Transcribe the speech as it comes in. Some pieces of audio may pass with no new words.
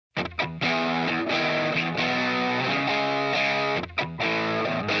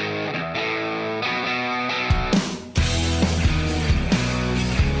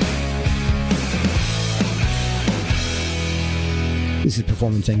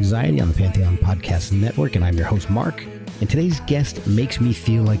Performance Anxiety on the Pantheon Podcast Network, and I'm your host, Mark. And today's guest makes me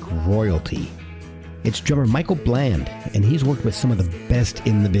feel like royalty. It's drummer Michael Bland, and he's worked with some of the best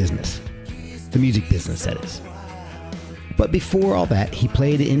in the business. The music business, that is. But before all that, he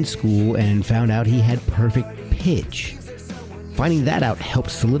played in school and found out he had perfect pitch. Finding that out helped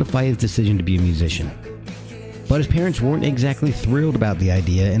solidify his decision to be a musician. But his parents weren't exactly thrilled about the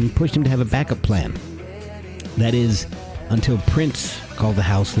idea and pushed him to have a backup plan. That is, until Prince called the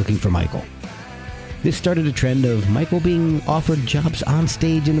house looking for Michael. This started a trend of Michael being offered jobs on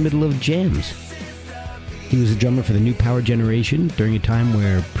stage in the middle of jams. He was a drummer for the new power generation during a time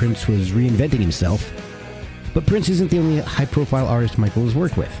where Prince was reinventing himself. But Prince isn't the only high-profile artist Michael has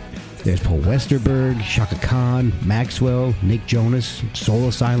worked with. There's Paul Westerberg, Chaka Khan, Maxwell, Nick Jonas, Soul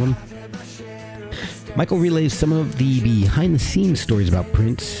Asylum. Michael relays some of the behind-the-scenes stories about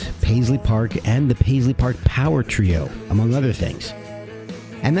Prince, Paisley Park, and the Paisley Park Power Trio, among other things.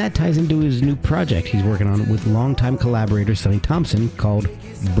 And that ties into his new project he's working on with longtime collaborator Sonny Thompson called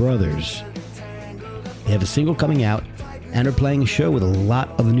Brothers. They have a single coming out and are playing a show with a lot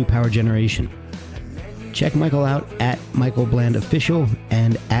of the new power generation. Check Michael out at Michael Bland Official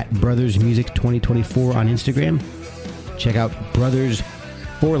and at Brothers Music 2024 on Instagram. Check out Brothers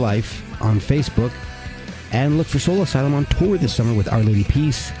for Life on Facebook. And look for Soul Asylum on tour this summer with Our Lady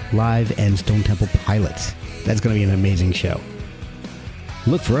Peace, Live, and Stone Temple Pilots. That's going to be an amazing show.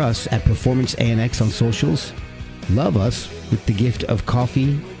 Look for us at Performance ANX on socials. Love us with the gift of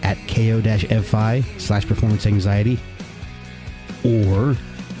coffee at ko-fi/Performance Anxiety. Or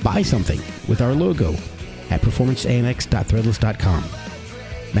buy something with our logo at performanceanx.threadless.com.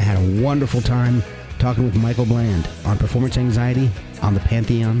 And I had a wonderful time talking with Michael Bland on Performance Anxiety on the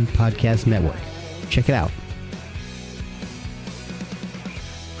Pantheon Podcast Network. Check it out.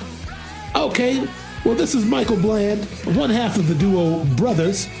 Okay, well, this is Michael Bland, one half of the duo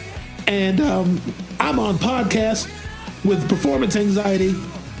Brothers, and I'm on podcast with Performance Anxiety.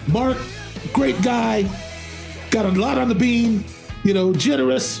 Mark, great guy, got a lot on the bean,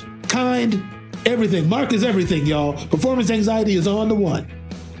 generous, kind, everything. Mark is everything, y'all. Performance Anxiety is on the one.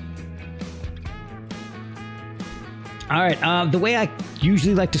 All right. The way I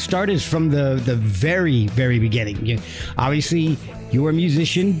usually like to start is from the very, very beginning. Obviously, you're a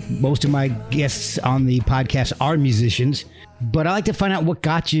musician. Most of my guests on the podcast are musicians. But I like to find out what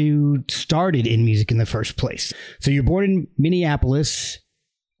got you started in music in the first place. So you're born in Minneapolis.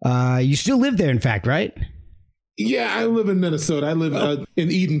 You still live there, in fact, right? Yeah, I live in Minnesota. I live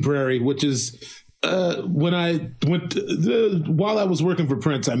in Eden Prairie, which is when I went while I was working for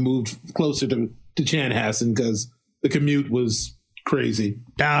Prince, I moved closer to Chanhassen because the commute was crazy.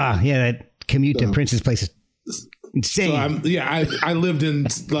 Yeah, that commute to Prince's place is insane. So I lived in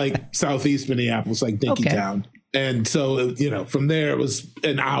like southeast Minneapolis, like Dinkytown. Okay. And so, from there it was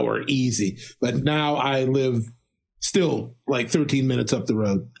an hour easy. But now I live still like 13 minutes up the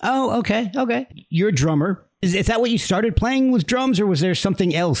road. Oh, okay. You're a drummer. Is that what you started playing with drums, or was there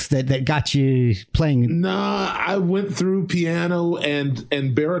something else that got you playing? Nah, I went through piano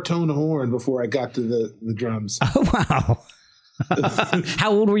and baritone horn before I got to the drums. Oh, wow.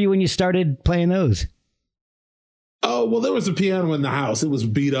 How old were you when you started playing those? Oh, well, there was a piano in the house. It was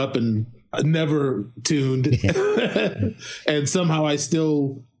beat up and never tuned. And somehow I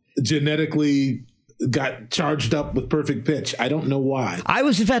still genetically got charged up with perfect pitch. I don't know why. I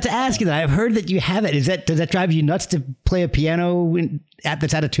was about to ask you that. I've heard that you have it. Does that drive you nuts to play a piano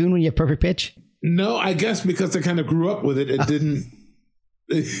that's out of tune when you have perfect pitch? No, I guess because I kind of grew up with it. It didn't,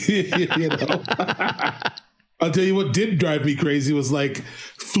 I'll tell you what did drive me crazy was like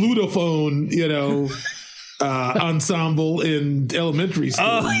flutophone, ensemble in elementary school.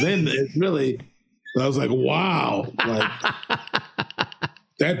 Oh. Then I was like, wow.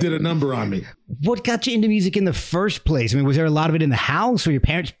 That did a number on me. What got you into music in the first place? I mean, was there a lot of it in the house? Were your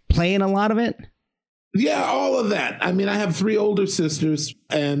parents playing a lot of it? Yeah, all of that. I mean, I have 3 older sisters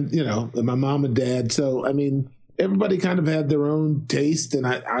and, my mom and dad. So, I mean, everybody kind of had their own taste. And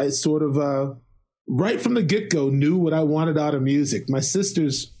I sort of, right from the get-go, knew what I wanted out of music. My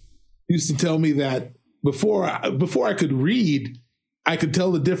sisters used to tell me that before I could read, I could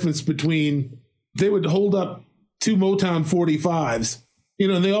tell the difference between, they would hold up 2 Motown 45s.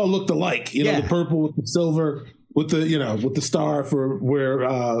 And they all looked alike, the purple with the silver with the star for where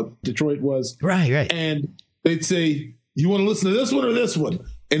Detroit was. Right. And they'd say, you want to listen to this one or this one?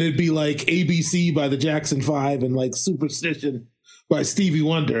 And it'd be like ABC by the Jackson 5 and like Superstition by Stevie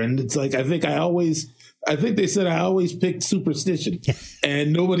Wonder. And it's like, I think they said I always picked Superstition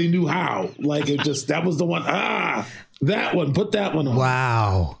and nobody knew how. Like that was the one. That one, put that one on.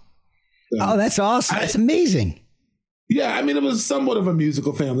 Wow. Oh, that's awesome. That's amazing. Yeah, I mean, it was somewhat of a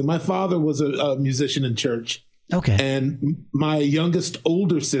musical family. My father was a musician in church. Okay. And my youngest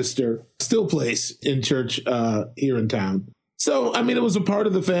older sister still plays in church here in town. So, I mean, it was a part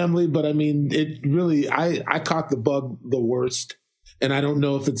of the family, but I mean, it really, I caught the bug the worst. And I don't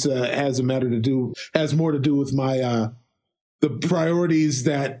know if it's has more to do with my, the priorities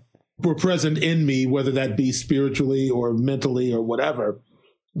that were present in me, whether that be spiritually or mentally or whatever.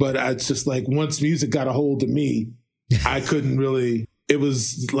 But it's just like once music got a hold of me, I couldn't really. It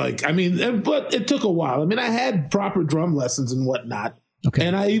was like, I mean, but it took a while. I mean, I had proper drum lessons and whatnot. Okay.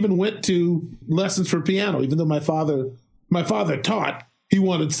 And I even went to lessons for piano, even though my father taught. He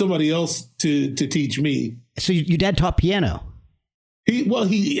wanted somebody else to teach me. So your dad taught piano?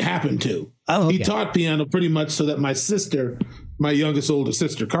 He happened to. Oh, okay. He taught piano pretty much so that my sister, my youngest older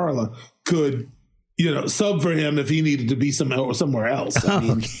sister, Carla, could, sub for him if he needed to be somewhere else. I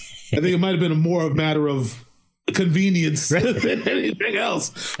mean, I think it might have been more of a matter of convenience than anything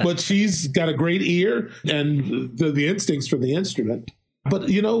else, but she's got a great ear and the instincts for the instrument. But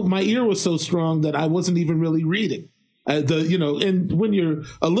my ear was so strong that I wasn't even really reading. And when you're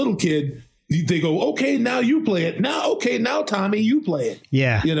a little kid, they go, okay, now you play it. Now Tommy, you play it.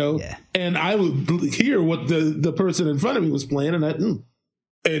 Yeah. Yeah. And I would hear what the person in front of me was playing, and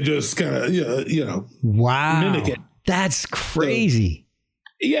and just kind of wow, mimic it. That's crazy.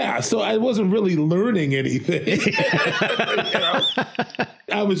 So I wasn't really learning anything.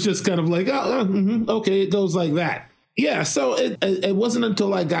 I was just kind of like, okay, it goes like that. Yeah, so it wasn't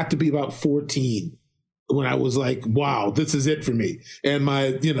until I got to be about 14 when I was like, wow, this is it for me. And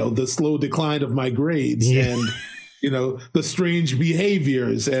my, the slow decline of my grades and, the strange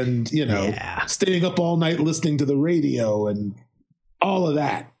behaviors and, staying up all night listening to the radio and all of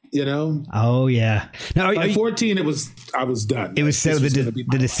that. Oh yeah. Now, by 14, I was done. It was settled.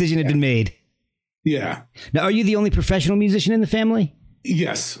 The decision had been made. Yeah. Now, are you the only professional musician in the family?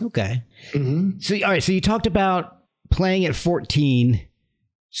 Yes. Okay. Mm-hmm. So, all right. So you talked about playing at 14.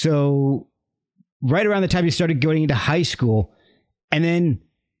 So right around the time you started going into high school, and then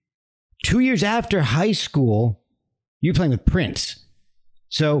 2 years after high school, you're playing with Prince.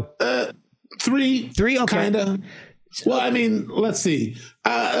 So three, okay. Kind of. Well, I mean, let's see.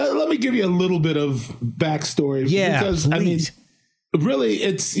 Let me give you a little bit of backstory. Yeah, because please. I mean, really,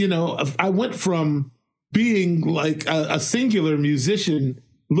 it's I went from being like a singular musician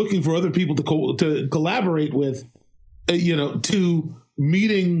looking for other people to collaborate with, to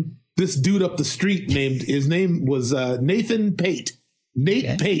meeting this dude up the street his name was Nathan Pate.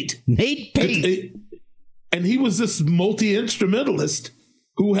 Nate Pate. And he was this multi-instrumentalist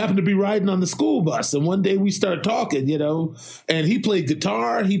who happened to be riding on the school bus. And one day we started talking, and he played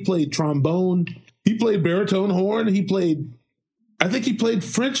guitar, he played trombone, he played baritone horn, I think he played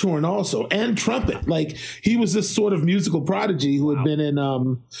French horn also, and trumpet. Like, he was this sort of musical prodigy who had been in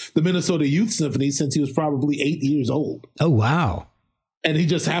the Minnesota Youth Symphony since he was probably 8 years old. Oh, wow. And he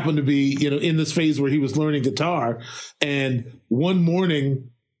just happened to be, in this phase where he was learning guitar. And one morning,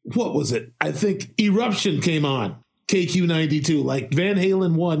 what was it? I think Eruption came on. KQ92, like Van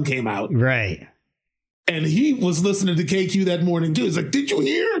Halen 1 came out. Right. And he was listening to KQ that morning too. He's like, did you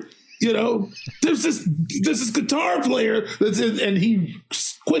hear? There's this guitar player and he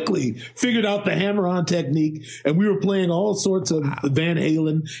quickly figured out the hammer-on technique. And we were playing all sorts of Van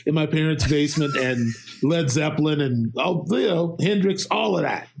Halen in my parents' basement and Led Zeppelin and Hendrix, all of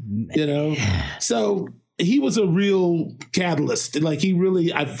that. So he was a real catalyst. Like,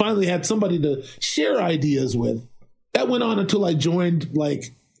 I finally had somebody to share ideas with. That went on until I joined like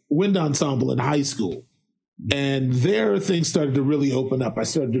wind ensemble in high school. And there things started to really open up. I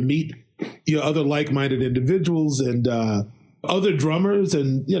started to meet other like-minded individuals and other drummers.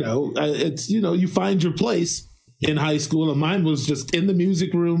 And, you find your place in high school. And mine was just in the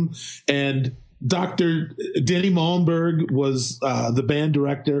music room. And Dr. Denny Malmberg was the band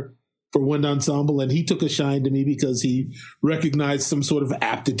director for wind ensemble. And he took a shine to me because he recognized some sort of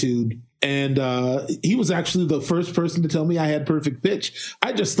aptitude. And he was actually the first person to tell me I had perfect pitch.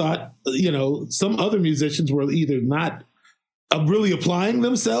 I just thought, some other musicians were either not really applying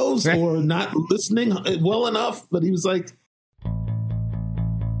themselves or not listening well enough. But he was like.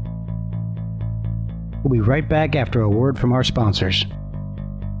 We'll be right back after a word from our sponsors.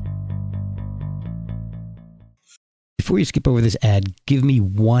 Before you skip over this ad, give me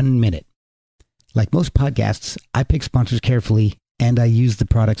 1 minute. Like most podcasts, I pick sponsors carefully, and I use the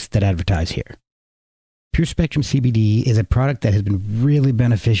products that advertise here. Pure Spectrum CBD is a product that has been really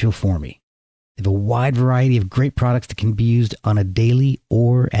beneficial for me. They have a wide variety of great products that can be used on a daily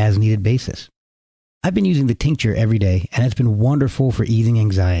or as needed basis. I've been using the tincture every day, and it's been wonderful for easing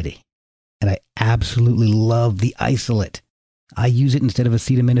anxiety. and I absolutely love the isolate. I use it instead of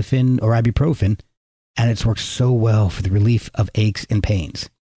acetaminophen or ibuprofen, and it's worked so well for the relief of aches and pains.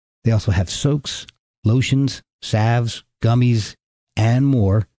 They also have soaks, lotions, salves, gummies, and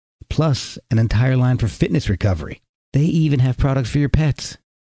more, plus an entire line for fitness recovery. They even have products for your pets.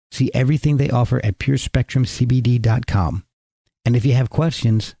 See everything they offer at purespectrumcbd.com. And if you have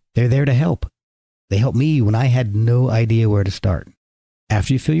questions, they're there to help. They helped me when I had no idea where to start.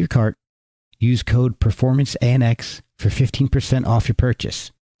 After you fill your cart, use code PerformanceANX for 15% off your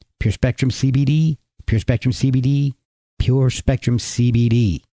purchase. Pure Spectrum CBD, Pure Spectrum CBD, Pure Spectrum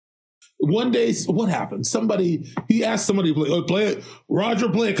CBD. One day, what happened? He asked somebody to play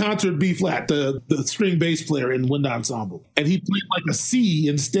a concert B flat, the string bass player in Wind Ensemble. And he played like a C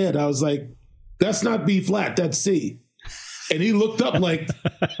instead. I was like, that's not B flat, that's C. And he looked up like,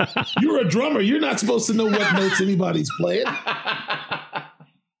 you're a drummer. You're not supposed to know what notes anybody's playing.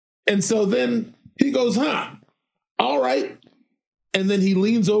 And so then he goes, all right. And then he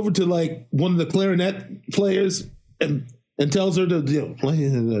leans over to like one of the clarinet players and tells her to play.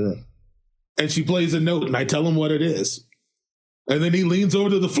 And she plays a note, and I tell him what it is. And then he leans over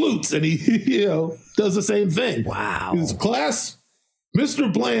to the flutes, and he, does the same thing. Wow. His class,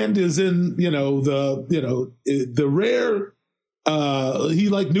 Mr. Bland is in, the rare. He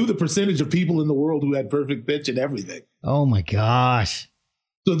knew the percentage of people in the world who had perfect pitch and everything. Oh my gosh.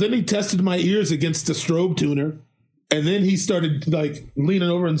 So then he tested my ears against the strobe tuner, and then he started leaning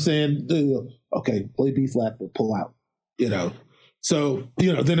over and saying, "Okay, play B flat, but pull out." So,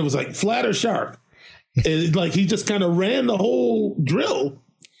 then it was like flat or sharp. And he just kind of ran the whole drill.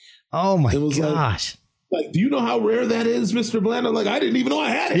 Oh my gosh. Like, do you know how rare that is, Mr. Bland? I'm like, I didn't even know I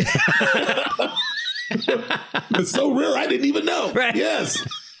had it. It's so rare, I didn't even know. Right. Yes.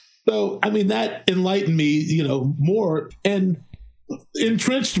 So, that enlightened me, more and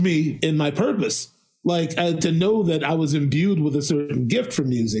entrenched me in my purpose. To know that I was imbued with a certain gift for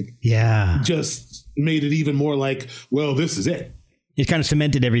music. Yeah. Just made it even more well, this is it. It kind of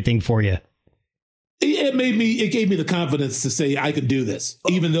cemented everything for you. It gave me the confidence to say I could do this,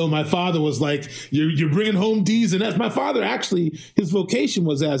 even though my father was like, you're bringing home D's and F's. My father actually, his vocation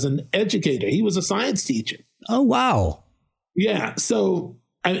was as an educator. He was a science teacher. Oh, wow. Yeah. So,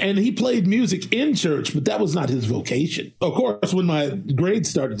 and he played music in church, but that was not his vocation. Of course, when my grades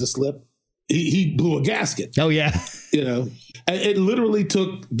started to slip, he blew a gasket. Oh, yeah. It literally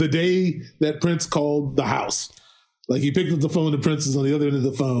took the day that Prince called the house. He picked up the phone, the Prince is on the other end of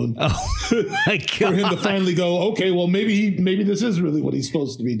the phone. Oh, my God. For him to finally go, okay, well, maybe this is really what he's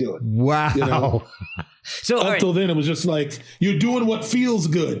supposed to be doing. Wow. So up till then, it was just you're doing what feels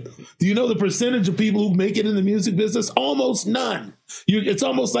good. Do you know the percentage of people who make it in the music business? Almost none. It's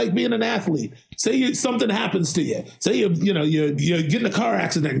almost like being an athlete. Say something happens to you. Say you get in a car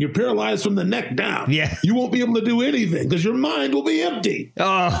accident and you're paralyzed from the neck down. Yeah. You won't be able to do anything because your mind will be empty.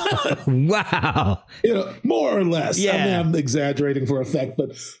 Oh, wow. More or less. Yeah. I'm exaggerating for effect,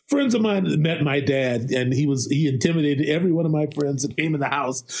 but friends of mine met my dad, and he intimidated every one of my friends that came in the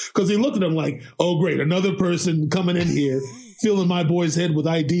house because he looked at them like, oh, great, another person coming in here filling my boy's head with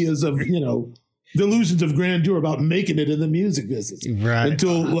ideas of, delusions of grandeur about making it in the music business. Right.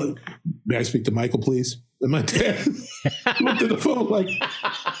 Until, may I speak to Michael, please? And my dad looked at the phone like,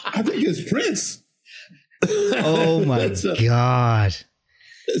 I think it's Prince. Oh, my God.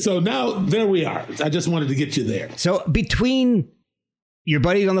 So now there we are. I just wanted to get you there. So between your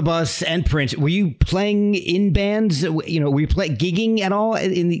buddies on the bus and Prince, were you playing in bands? Were you gigging at all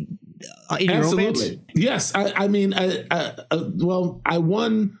in your own bands? Yes. I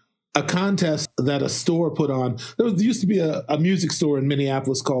won a contest that a store put on. There used to be a music store in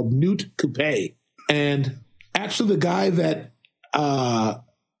Minneapolis called Newt Coupe. And actually the guy that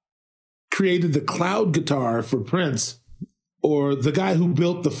created the cloud guitar for Prince, or the guy who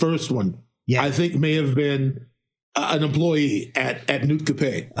built the first one, I think may have been an employee at Newt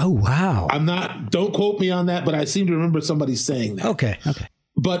Coupe. Oh, wow. Don't quote me on that, but I seem to remember somebody saying that. Okay.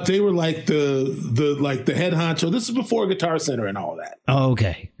 But they were like the head honcho. This is before Guitar Center and all that. Oh,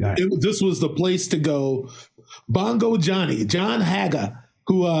 okay. All right. This was the place to go. Bongo John Haga,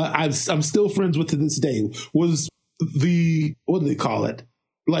 who I'm still friends with to this day, was what do they call it?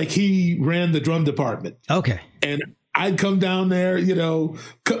 He ran the drum department. Okay. And I'd come down there,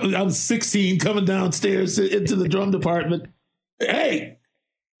 I was 16 coming downstairs into the drum department. Hey,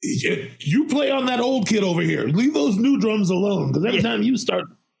 you play on that old kid over here. Leave those new drums alone. Because every time you start,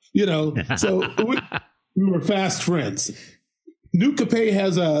 so we were fast friends. New Capet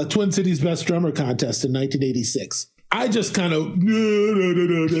has a Twin Cities Best Drummer contest in 1986. I just kind of,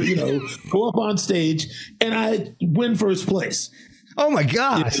 go up on stage and I win first place. Oh my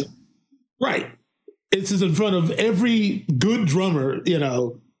gosh. Right. This is in front of every good drummer,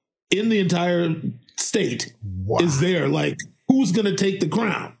 in the entire state is there. Like, who's going to take the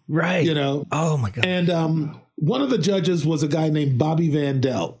crown? Right. Oh my God. And one of the judges was a guy named Bobby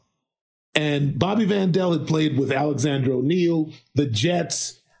Vandell. And Bobby Vandell had played with Alexander O'Neill, the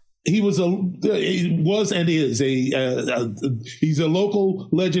Jets. He was and is he's a local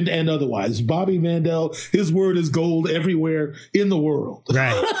legend and otherwise. Bobby Vandell, his word is gold everywhere in the world.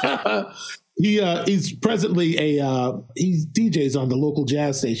 Right. He's presently he DJs on the local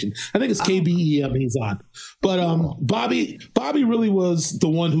jazz station. I think it's KBEM he's on. But Bobby really was the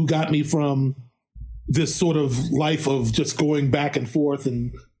one who got me from this sort of life of just going back and forth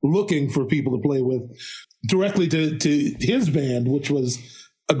and looking for people to play with directly to his band, which was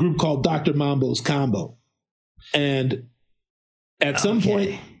a group called Dr. Mambo's Combo. And at some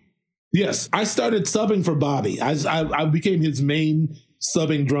point, yes, I started subbing for Bobby. I became his main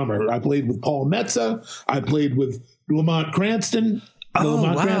subbing drummer. I played with Paul Metza. I played with Lamont Cranston, the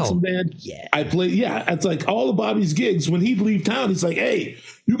Lamont Cranston band. Yeah. I played, it's like all of Bobby's gigs. When he'd leave town, he's like, hey,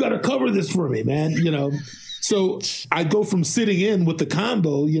 you got to cover this for me, man, So I go from sitting in with the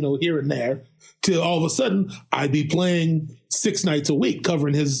combo, here and there, to all of a sudden I'd be playing 6 nights a week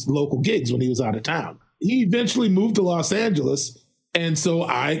covering his local gigs when he was out of town. He eventually moved to Los Angeles, and so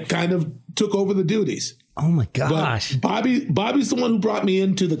I kind of took over the duties. Oh my gosh. But Bobby's the one who brought me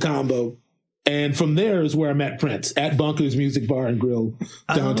into the combo, and from there is where I met Prince at Bunker's Music Bar and Grill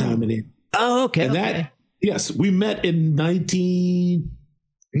downtown Manhattan. Oh, okay. And yes, we met in 19,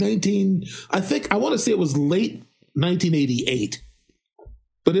 I think, I want to say it was late 1988.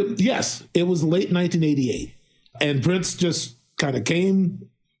 But it was late 1988. And Prince just kind of came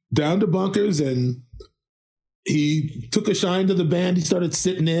down to Bunkers and he took a shine to the band. He started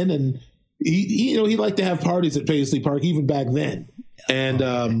sitting in, and he liked to have parties at Paisley Park even back then.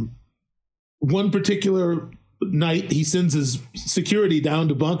 And one particular night, he sends his security down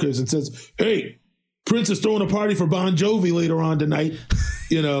to Bunkers and says, hey, Prince is throwing a party for Bon Jovi later on tonight,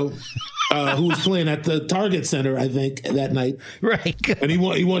 who was playing at the Target Center, I think, that night. Right. And he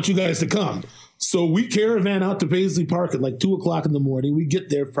wants you guys to come. So we caravan out to Paisley Park at like 2:00 in the morning. We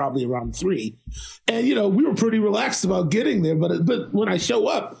get there probably around 3. And, we were pretty relaxed about getting there. But when I show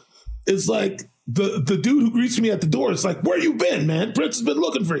up, it's like the dude who greets me at the door is like, where you been, man? Prince has been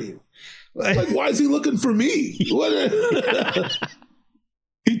looking for you. Like, why is he looking for me? What?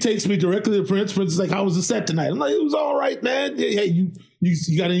 He takes me directly to Prince. Prince is like, how was the set tonight? I'm like, it was all right, man. Hey,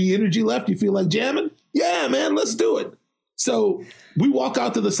 you got any energy left? You feel like jamming? Yeah, man, let's do it. So we walk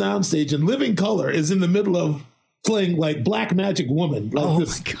out to the soundstage, and Living Color is in the middle of playing like Black Magic Woman. Like my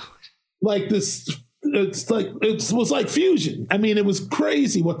God. Like this. It was like fusion. I mean, it was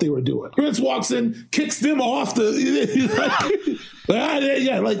crazy what they were doing. Prince walks in, kicks them off all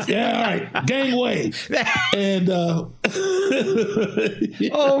right, gangway. And oh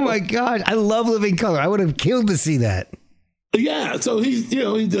my God, I love Living Color. I would have killed to see that. Yeah, so he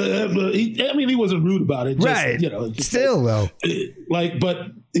wasn't rude about it. Just, right. Still though.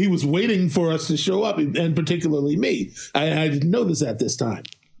 But he was waiting for us to show up, and particularly me. I didn't know this at this time.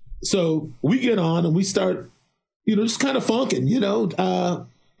 So we get on and we start, just kind of funking,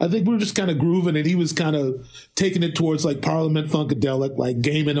 I think we were just kind of grooving, and he was kind of taking it towards like Parliament Funkadelic, like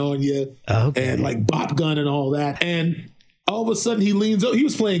Gaming on You, and like Bop Gun and all that. And all of a sudden he leans up, he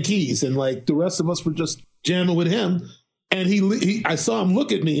was playing keys, and like the rest of us were just jamming with him. And I saw him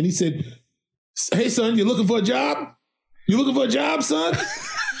look at me, and he said, hey son, you looking for a job? You looking for a job, son?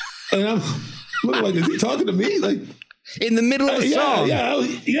 And I'm looking like, is he talking to me? Like, in the middle of a song.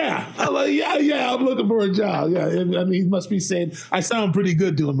 Yeah. I'm like, yeah, I'm looking for a job. Yeah. I mean, he must be saying, I sound pretty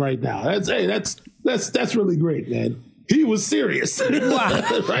good to him right now. That's really great, man. He was serious.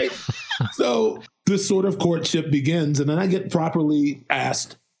 Wow. Right? So this sort of courtship begins, and then I get properly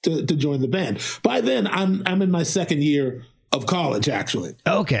asked to join the band. By then, I'm in my second year of college, actually.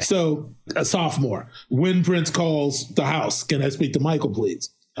 Okay. So a sophomore. When Prince calls the house, can I speak to Michael,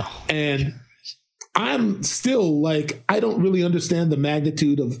 please? Oh. And I'm still like, I don't really understand the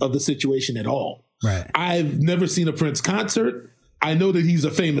magnitude of the situation at all. Right. I've never seen a Prince concert. I know that he's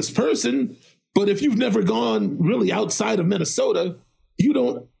a famous person, but if you've never gone really outside of Minnesota, you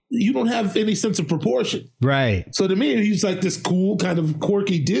don't have any sense of proportion. Right. So to me, he's like this cool kind of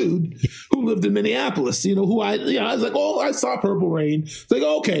quirky dude who lived in Minneapolis, I was like, oh, I saw Purple Rain. It's like,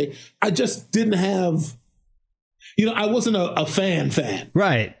 okay, I just didn't have, I wasn't a fan.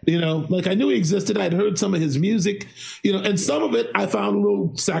 Right. Like I knew he existed. I'd heard some of his music, and some of it I found a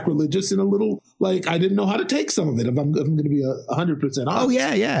little sacrilegious and a little like I didn't know how to take some of it if I'm going to be 100% honest. Oh,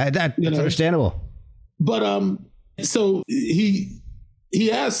 yeah. That's understandable. But so he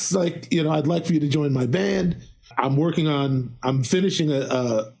he asks, like, I'd like for you to join my band. I'm finishing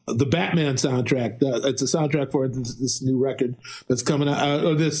the Batman soundtrack. It's a soundtrack for this new record that's coming out,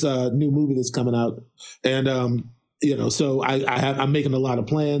 or this new movie that's coming out. And, so I'm making a lot of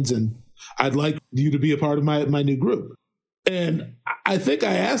plans, and I'd like you to be a part of my new group. And I think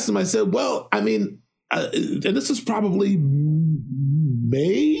I asked him, I said, well, I mean, and this is probably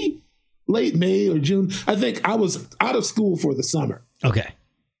late May or June. I think I was out of school for the summer. Okay.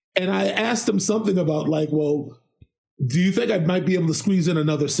 And I asked him something about like, well, do you think I might be able to squeeze in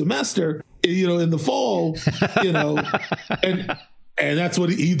another semester, in the fall, and that's what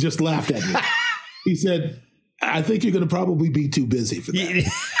he just laughed at me. He said, I think you're going to probably be too busy for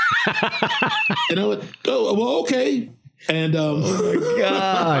that. And I went, oh, well, okay. And oh my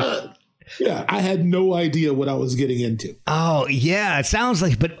God. Yeah, I had no idea what I was getting into. Oh, yeah, it sounds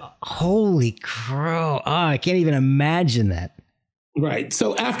like, but holy crow. Oh, I can't even imagine that. Right.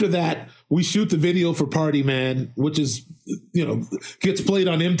 So after that, we shoot the video for Party Man, which is, gets played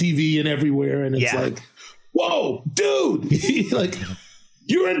on MTV and everywhere. And it's like, whoa, dude, like,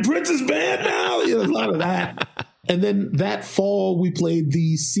 you're in Prince's band now? A lot of that. And then that fall, we played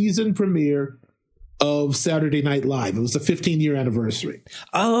the season premiere of Saturday Night Live. It was the 15-year anniversary.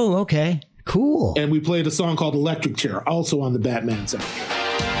 Oh, okay. Cool. And we played a song called Electric Chair, also on the Batman soundtrack.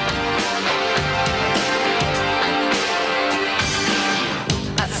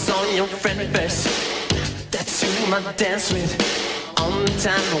 I saw your friend first. That's who I dance with. On the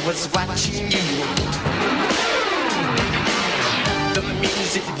time I was watching you. The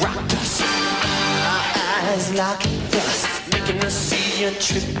music rocked us. Our eyes locked us, making us see a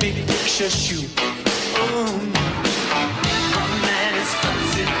trippy picture shoot.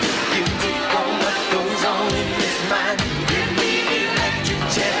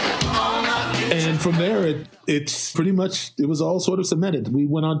 And from there, it's pretty much, it was all sort of cemented. We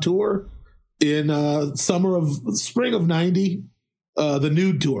went on tour in spring of 90, the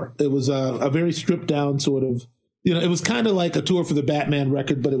Nude Tour. It was a very stripped down sort of, it was kind of like a tour for the Batman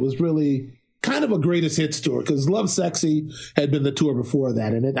record, but it was really kind of a greatest hits tour because Love Sexy had been the tour before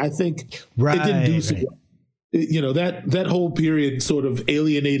that. And I think it didn't do so well. That whole period sort of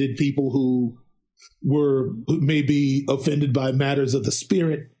alienated people who were maybe offended by matters of the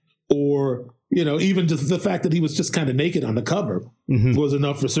spirit, or, even just the fact that he was just kind of naked on the cover was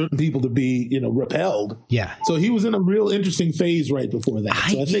enough for certain people to be, repelled. Yeah. So he was in a real interesting phase right before that.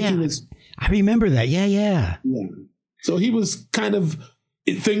 So I think he was. I remember that. Yeah. So he was kind of,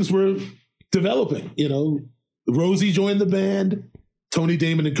 things were developing, Rosie joined the band. Tony,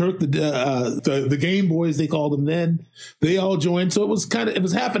 Damon, and Kirk, the Game Boys, they called them then, they all joined. So it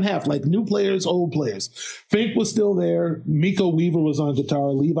was half and half, like new players, old players. Fink was still there. Miko Weaver was on guitar.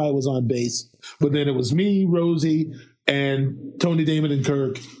 Levi was on bass. But then it was me, Rosie, and Tony, Damon, and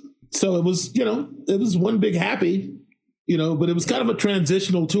Kirk. So it was, it was one big happy, but it was kind of a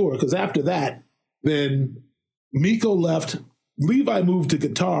transitional tour because after that, then Miko left. Levi moved to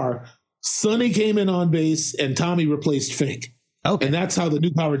guitar. Sonny came in on bass, and Tommy replaced Fink. Okay. And that's how the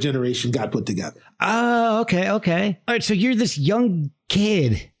New Power Generation got put together. Oh, okay. All right. So you're this young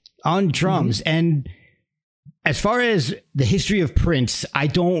kid on drums. And as far as the history of Prince, I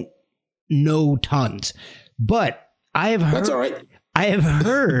don't know tons. But I have heard, that's all right. I have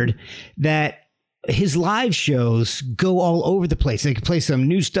heard that his live shows go all over the place. They could play some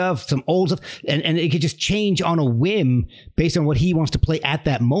new stuff, some old stuff, and it could just change on a whim based on what he wants to play at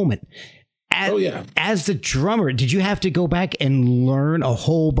that moment. As the drummer, did you have to go back and learn a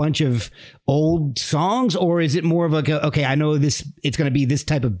whole bunch of old songs, or is it more of like, okay, I know this, it's going to be this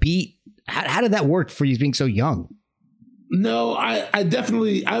type of beat? How did that work for you being so young? No, I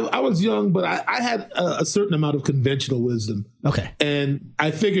definitely, I was young, but I had a certain amount of conventional wisdom. Okay. And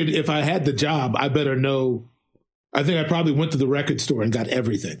I figured if I had the job, I better know. I think I probably went to the record store and got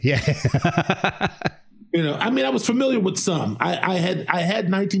everything. Yeah. I was familiar with some. I had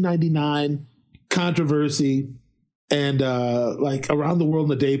 1999, Controversy, and like Around the World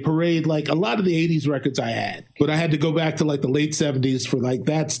in a Day, Parade, like a lot of the 80s records I had. But I had to go back to like the late 70s for like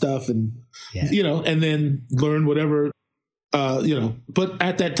that stuff and, and then learn whatever, But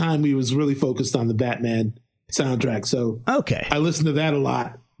at that time, we was really focused on the Batman soundtrack. So I listened to that a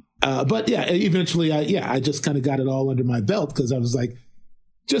lot. But yeah, eventually, I just kind of got it all under my belt because I was like,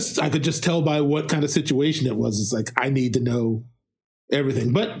 I could just tell by what kind of situation it was. It's like, I need to know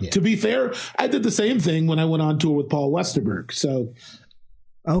everything. But to be fair, I did the same thing when I went on tour with Paul Westerberg. So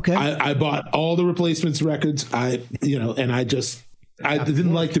I bought all the Replacements records. I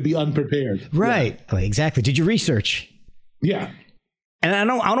didn't like to be unprepared. Right. Yeah. Exactly. Did you research? Yeah. And I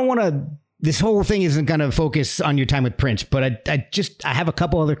don't want to this whole thing isn't going to focus on your time with Prince, but I have a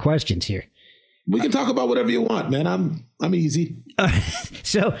couple other questions here. We can talk about whatever you want, man. I'm easy.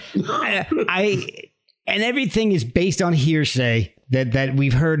 So and everything is based on hearsay that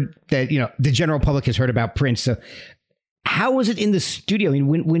we've heard, that, the general public has heard about Prince. So how was it in the studio? I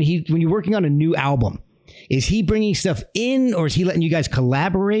mean, when you're working on a new album, is he bringing stuff in, or is he letting you guys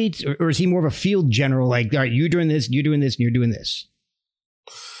collaborate, or is he more of a field general? Like, all right, you're doing this, you're doing this, and you're doing this.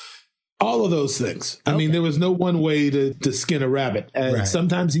 All of those things. I mean, there was no one way to skin a rabbit. And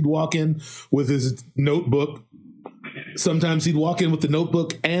sometimes he'd walk in with his notebook. Sometimes he'd walk in with the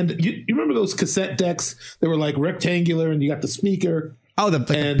notebook. And you remember those cassette decks? They were like rectangular, and you got the speaker. Oh, the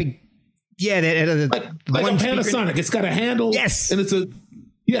big. Yeah. Like a Panasonic. It's got a handle. Yes. And it's a.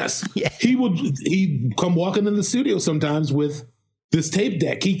 Yes. Yeah. He'd come walking in the studio sometimes with this tape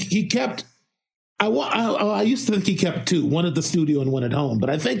deck. He kept. I used to think he kept two, one at the studio and one at home. But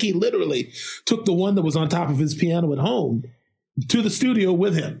I think he literally took the one that was on top of his piano at home to the studio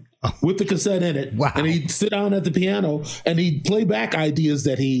with him, with the cassette in it. Wow. And he'd sit down at the piano and he'd play back ideas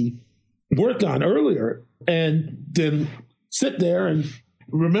that he worked on earlier, and then sit there and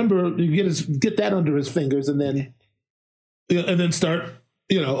remember, get that under his fingers, and then start,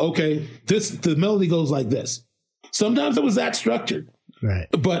 okay, the melody goes like this. Sometimes it was that structured. Right.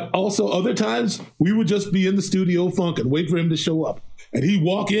 But also other times we would just be in the studio funking, wait for him to show up. And he'd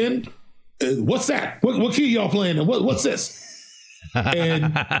walk in, and what's that? What key y'all playing? And what's this?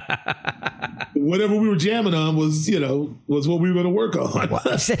 And whatever we were jamming on was what we were going to work on. Wow.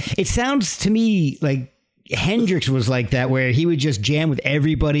 It sounds to me like Hendrix was like that, where he would just jam with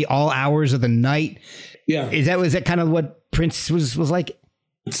everybody all hours of the night. Yeah. Is that kind of what Prince was like?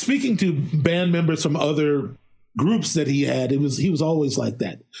 Speaking to band members from other groups that he had, he was always like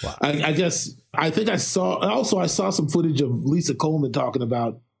that. Wow. I saw some footage of Lisa Coleman talking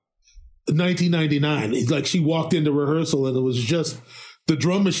about 1999. It's like she walked into rehearsal and it was just the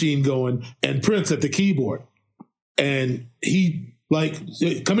drum machine going and Prince at the keyboard, and he like,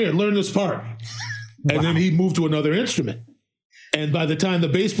 come here, learn this part. Wow. And then he moved to another instrument, and by the time the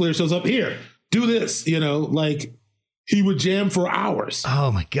bass player shows up, here, do this, like he would jam for hours.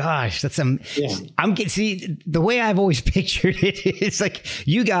 Oh my gosh, that's see, the way I've always pictured it, it's like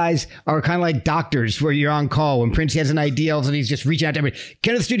you guys are kind of like doctors, where you're on call when Prince has an idea, and he's just reaching out to everybody.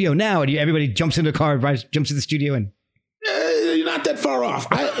 Get to the studio now, and everybody jumps in the car, jumps to the studio, and you're not that far off.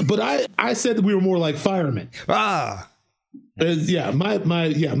 I said that we were more like firemen. Ah,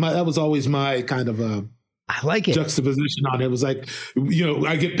 that was always my kind of I like it. Juxtaposition on it. It was like,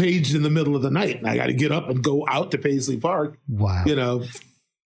 I get paged in the middle of the night and I got to get up and go out to Paisley Park. Wow.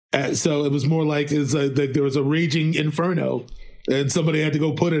 So it was more like there was a raging inferno and somebody had to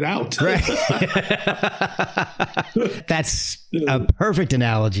go put it out. Right. That's a perfect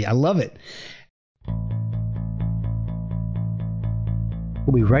analogy. I love it.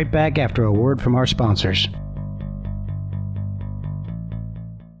 We'll be right back after a word from our sponsors.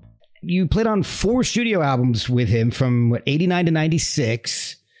 You played on 4 studio albums with him from 89 to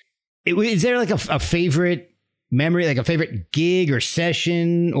 96. Is there like a favorite memory, like a favorite gig or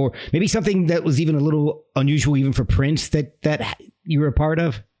session, or maybe something that was even a little unusual even for Prince that you were a part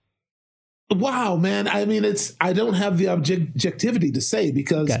of? Wow, man. I mean, I don't have the objectivity to say,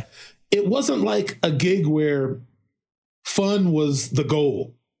 because it wasn't like a gig where fun was the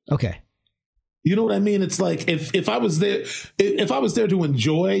goal. Okay. You know what I mean? It's like if I was there to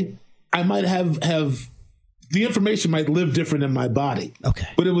enjoy, I might have the information might live different in my body. Okay.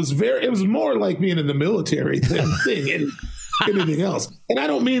 But it was more like being in the military than anything else. And I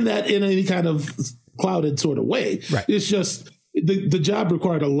don't mean that in any kind of clouded sort of way. Right. It's just the job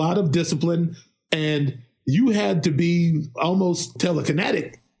required a lot of discipline, and you had to be almost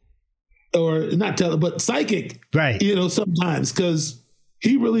telekinetic, or not but psychic. Right. Sometimes, because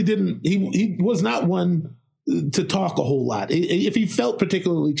he really didn't. He was not one to talk a whole lot. If he felt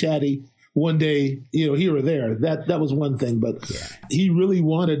particularly chatty one day, here or there, that was one thing. But he really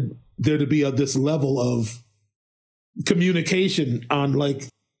wanted there to be this level of communication on, like,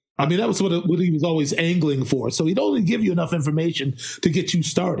 I mean, that was what he was always angling for. So he'd only give you enough information to get you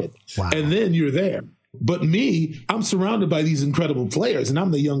started. Wow. And then you're there. But me, I'm surrounded by these incredible players, and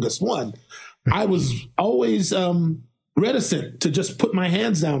I'm the youngest one. I was always reticent to just put my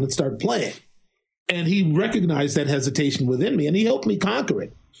hands down and start playing. And he recognized that hesitation within me, and he helped me conquer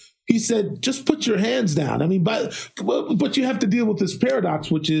it. He said, just put your hands down. I mean, but you have to deal with this paradox,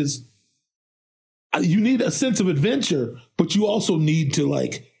 which is you need a sense of adventure, but you also need to,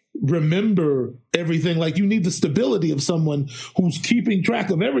 like, remember everything. Like, you need the stability of someone who's keeping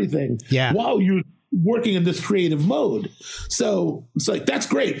track of everything while you're working in this creative mode. So it's like, that's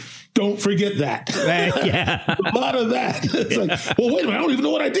great. Don't forget that. Right, yeah. A lot of that. It's like, well, wait a minute, I don't even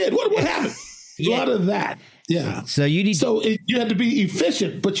know what I did. What happened? A lot of that. Yeah. So you had to be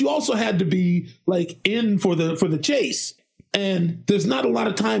efficient, but you also had to be like in for the chase. And there's not a lot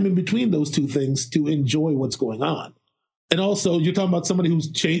of time in between those two things to enjoy what's going on. And also, you're talking about somebody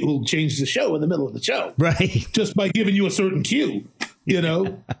who'll change the show in the middle of the show, right? Just by giving you a certain cue, you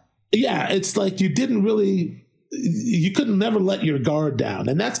know. Yeah, it's like you couldn't never let your guard down,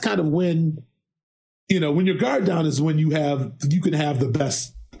 and that's kind of when, when your guard down is when you can have the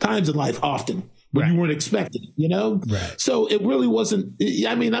best times in life often. When you weren't expecting, Right. So it really wasn't.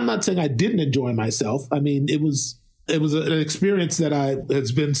 I mean, I'm not saying I didn't enjoy myself. I mean, it was an experience that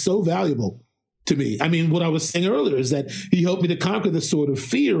has been so valuable to me. I mean, what I was saying earlier is that he helped me to conquer the sort of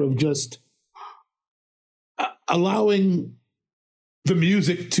fear of just allowing the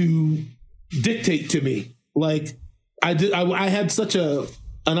music to dictate to me. Like I had such an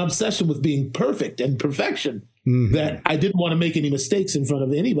obsession with being perfect and perfection that I didn't want to make any mistakes in front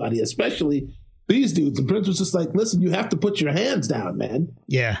of anybody, especially these dudes. And Prince was just like, listen, you have to put your hands down, man.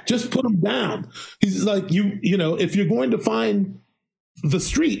 Yeah. Just put them down. He's like, if you're going to find the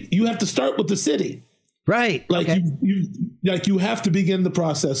street, you have to start with the city. Right. Like okay. you have to begin the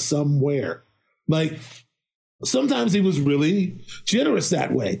process somewhere. Like sometimes he was really generous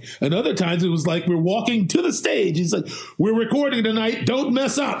that way. And other times it was like, we're walking to the stage. He's like, we're recording tonight. Don't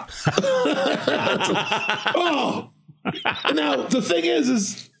mess up. Oh, now the thing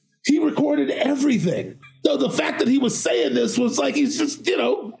is he recorded everything. So the fact that he was saying this was like, he's just,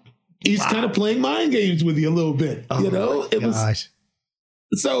 he's kind of playing mind games with you a little bit, it was.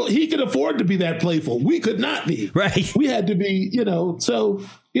 So he could afford to be that playful. We could not be. Right. We had to be, so,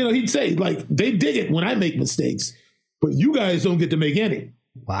 he'd say like, they dig it when I make mistakes, but you guys don't get to make any.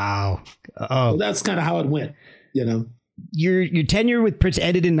 Wow. Oh, so that's kind of how it went, Your tenure with Prince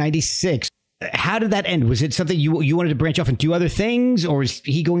ended in 96. How did that end? Was it something you wanted to branch off and do other things, or was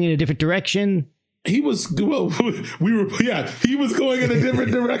he going in a different direction? He was he was going in a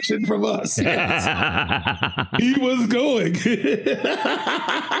different direction from us. Yes. He was going.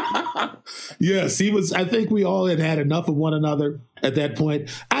 Yes, he was. I think we all had enough of one another at that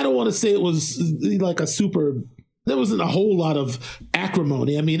point. I don't want to say it was like there wasn't a whole lot of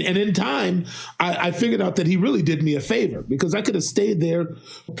acrimony. I mean, and in time, I figured out that he really did me a favor, because I could have stayed there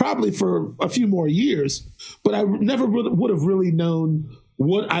probably for a few more years, but I never would have really known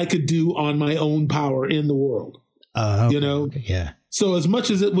what I could do on my own power in the world. Okay. Yeah. So as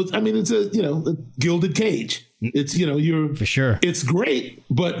much as it was, I mean, it's a gilded cage. It's, you're for sure. It's great,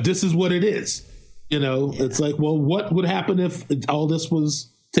 but this is what it is. It's like, well, what would happen if all this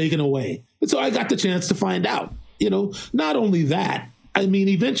was taken away? And so I got the chance to find out. Not only that, I mean,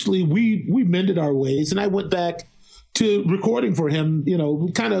 eventually we mended our ways, and I went back to recording for him,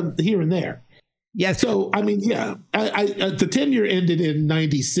 kind of here and there. Yeah. So, I mean, yeah, I the tenure ended in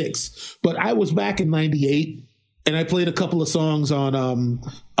 96, but I was back in 98, and I played a couple of songs on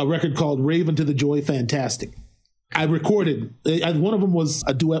a record called Raven to the Joy Fantastic. I recorded, one of them was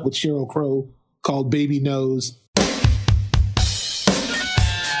a duet with Sheryl Crow called Baby Knows.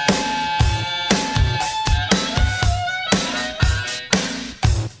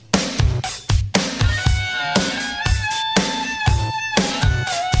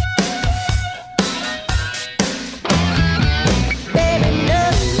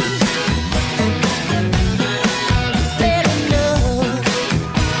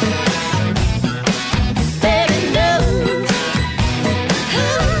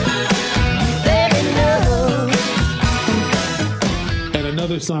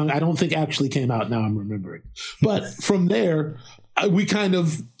 Song I don't think actually came out, now I'm remembering, but from there we kind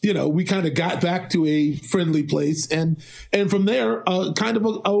of got back to a friendly place, and from there kind of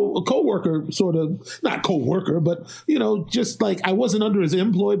a co-worker, sort of, not co-worker, but just like I wasn't under his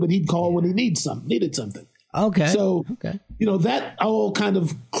employ, but he'd call when he needed something. Okay. So that all kind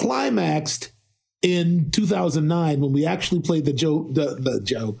of climaxed in 2009 when we actually played the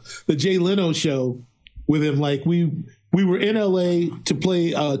Jay Leno show with him. Like we were in LA to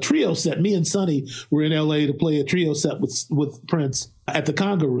play a trio set. Me and Sonny were in LA to play a trio set with Prince at the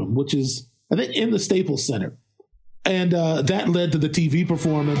Conga Room, which is, I think, in the Staples Center. And that led to the TV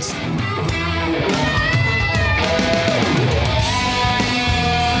performance.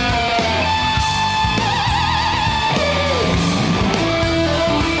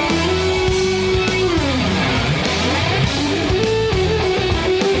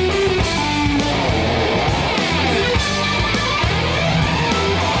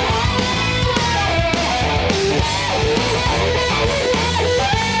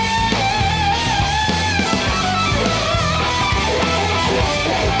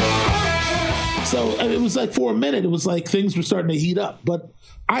 was like for a minute, it was like things were starting to heat up. But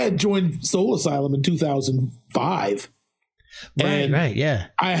I had joined Soul Asylum in 2005. Right, yeah.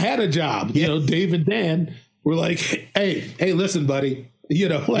 I had a job. You know, Dave and Dan were like, hey, listen, buddy. You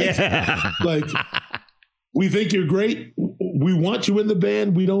know, like we think you're great. We want you in the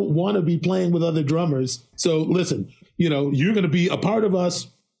band. We don't want to be playing with other drummers. So listen, you know, you're going to be a part of us,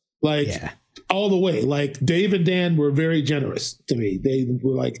 like all the way. Like Dave and Dan were very generous to me. They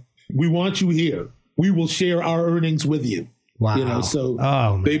were like, we want you here. We will share our earnings with you. Wow. You know,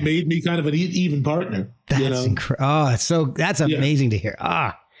 so they made me kind of an even partner. That's incredible. That's amazing to hear.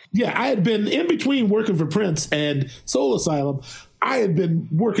 Yeah, I had been in between working for Prince and Soul Asylum. I had been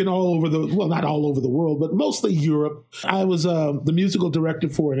working all over not all over the world, but mostly Europe. I was the musical director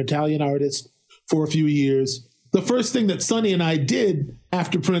for an Italian artist for a few years. The first thing that Sonny and I did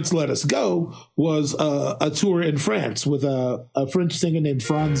after Prince let us go was a tour in France with a French singer named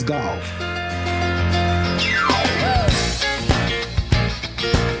Franz Gall.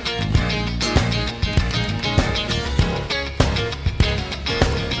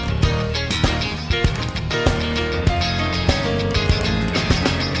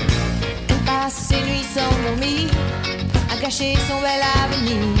 Cacher son bel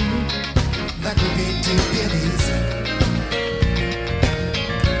avenir. La coquette Denise.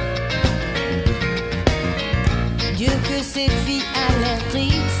 Dieu que cette fille a l'air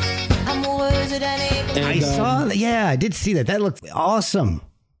triste, amoureuse d'un égo. I saw that. Yeah, I did see that. That looked awesome.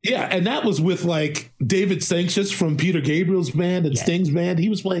 Yeah, and that was with like David Sanchez from Peter Gabriel's band and Sting's band. He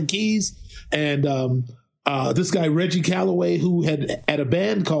was playing keys, and this guy Reggie Calloway, who had a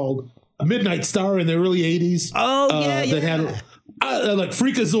band called Midnight Star in the early 80s. That had like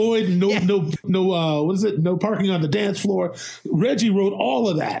Freakazoid and no parking on the dance floor. Reggie wrote all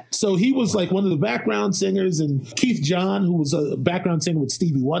of that. So he was like one of the background singers, and Keith John, who was a background singer with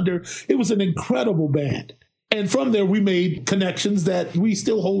Stevie Wonder. It was an incredible band. And from there, we made connections that we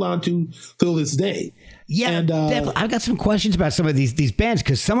still hold on to till this day. Yeah, and, definitely. I've got some questions about some of these bands,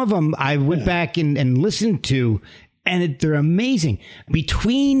 because some of them I went back and listened to, and they're amazing.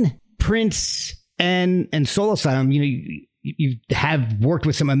 Between Prince and Soul Asylum, you know, you have worked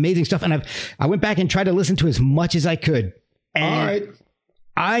with some amazing stuff, and I went back and tried to listen to as much as I could. And all right,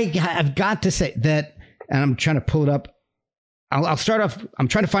 I've got to say that, and I'm trying to pull it up. I'll start off. I'm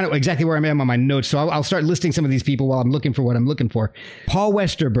trying to find out exactly where I am on my notes, so I'll start listing some of these people while I'm looking for what I'm looking for. Paul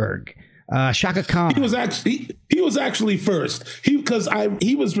Westerberg, Shaka Khan. He was actually first. He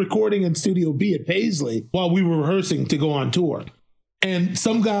was recording in Studio B at Paisley while we were rehearsing to go on tour. And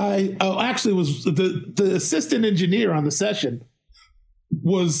some guy, actually was the assistant engineer on the session,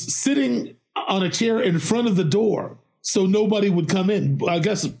 was sitting on a chair in front of the door so nobody would come in. I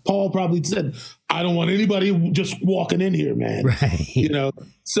guess Paul probably said, I don't want anybody just walking in here, man. Right. You know,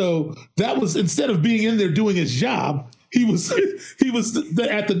 so that was, instead of being in there doing his job, he was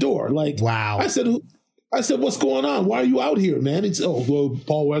at the door. Like, wow. I said, what's going on? Why are you out here, man? It's, well,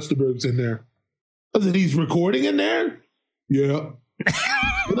 Paul Westerberg's in there. I said, he's recording in there? Yeah.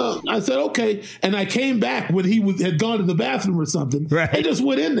 I said, okay. And I came back when he had gone to the bathroom or something. Right. I just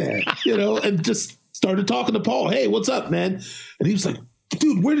went in there, you know, and just started talking to Paul. Hey, what's up, man? And he was like,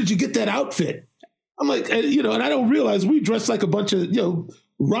 dude, where did you get that outfit? I'm like, you know, and I don't realize we dress like a bunch of, you know,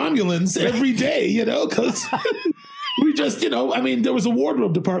 Romulans every day, you know, because we just, you know, I mean, there was a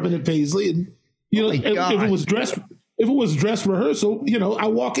wardrobe department at Paisley, and, you know, if it was dress rehearsal, you know, I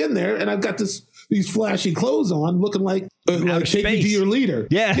walk in there and I've got these flashy clothes on, looking like take me to your leader.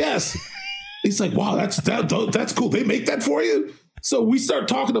 Yeah. Yes. He's like, wow, that's cool. They make that for you? So we start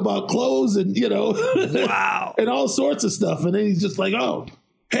talking about clothes and, you know, wow, and all sorts of stuff. And then he's just like, oh,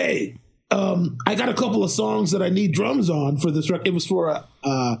 hey, I got a couple of songs that I need drums on for this record. It was for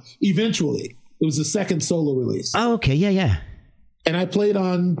Eventually. It was the second solo release. Oh, okay. Yeah. And I played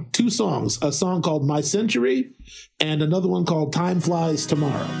on two songs, a song called My Century and another one called Time Flies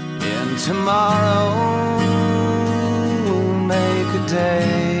Tomorrow. And tomorrow will make a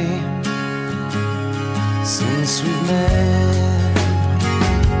day since we've met.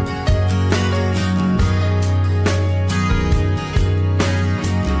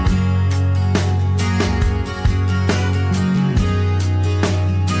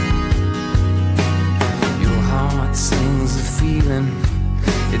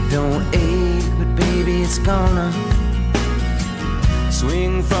 It don't ache, but baby, it's gonna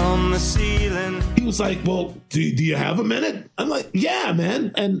swing from the ceiling. He was like, well, do you have a minute? I'm like, yeah,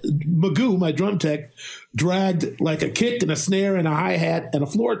 man. And Magoo, my drum tech, dragged like a kick and a snare and a hi-hat and a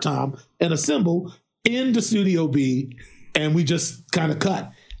floor tom and a cymbal into Studio B, and we just kind of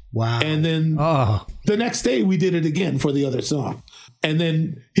cut. Wow. And then the next day we did it again for the other song. And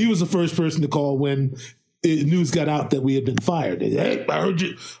then he was the first person to call when news got out that we had been fired. Hey, I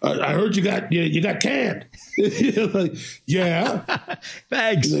heard you got canned. Like, yeah.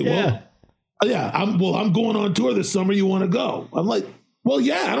 Thanks. Like, I'm going on tour this summer. You want to go? I'm like, well,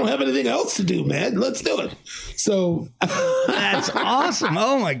 yeah, I don't have anything else to do, man. Let's do it. So that's awesome.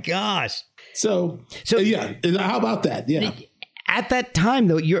 Oh my gosh. So yeah. How about that? Yeah. At that time,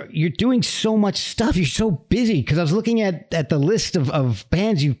 though, you're doing so much stuff. You're so busy, because I was looking at the list of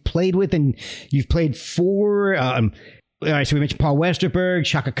bands you've played with, and you've played for. All right, so we mentioned Paul Westerberg,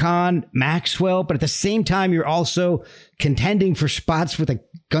 Chaka Khan, Maxwell, but at the same time, you're also contending for spots with like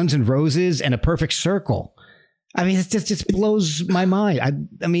Guns N' Roses and A Perfect Circle. I mean, it just blows my mind.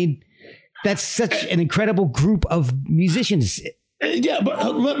 I mean, that's such an incredible group of musicians. Yeah,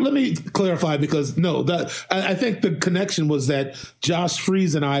 but let me clarify, because I think the connection was that Josh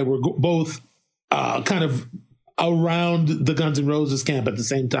Freese and I were both kind of around the Guns N' Roses camp at the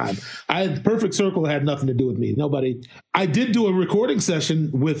same time. Perfect Circle had nothing to do with me. Nobody. I did do a recording session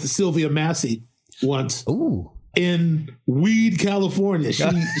with Sylvia Massey once. Ooh. In Weed, California.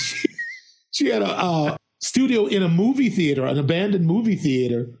 She had a studio in a movie theater, an abandoned movie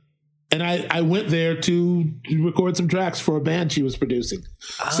theater. And I went there to record some tracks for a band she was producing.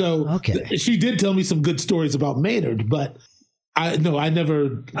 She did tell me some good stories about Maynard, but I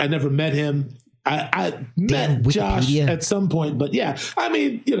never met him. I met Josh at some point, but yeah, I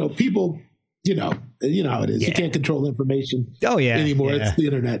mean, people, how it is. Yeah. You can't control information anymore. Yeah. It's the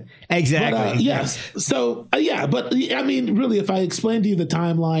internet. Exactly. But, yes. So, but I mean, really, if I explain to you the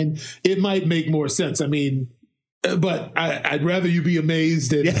timeline, it might make more sense. I mean, but I'd rather you be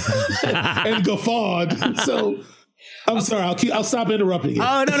amazed and, and guffawed. So I'm sorry. I'll stop interrupting you.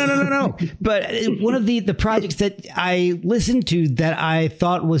 Oh, no. But one of the projects that I listened to that I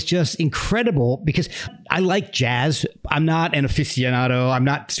thought was just incredible, because I like jazz. I'm not an aficionado. I'm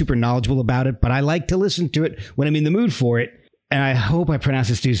not super knowledgeable about it, but I like to listen to it when I'm in the mood for it. And I hope I pronounced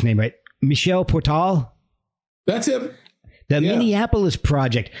this dude's name right. Michel Portal. That's him. The Minneapolis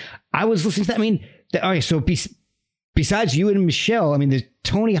Project. I was listening to that. I mean, so besides you and Michelle, I mean, there's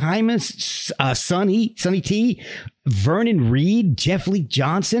Tony Hymas, Sonny T, Vernon Reed, Jeff Lee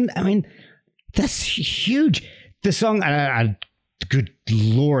Johnson. I mean, that's huge. The song, good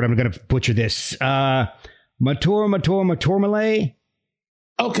Lord, I'm going to butcher this. Matormale.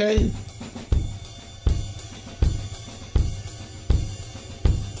 Okay.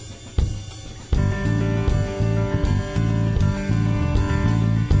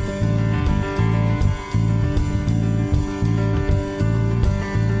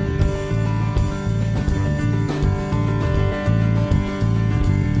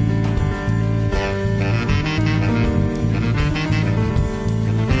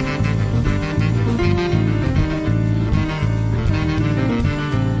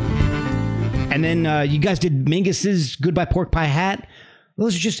 And then you guys did Mingus's Goodbye Pork Pie Hat.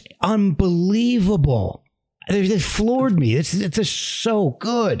 Those are just unbelievable. They floored me. It's just so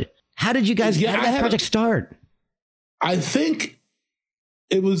good. How did you guys get that project start? I think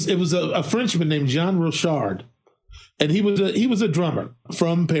it was a Frenchman named Jean Rochard, and he was a drummer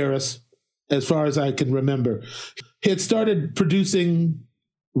from Paris, as far as I can remember. He had started producing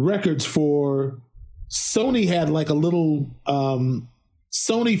records for Sony. Had like a little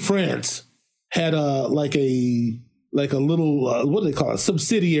Sony France had a little what do they call it,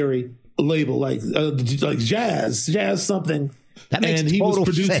 subsidiary label, like jazz something. That makes total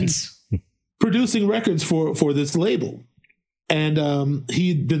sense. Producing records for this label, and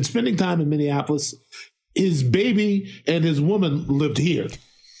he'd been spending time in Minneapolis. His baby and his woman lived here,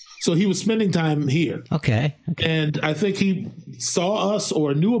 so he was spending time here. Okay. And I think he saw us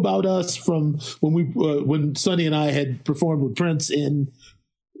or knew about us from when Sonny and I had performed with Prince in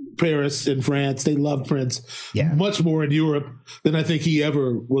Paris and France. They loved Prince much more in Europe than I think he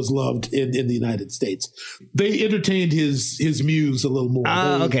ever was loved in the United States. They entertained his muse a little more.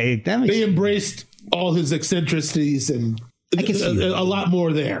 They embraced all his eccentricities and a lot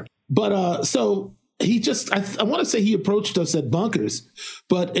more there. But so he just, I want to say he approached us at Bunkers,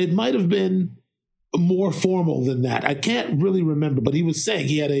 but it might have been more formal than that. I can't really remember, but he was saying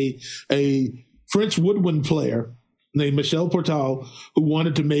he had a French woodwind player named Michel Portal, who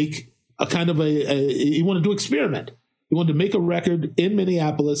wanted to make a kind of he wanted to experiment. He wanted to make a record in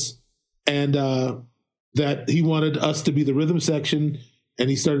Minneapolis, and that he wanted us to be the rhythm section. And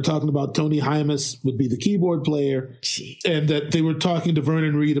he started talking about Tony Hymas would be the keyboard player. Jeez. And that they were talking to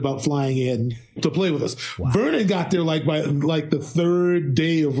Vernon Reed about flying in to play with us. Wow. Vernon got there by the third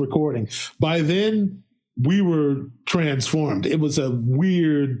day of recording. By then, we were transformed. It was a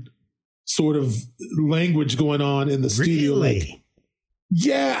weird sort of language going on in the studio. Really?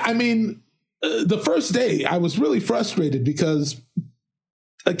 Yeah, I mean, the first day I was really frustrated because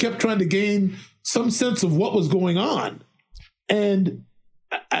I kept trying to gain some sense of what was going on. And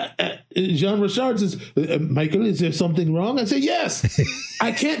Jean Richard says, Michael, is there something wrong? I say, yes.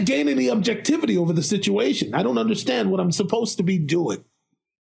 I can't gain any objectivity over the situation. I don't understand what I'm supposed to be doing.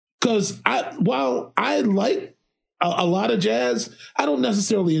 Because while I like a lot of jazz, I don't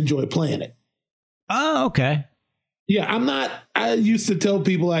necessarily enjoy playing it. Oh, okay. Yeah, I used to tell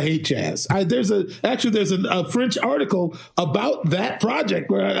people I hate jazz. There's a French article about that project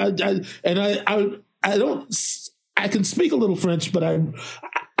where I can speak a little French, but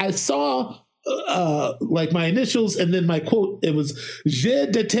I saw like my initials and then my quote. It was "Je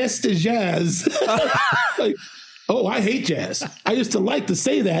déteste jazz." Like, oh, I hate jazz. I used to like to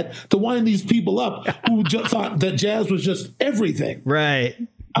say that to wind these people up who just thought that jazz was just everything. Right.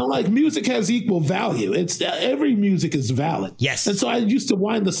 I'm like, music has equal value. Every music is valid. Yes. And so I used to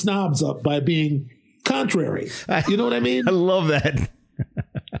wind the snobs up by being contrary. You know what I mean? I love that.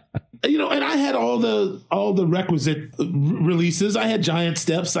 And I had all the requisite releases. I had Giant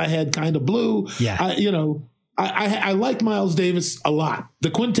Steps. I had Kind of Blue. Yeah. I like Miles Davis a lot.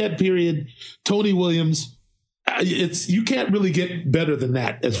 The quintet period, Tony Williams. You can't really get better than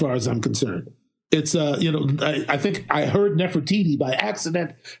that as far as I'm concerned. It's I think I heard Nefertiti by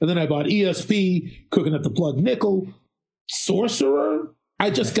accident, and then I bought ESP, Cooking at the Plug Nickel, Sorcerer. I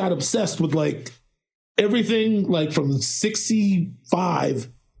just got obsessed with like everything, like from 65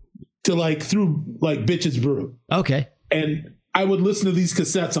 to like through like Bitches Brew. Okay. And I would listen to these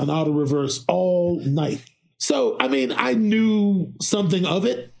cassettes on auto reverse all night. So, I mean, I knew something of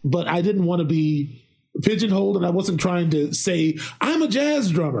it, but I didn't want to be pigeonholed, and I wasn't trying to say I'm a jazz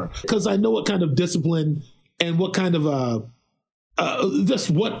drummer because I know what kind of discipline and what kind of just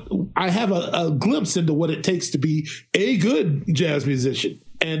what I have a glimpse into what it takes to be a good jazz musician.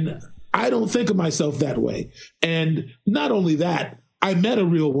 And I don't think of myself that way. And not only that, I met a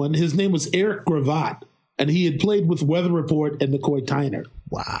real one. His name was Eric Gravatt, and he had played with Weather Report and McCoy Tyner.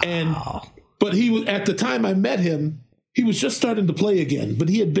 Wow. But he was, at the time I met him, he was just starting to play again, but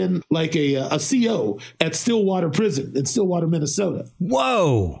he had been like a CO at Stillwater Prison in Stillwater, Minnesota.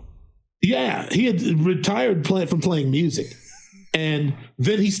 Whoa. Yeah, he had retired from playing music. And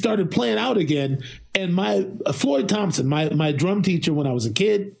then he started playing out again. And Floyd Thompson, my drum teacher when I was a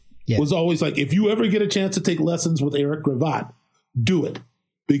kid, was always like, if you ever get a chance to take lessons with Eric Gravatt, do it,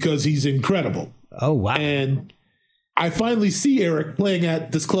 because he's incredible. Oh, wow. And I finally see Eric playing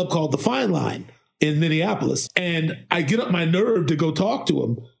at this club called The Fine Line in Minneapolis. And I get up my nerve to go talk to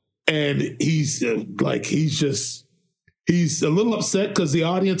him. And he's a little upset because the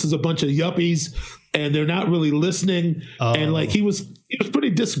audience is a bunch of yuppies and they're not really listening. Oh. And like, he was pretty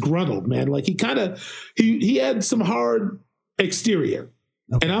disgruntled, man. Like he had some hard exterior.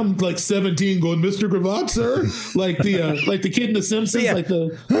 Okay. And I'm like 17 going, Mr. Gravatt, sir? like the kid in The Simpsons, like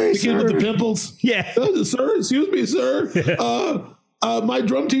the kid with the pimples. Yeah. Sir, excuse me, sir. My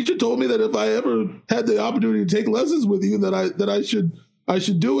drum teacher told me that if I ever had the opportunity to take lessons with you, that I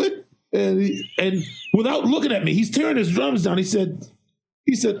should do it. And without looking at me, he's tearing his drums down. He said,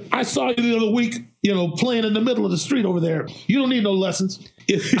 I saw you the other week, playing in the middle of the street over there. You don't need no lessons.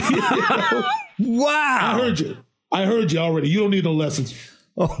 Wow. I heard you already. You don't need no lessons.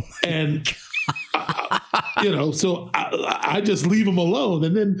 Oh, and so I just leave him alone.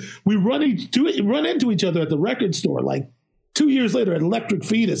 And then we run into each other at the record store, like 2 years later at Electric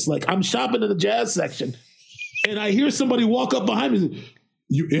Fetus. Like, I'm shopping in the jazz section, and I hear somebody walk up behind me.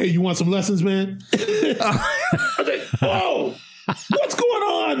 Hey, you want some lessons, man? I was like, whoa, what's going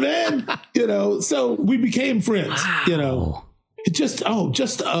on, man? So we became friends. Wow. Just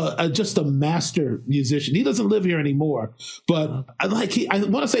a master musician. He doesn't live here anymore, but I want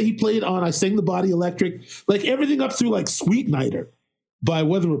to say he played on I Sing the Body Electric, like everything up through like Sweet Nighter by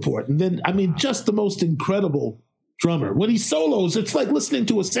Weather Report. And then, just the most incredible drummer. When he solos, it's like listening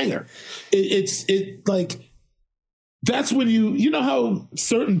to a singer. It's like, that's when you know how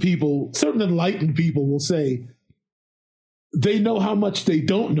certain enlightened people will say they know how much they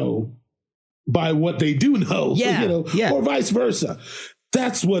don't know by what they do know, or vice versa.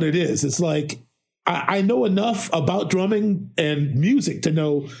 That's what it is. It's like, I know enough about drumming and music to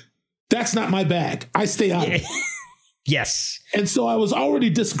know that's not my bag. I stay out of it. Yes. And so I was already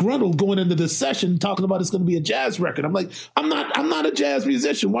disgruntled going into this session talking about it's going to be a jazz record. I'm like, I'm not a jazz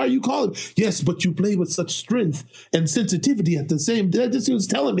musician. Why are you calling? Yes, but you play with such strength and sensitivity at the same time. This was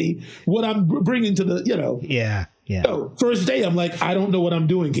telling me what I'm bringing to the, Yeah. So first day, I'm like, I don't know what I'm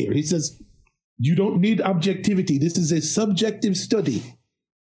doing here. He says, You don't need objectivity. This is a subjective study.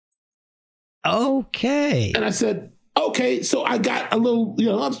 Okay. And I said, okay, so I got a little,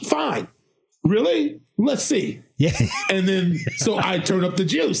 I'm fine. Really? Let's see. Yeah. And then, so I turn up the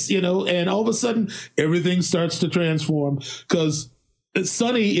juice, and all of a sudden everything starts to transform because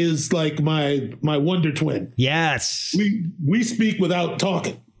Sonny is like my wonder twin. Yes. We speak without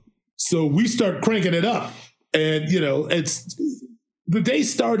talking. So we start cranking it up. And, the day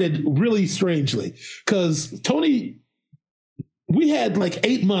started really strangely because Tony, we had like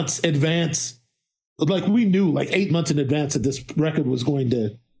 8 months advance. Like we knew like 8 months in advance that this record was going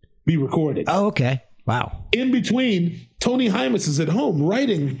to be recorded. Oh, okay. Wow. In between, Tony Hymas is at home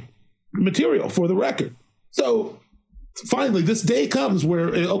writing material for the record. So finally, this day comes where,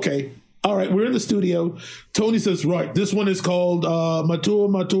 okay, all right, we're in the studio. Tony says, right, this one is called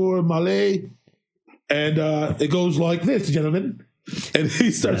Matur Malay. And it goes like this, gentlemen. And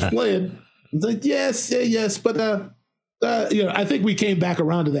he starts playing. He's like, yes. But, I think we came back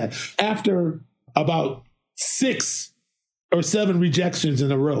around to that after about 6 or 7 rejections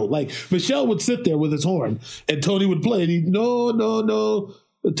in a row. Like Michelle would sit there with his horn and Tony would play and he'd, no,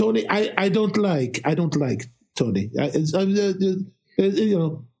 Tony, I don't like Tony.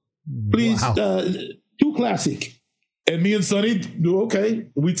 Please, wow. Too classic. And me and Sonny, okay,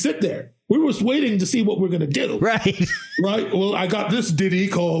 we'd sit there. We were waiting to see what we're going to do. Right. Right. Well, I got this ditty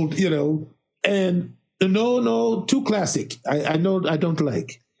called, and no, too classic. I know I don't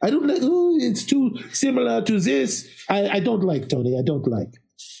like. Oh, it's too similar to this. I don't like, Tony. I don't like.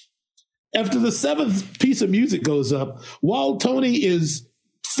 After the 7th piece of music goes up, while Tony is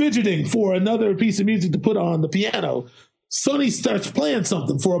fidgeting for another piece of music to put on the piano, Sonny starts playing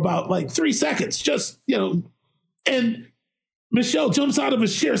something for about like 3 seconds, just, and Michelle jumps out of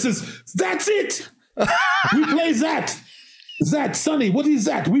his chair and says, that's it. We play that. That, Sonny, what is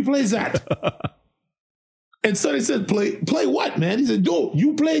that? We play that. And Sonny said, play what, man? He said, yo,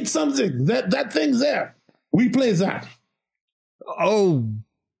 you played something. That thing's there. We play that. Oh.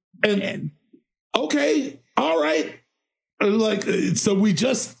 And okay, all right. So we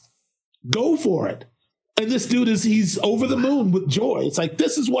just go for it. And this dude he's over the moon with joy. It's like,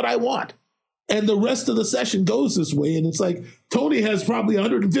 this is what I want. And the rest of the session goes this way. And it's like, Tony has probably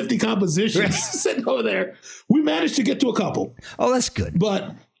 150 compositions sitting over there. We managed to get to a couple. Oh, that's good.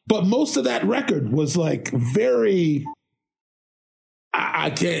 But most of that record was like very, I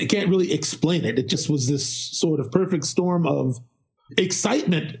can't really explain it. It just was this sort of perfect storm of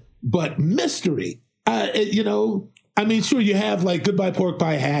excitement, but mystery. Sure, you have like Goodbye Pork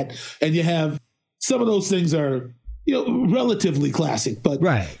Pie Hat, and you have some of those things are, relatively classic, but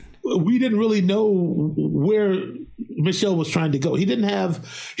right. We didn't really know where Michelle was trying to go. He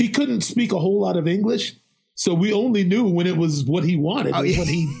couldn't speak a whole lot of English. So we only knew when it was what he wanted. Oh, yeah. When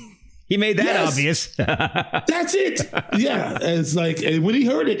he made that obvious. That's it. Yeah. It's like when he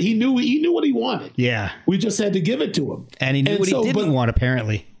heard it, he knew what he wanted. Yeah. We just had to give it to him. And he knew what he didn't want,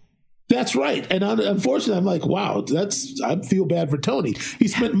 apparently. That's right. And unfortunately, I'm like, wow, I feel bad for Tony. He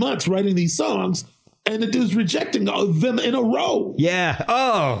spent months writing these songs and the dude's rejecting all of them in a row. Yeah.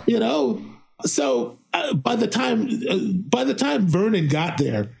 Oh. So by the time Vernon got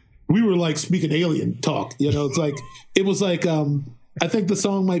there, we were like speaking alien talk. It's like, it was like, I think the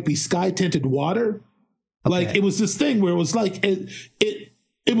song might be Sky Tinted Water. Okay. Like it was this thing where it was like,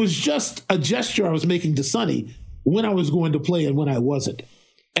 it was just a gesture I was making to Sonny when I was going to play and when I wasn't.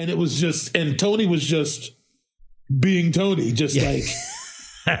 And it was just, and Tony was just being Tony, just like,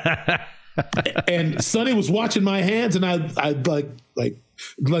 and Sonny was watching my hands and I'd like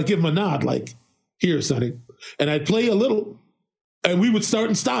give him a nod, like, here, Sonny. And I'd play a little and we would start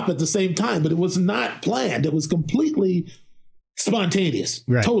and stop at the same time, but it was not planned. It was completely spontaneous,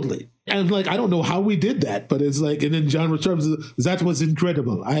 right. Totally. And like, I don't know how we did that, but it's like, and then John returns, that was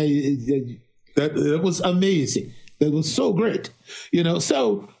incredible. That was amazing. That was so great,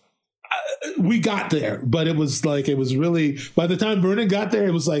 so we got there, but it was really, by the time Vernon got there,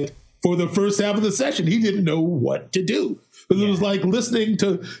 it was like, for the first half of the session, he didn't know what to do. Because it was like listening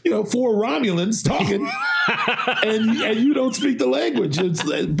to, 4 Romulans talking and you don't speak the language.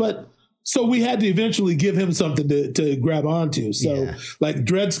 But so we had to eventually give him something to grab onto. So like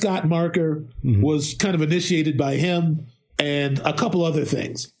Dred Scott Marker was kind of initiated by him and a couple other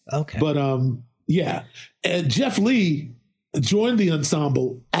things. Okay. But and Jeff Lee joined the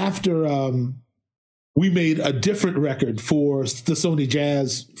ensemble after we made a different record for the Sony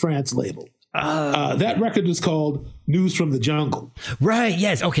Jazz France label. That record was called News from the Jungle. Right,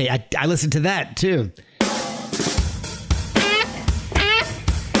 yes. Okay, I listened to that too.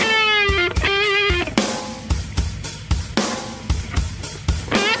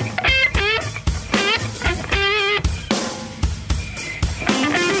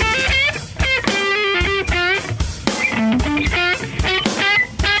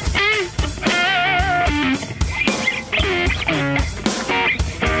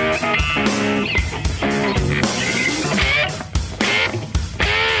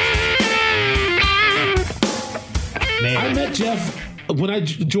 met Jeff when I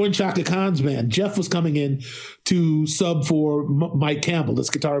joined Chaka Khan's band. Jeff was coming in to sub for Mike Campbell, this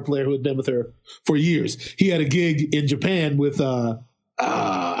guitar player who had been with her for years. He had a gig in Japan with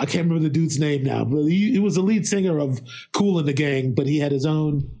I can't remember the dude's name now, but he was the lead singer of Kool and the Gang, but he had his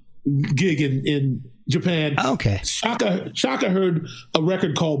own gig in Japan. Okay. Chaka heard a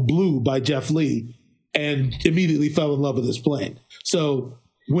record called Blue by Jeff Lee and immediately fell in love with his playing. So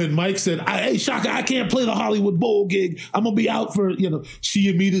when Mike said, hey, Chaka, I can't play the Hollywood Bowl gig, I'm going to be out for, she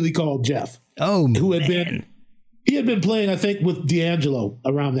immediately called Jeff. Oh, who had man. He had been playing, I think, with D'Angelo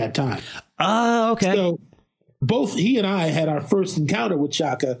around that time. Oh, okay. So both he and I had our first encounter with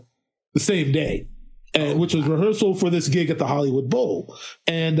Chaka the same day, which was rehearsal for this gig at the Hollywood Bowl.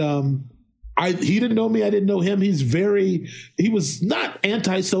 And he didn't know me. I didn't know him. He was not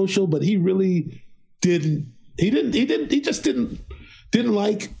antisocial, but he really he just didn't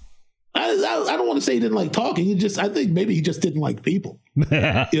like, I don't want to say he didn't like talking. I think maybe he just didn't like people,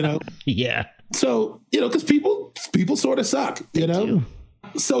 Yeah. So, because people sort of suck,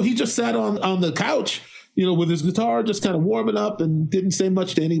 So he just sat on the couch, with his guitar, just kind of warming up and didn't say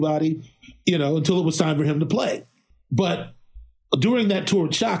much to anybody, until it was time for him to play. But during that tour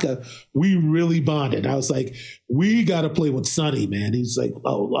with Chaka, we really bonded. I was like, we got to play with Sonny, man. He's like,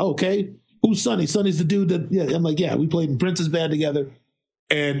 oh, okay. Who's Sonny? Sonny's the dude that, yeah. I'm like, yeah, we played in Prince's band together.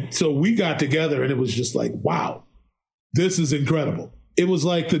 And so we got together and it was just like, wow, this is incredible. It was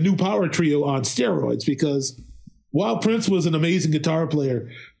like the new power trio on steroids, because while Prince was an amazing guitar player,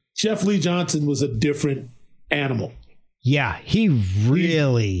 Jeff Lee Johnson was a different animal. Yeah, he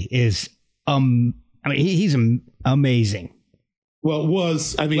really is. He's amazing. Well,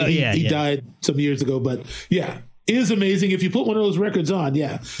 he died some years ago, but yeah, is amazing. If you put one of those records on,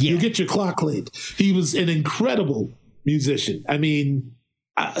 you'll get your clock cleaned. He was an incredible musician.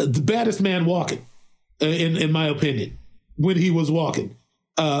 The baddest man walking, in my opinion, when he was walking.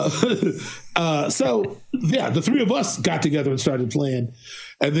 So the three of us got together and started playing.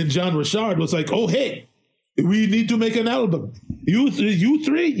 And then John Richard was like, oh, hey, we need to make an album. You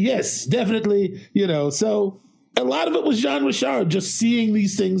three? Yes, definitely. So a lot of it was John Richard just seeing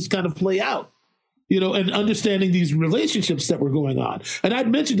these things kind of play out, and understanding these relationships that were going on. And I'd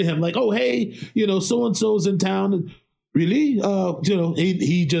mentioned to him like, oh, hey, so-and-so's in town. And really,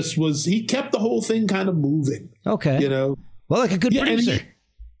 he kept the whole thing kind of moving. Okay. Well, like a good producer.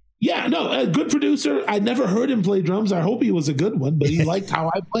 A good producer. I never heard him play drums. I hope he was a good one, but he liked how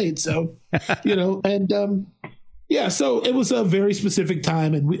I played. So, so it was a very specific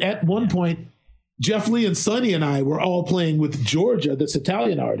time. And at one point, Jeff Lee and Sonny and I were all playing with Georgia, this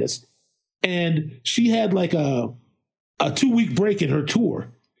Italian artist. And she had like a 2-week break in her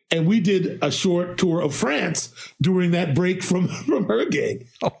tour. And we did a short tour of France during that break from her gig.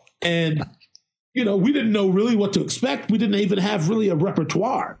 Oh. And, we didn't know really what to expect. We didn't even have really a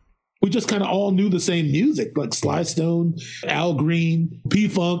repertoire. We just kind of all knew the same music, like Sly Stone, Al Green,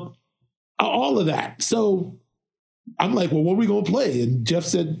 P-Funk, all of that. So I'm like, well, what are we going to play? And Jeff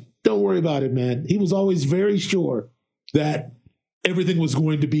said, don't worry about it, man. He was always very sure that everything was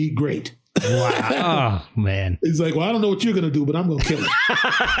going to be great. Wow. Oh, man. He's like, well, I don't know what you're going to do, but I'm going to kill it.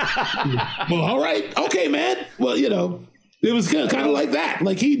 Well, all right. Okay, man. Well, it was kind of like that.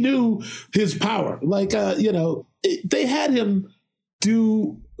 Like he knew his power. Like, they had him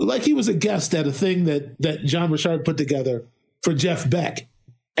do, like he was a guest at a thing that John Richard put together for Jeff Beck.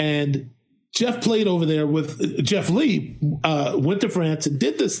 And Jeff played over there with Jeff Lee, went to France and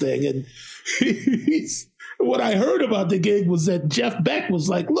did this thing. And what I heard about the gig was that Jeff Beck was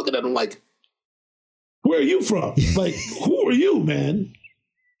like looking at him like, where are you from? Like, who are you, man?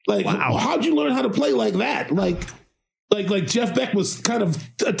 Like, wow. How'd you learn how to play like that? Like Jeff Beck was kind of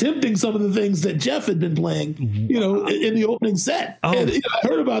attempting some of the things that Jeff had been playing, in the opening set. Oh. And I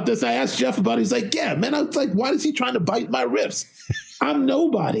heard about this. I asked Jeff about it. He's like, yeah, man. I was like, why is he trying to bite my riffs? I'm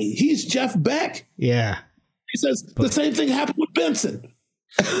nobody. He's Jeff Beck. Yeah. He says the same thing happened with Benson.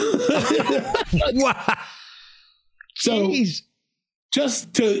 Wow. So Jeez.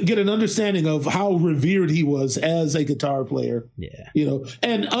 Just to get an understanding of how revered he was as a guitar player,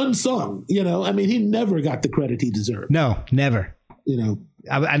 and unsung, he never got the credit he deserved. No, never.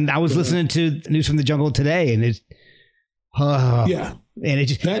 I was listening to News from the Jungle today, and it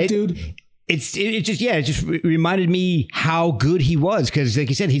just reminded me how good he was, because, like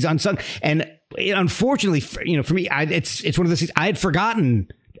you said, he's unsung, and unfortunately, for me, it's one of those things I had forgotten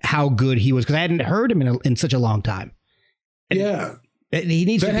how good he was because I hadn't heard him in such a long time. And he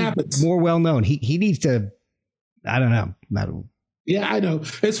needs to be more well known. He needs to. I don't know. Yeah, I know.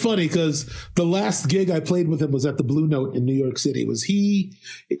 It's funny because the last gig I played with him was at the Blue Note in New York City.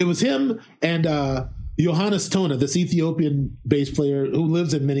 It was him and Johannes Tona, this Ethiopian bass player who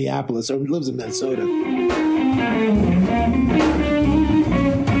lives in Minneapolis or lives in Minnesota.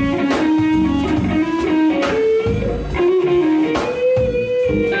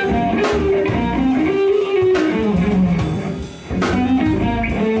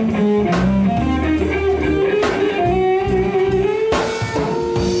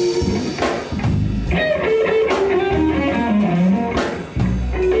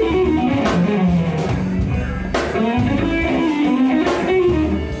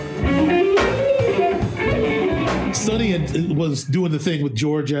 Was doing the thing with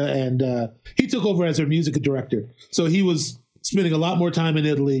Georgia, and he took over as their music director. So he was spending a lot more time in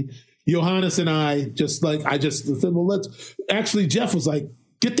Italy. Johannes and I just said, well, Jeff was like,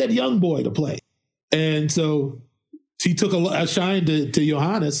 get that young boy to play. And so he took a shine to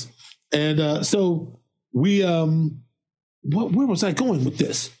Johannes. And so we, where was I going with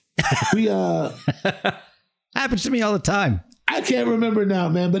this? We, happens to me all the time. I can't remember now,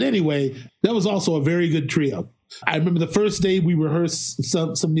 man. But anyway, that was also a very good trio. I remember the first day we rehearsed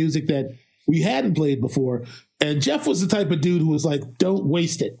some music that we hadn't played before. And Jeff was the type of dude who was like, don't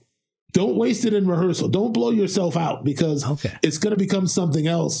waste it. Don't waste it in rehearsal. Don't blow yourself out because it's going to become something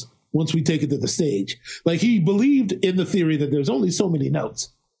else once we take it to the stage. Like he believed in the theory that there's only so many notes.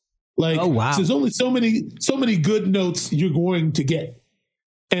 Like there's only so many good notes you're going to get.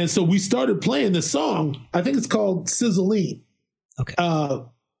 And so we started playing this song. I think it's called Sizzling. Okay.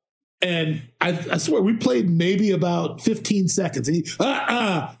 And I swear we played maybe about 15 seconds. And he,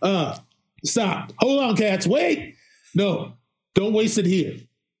 stop. Hold on, cats. Wait. No, don't waste it here.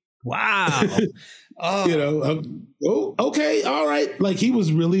 Wow. Okay. All right. Like he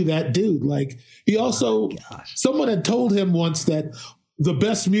was really that dude. Like he also, someone had told him once that the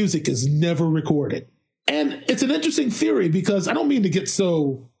best music is never recorded. And it's an interesting theory because I don't mean to get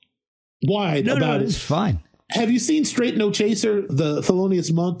so wide about it. It's fine. Have you seen Straight No Chaser, the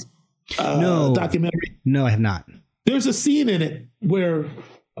Thelonious Monk? Documentary? No, I have not. There's a scene in it where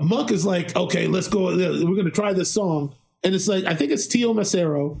Monk is like, okay, let's go. We're going to try this song. And it's like, I think it's Tio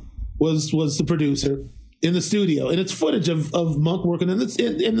Macero was the producer in the studio. And it's footage of Monk working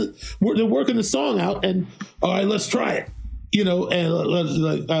they're working the song out. And all right, let's try it. And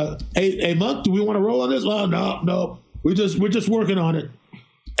hey, Monk, do we want to roll on this? Well, no. We're just working on it.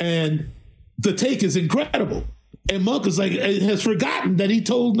 And the take is incredible. And Monk is like, has forgotten that he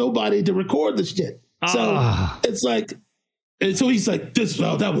told nobody to record the shit. So it's like, and so he's like,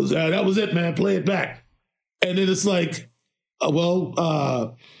 that was it, man. Play it back. And then it's like, we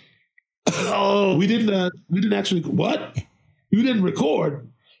didn't actually, what? You didn't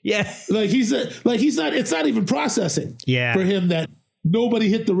record. Yeah. It's not even processing for him that nobody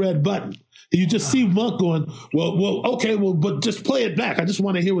hit the red button. You just see Monk going, okay, but just play it back. I just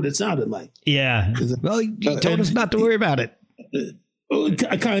want to hear what it sounded like. Yeah. Well, you told us not to worry about it.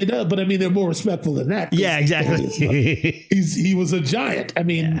 Kind of, but I mean, they're more respectful than that. Yeah, exactly. He was a giant. I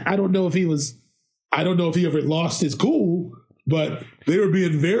mean, I don't know if he ever lost his cool, but they were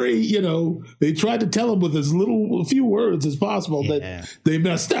being very, they tried to tell him with as a few words as possible that they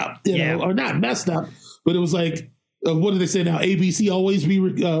messed up, or not messed up, but it was like, what do they say now? ABC always be,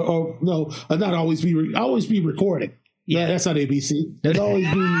 not always be, always be recording. Yeah, that's not ABC. It's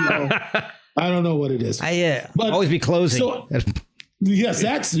always be, I don't know what it is. But always be closing. So, yes,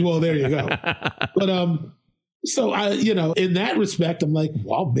 there you go. But, so I, in that respect, I'm like,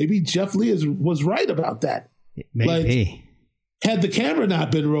 well, maybe Jeff Lee was right about that. Maybe. Like, had the camera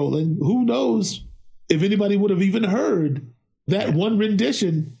not been rolling, who knows if anybody would have even heard that one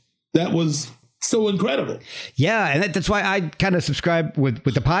rendition that was so incredible. Yeah, and that's why I kind of subscribe with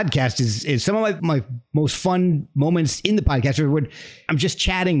the podcast is some of my most fun moments in the podcast are when I'm just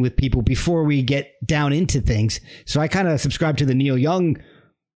chatting with people before we get down into things. So I kind of subscribe to the Neil Young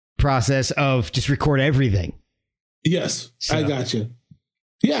process of just record everything. Yes, so. I got you.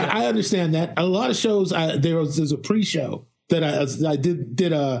 Yeah, I understand that. A lot of shows, there's a pre-show that I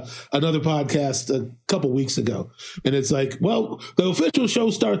did another podcast a couple weeks ago, and it's like, well, the official show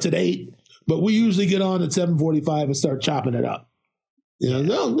starts at 8. But we usually get on at 7:45 and start chopping it up.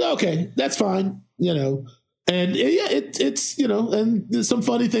 Okay, that's fine. And it's and some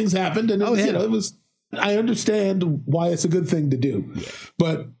funny things happened, and it was. I understand why it's a good thing to do,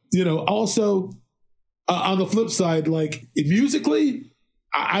 but also on the flip side, like musically,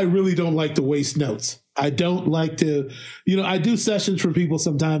 I really don't like to waste notes. I don't like to, I do sessions for people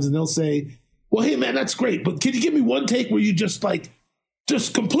sometimes, and they'll say, "Well, hey man, that's great, but can you give me one take where you just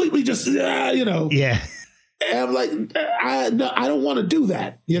completely Yeah. And I'm like, I don't want to do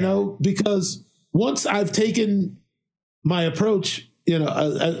that, because once I've taken my approach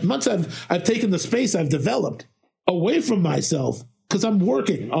Once I've taken the space I've developed away from myself, because I'm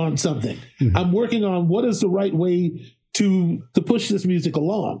working on something. Mm-hmm. I'm working on what is the right way to push this music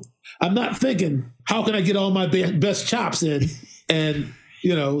along. I'm not thinking, how can I get all my best chops in? And,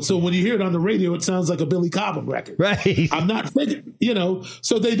 so when you hear it on the radio, it sounds like a Billy Cobham record. Right. I'm not thinking,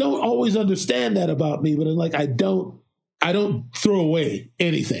 so they don't always understand that about me, but I'm like, I don't throw away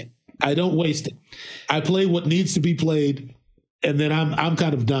anything. I don't waste it. I play what needs to be played, and then I'm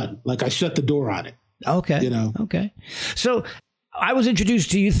kind of done. Like I shut the door on it. Okay. Okay. So I was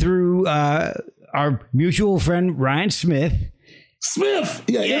introduced to you through our mutual friend, Ryan Smith. Smith.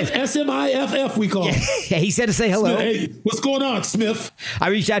 Yeah. Smiff, we call him. Yeah, he said to say hello. Hey, what's going on, Smith? I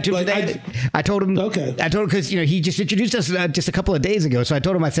reached out to him today. I told him. Okay. I told him because, he just introduced us just a couple of days ago. So I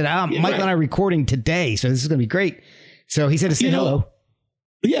told him, I said, Mike and I are recording today. So this is going to be great. So he said to say hello.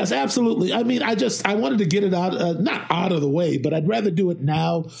 Yes, absolutely. I mean, I wanted to get it out, not out of the way, but I'd rather do it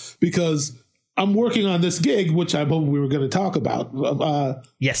now because I'm working on this gig, which I hope we were going to talk about.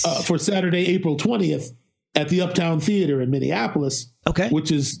 Yes. For Saturday, April 20th at the Uptown Theater in Minneapolis. Okay. Which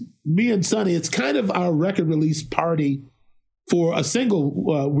is me and Sonny. It's kind of our record release party for a single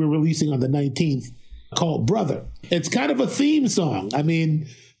we're releasing on the 19th called Brother. It's kind of a theme song. I mean,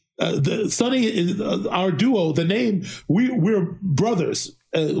 Sonny is our duo. The name, we're brothers.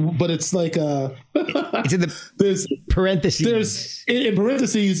 But it's like it's in the there's parentheses. There's in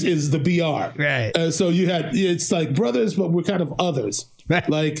parentheses is the BR, right? So it's like brothers, but we're kind of others. Right.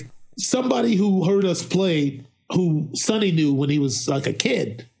 Like somebody who heard us play, who Sonny knew when he was like a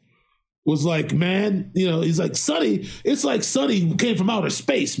kid, was like, man, he's like, Sonny. It's like Sonny came from outer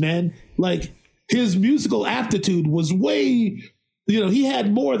space, man. Like his musical aptitude was way, he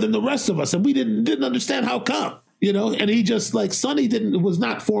had more than the rest of us, and we didn't understand how come. And he just like Sonny was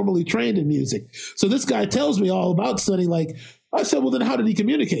not formally trained in music. So this guy tells me all about Sonny. Like I said, well, then how did he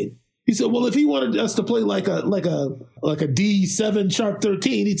communicate? He said, well, if he wanted us to play like a D7 sharp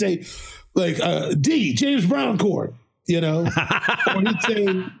 13, he'd say like D James Brown chord, or he'd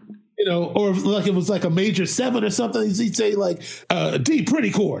say, or like it was like a major 7 or something. He'd say like D pretty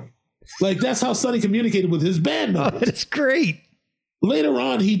chord. Like that's how Sonny communicated with his band members. Oh, that's great. Later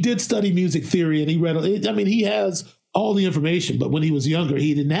on, he did study music theory and he read, he has all the information, but when he was younger,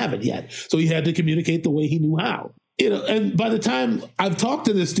 he didn't have it yet. So he had to communicate the way he knew how. And by the time I've talked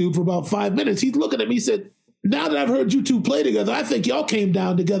to this dude for about 5 minutes, he's looking at me and said, now that I've heard you two play together, I think y'all came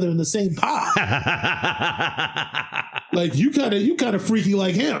down together in the same pod. Like you kind of freaky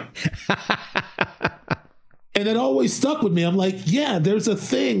like him. And it always stuck with me. I'm like, yeah, there's a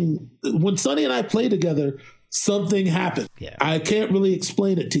thing. When Sonny and I play together, something happened. Yeah. I can't really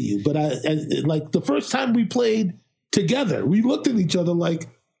explain it to you, but I like the first time we played together, we looked at each other like,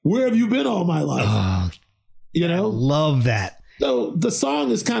 where have you been all my life? I love that. So the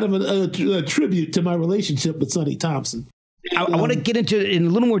song is kind of a tribute to my relationship with Sonny Thompson. I want to get into it in a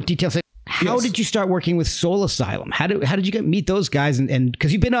little more detail. How did you start working with Soul Asylum? How did you meet those guys? And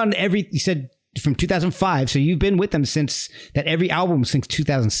because you've been on you said from 2005, so you've been with them since every album since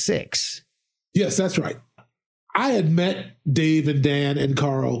 2006. Yes, that's right. I had met Dave and Dan and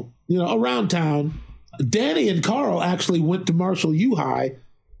Carl, around town. Danny and Carl actually went to Marshall U High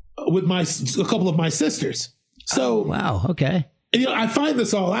with a couple of my sisters. So, wow, okay. I find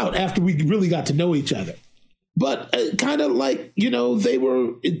this all out after we really got to know each other. But kind of like,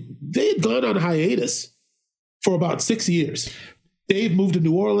 they had gone on hiatus for about 6 years. Dave moved to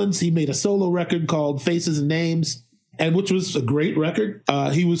New Orleans. He made a solo record called Faces and Names, and which was a great record.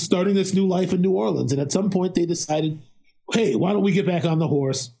 He was starting this new life in New Orleans. And at some point they decided, hey, why don't we get back on the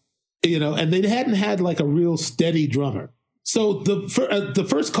horse? And they hadn't had like a real steady drummer. So the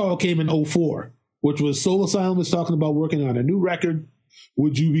first call came in 2004, which was Soul Asylum was talking about working on a new record.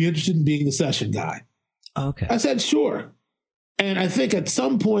 Would you be interested in being a session guy? Okay. I said, sure. And I think at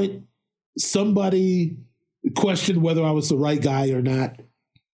some point somebody questioned whether I was the right guy or not.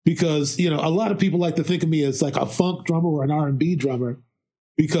 Because, a lot of people like to think of me as like a funk drummer or an R&B drummer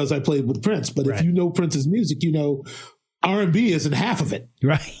because I played with Prince. But if you know Prince's music, R&B isn't half of it.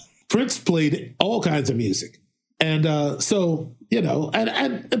 Right. Prince played all kinds of music. And so,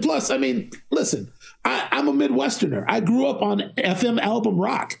 and plus, listen, I'm a Midwesterner. I grew up on FM album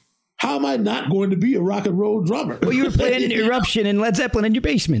rock. How am I not going to be a rock and roll drummer? Well, you were playing Eruption and Led Zeppelin in your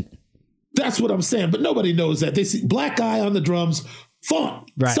basement. That's what I'm saying. But nobody knows that. They see black guy on the drums, funk,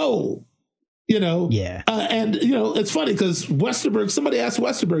 soul, Yeah. And it's funny because Westerberg, somebody asked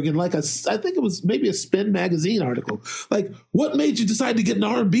Westerberg in like I think it was maybe a Spin magazine article, like, what made you decide to get an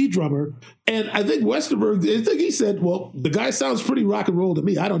R&B drummer? And I think Westerberg, I think he said, well, the guy sounds pretty rock and roll to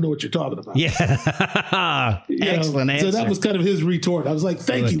me. I don't know what you're talking about. Yeah. Excellent answer. So that was kind of his retort. I was like,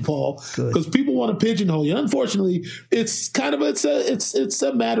 thank you, Paul, because people want to pigeonhole you. Unfortunately, it's kind of it's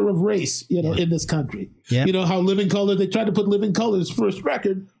a matter of race, in this country. Yeah. You know how Living Color, they tried to put Living Color's first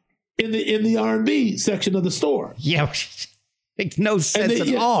record in the R&B section of the store. Yeah. Make no sense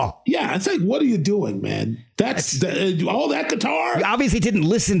at all. Yeah, it's like, what are you doing, man? That's all that guitar. You obviously didn't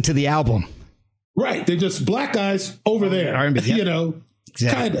listen to the album. Right. They're just black guys over there. R&B, yep.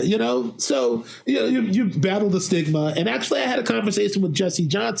 Exactly. Kind of, So, you battle the stigma. And actually, I had a conversation with Jesse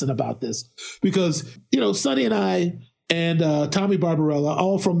Johnson about this because, Sonny and I and Tommy Barbarella,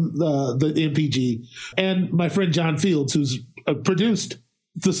 all from the MPG, and my friend John Fields, who's produced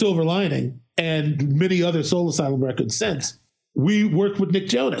The Silver Lining and many other Soul Asylum records since. We worked with Nick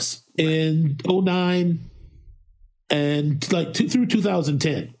Jonas in 2009 and through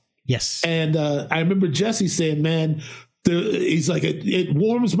 2010. Yes. And I remember Jesse saying, man, he's like, it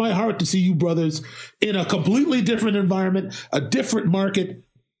warms my heart to see you brothers in a completely different environment, a different market,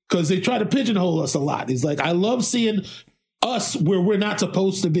 because they try to pigeonhole us a lot. He's like, I love seeing us where we're not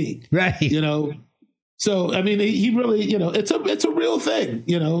supposed to be. Right. So, I mean, he really, it's a real thing,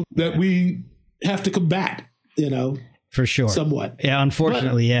 that we have to combat, For sure. Somewhat. Yeah,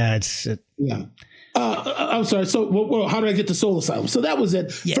 unfortunately, yeah. Yeah. I'm sorry. So how did I get to Soul Asylum? So that was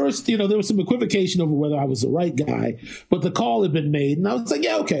it. Yeah. First, there was some equivocation over whether I was the right guy, but the call had been made. And I was like,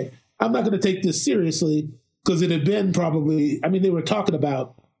 yeah, okay. I'm not going to take this seriously because it had been they were talking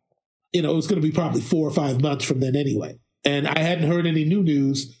about, it was going to be probably 4 or 5 months from then anyway. And I hadn't heard any new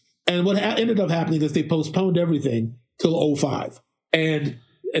news. And what ended up happening is they postponed everything till 2005. And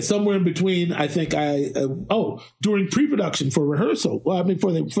somewhere in between, I think during pre-production for rehearsal,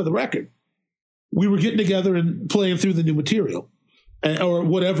 for the record, we were getting together and playing through the new material or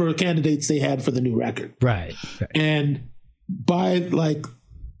whatever candidates they had for the new record. Right. And by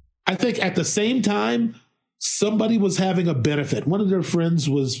I think at the same time, somebody was having a benefit. One of their friends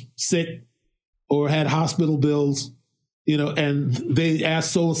was sick or had hospital bills, and they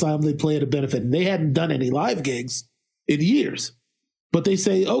asked Soul Asylum they play at a benefit. And they hadn't done any live gigs in years. But they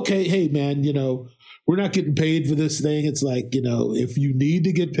say, okay, hey, man, we're not getting paid for this thing. It's like, if you need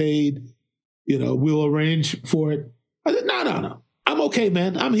to get paid, we'll arrange for it. I said, no. I'm okay,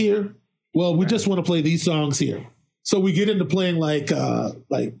 man. I'm here. Well, we just want to play these songs here. So we get into playing like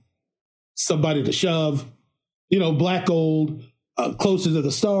Somebody to Shove, Black Gold, Closer to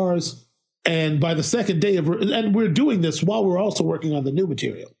the Stars. And by the second day and we're doing this while we're also working on the new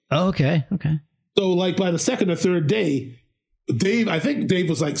material. Oh, okay. So by the second or third day, I think Dave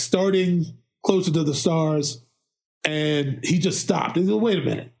was starting Closer to the Stars, and he just stopped. He said, wait a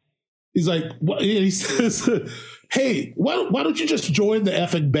minute. He's like, what? He says, hey, why don't you just join the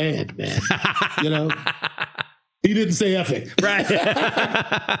effing band, man? He didn't say effing. Right.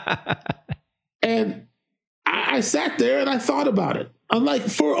 And I sat there and I thought about it. I'm like,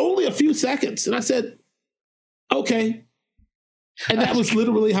 for only a few seconds. And I said, okay. And that was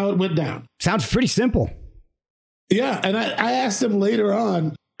literally how it went down. Sounds pretty simple. Yeah, and I asked him later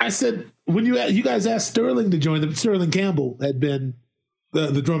on, I said, when you guys asked Sterling to join them, Sterling Campbell had been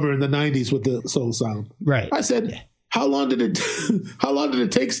the drummer in the 90s with the Soul Asylum. Right. I said, how long did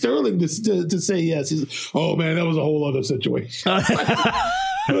it take Sterling to say yes? He said, oh, man, that was a whole other situation.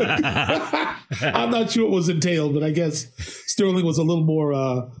 I'm not sure what was entailed, but I guess Sterling was a little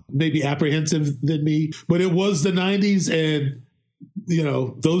more maybe apprehensive than me. But it was the 90s, and,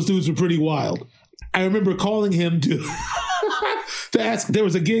 those dudes were pretty wild. I remember calling him to ask. There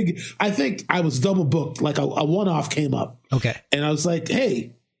was a gig. I think I was double booked. Like a one-off came up. Okay. And I was like,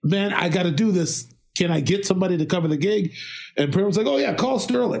 hey, man, I got to do this. Can I get somebody to cover the gig? And Pearl was like, oh, yeah, call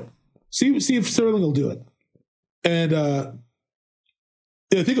Sterling. See if Sterling will do it. And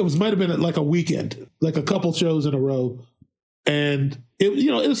I think it might have been like a weekend, like a couple shows in a row. And,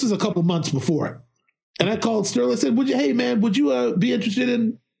 this was a couple months before it. And I called Sterling. I said, hey, man, would you be interested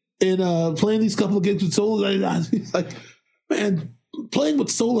in playing these couple of gigs with Soul? He's like, man, playing with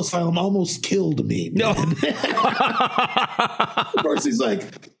Soul Asylum almost killed me. Man. No. First, he's like,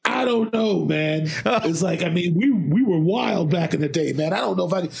 I don't know, man. It's like, we were wild back in the day, man. I don't know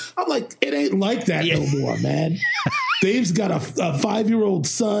if I'm like, it ain't like that no more, man. Dave's got a 5-year-old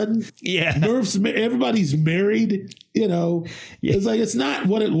son. Yeah. Everybody's married, Yeah. It's like, it's not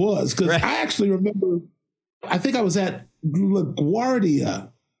what it was. Because I actually remember, I think I was at LaGuardia,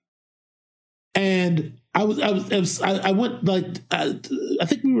 and I went like, I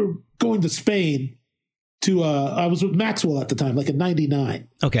think we were going to Spain to, I was with Maxwell at the time, like in 99.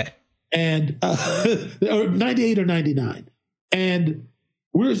 Okay. And, or 98 or 99. And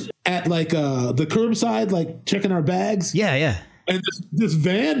we're at like, the curbside, like checking our bags. Yeah. Yeah. And this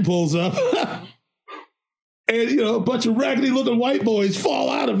van pulls up and, you know, a bunch of raggedy looking white boys fall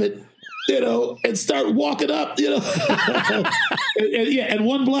out of it, you know, and start walking up, you know, and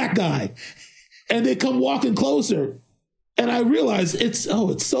one black guy. And they come walking closer. And I realize it's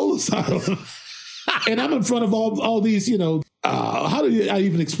Soul Asylum. And I'm in front of all these, you know, how do I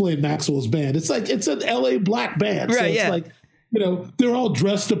even explain Maxwell's band? It's like, it's an LA black band. Right, so it's like, you know, they're all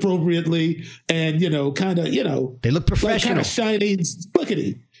dressed appropriately and, you know, kind of, you know. They look professional. Like kind of shiny,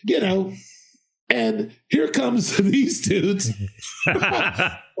 slickety, you know. And here comes these dudes.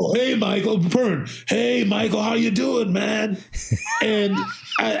 Oh, hey, Michael Pern. Hey, Michael, how you doing, man? And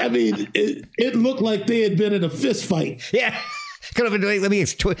I mean, it looked like they had been in a fist fight. Yeah. Could have been, let me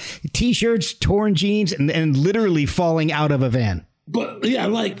T-shirts, torn jeans, and literally falling out of a van. But yeah,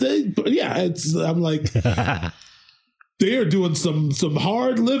 like I'm like, they're doing some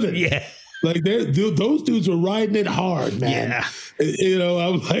hard living. Yeah. Like those dudes were riding it hard, man. Yeah. You know,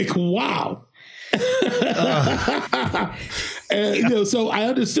 I'm like, wow. And, you know, so I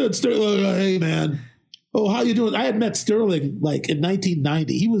understood Sterling. Hey, man. Oh, how you doing? I had met Sterling like in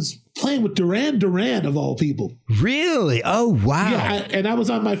 1990. He was playing with Duran Duran of all people. Really? Oh, wow. Yeah, and I was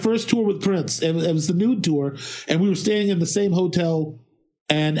on my first tour with Prince. It was the nude tour, and we were staying in the same hotel.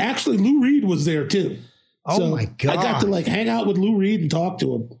 And actually, Lou Reed was there too. Oh, so my God. I got to like hang out with Lou Reed and talk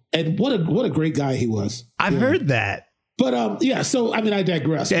to him. And what a great guy he was. I've heard that. But yeah, so I mean, I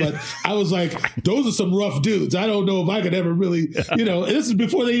digress. But I was like, those are some rough dudes. I don't know if I could ever really, you know. This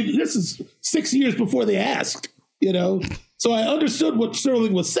is 6 years before they asked, you know. So I understood what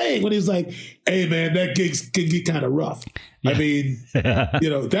Sterling was saying when he's like, "Hey, man, that gig can get kind of rough." Yeah. I mean, you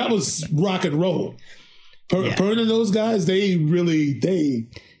know, that was rock and roll. Pern and those guys, they lived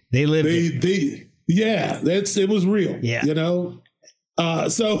it. It was real. Yeah, you know.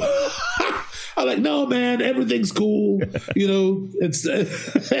 So. I'm like, no, man, everything's cool. You know, it's, and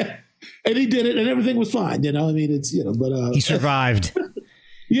he did it and everything was fine. You know, I mean, it's, you know, but, he survived.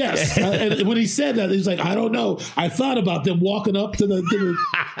 Yes. And when he said that, he's like, I don't know. I thought about them walking up to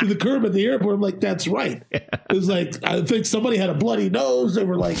the curb at the airport. I'm like, that's right. It was like, I think somebody had a bloody nose. They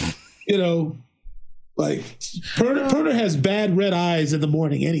were like, you know, like Perner has bad red eyes in the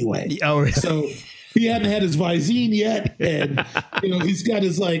morning anyway. Oh, really? So he hadn't had his Visine yet, and you know he's got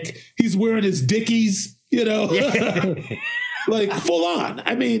his he's wearing his Dickies, you know, like full on.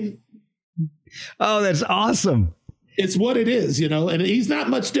 I mean, oh, that's awesome. It's what it is, you know, and he's not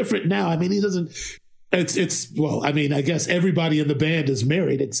much different now. I mean, he doesn't. It's well, I mean, I guess everybody in the band is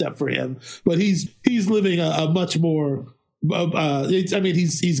married except for him, but he's living a much more. I mean,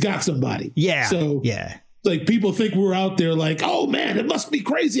 he's got somebody. Yeah. So yeah, like people think we're out there like, oh man, it must be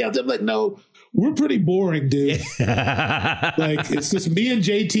crazy out there. I'm like, no. We're pretty boring, dude. Like, it's just me and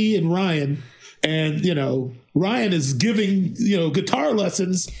JT and Ryan. And, you know, Ryan is giving, you know, guitar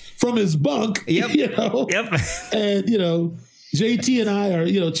lessons from his bunk. Yep. You know? Yep. And, you know, JT and I are,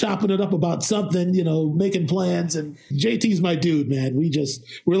 you know, chopping it up about something, you know, making plans. And JT's my dude, man.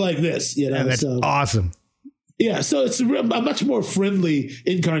 We're like this, you know. Yeah, that's awesome. Yeah, so it's a much more friendly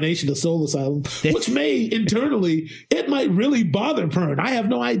incarnation of Soul Asylum, which may internally, it might really bother Pern. I have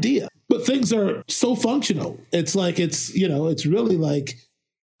no idea. But things are so functional. It's like, it's, you know, it's really like,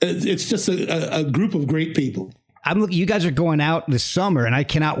 it's just a group of great people. I'm looking, you guys are going out this summer and I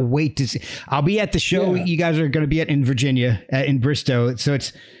cannot wait to see. I'll be at the show you guys are going to be at in Virginia, in Bristow. So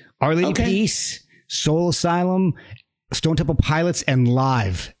it's Our Lady Peace, Soul Asylum, Stone Temple Pilots, and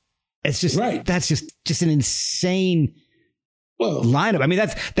Live. It's just, that's just an insane lineup. I mean,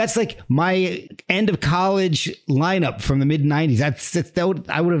 that's like my end of college lineup from the mid 90s.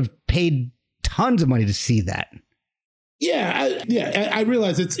 I would have paid tons of money to see that. I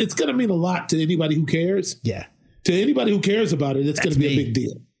realize it's going to mean a lot to anybody who cares. Yeah. To anybody who cares about it, it's going to be a big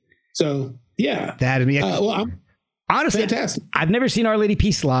deal. So, yeah. That is me. Honestly, fantastic. I've never seen Our Lady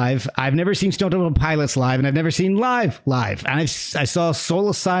Peace live. I've never seen Stone Temple Pilots live, and I've never seen Live. And I saw Soul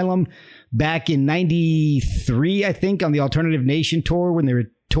Asylum back in 93, I think, on the Alternative Nation tour when they were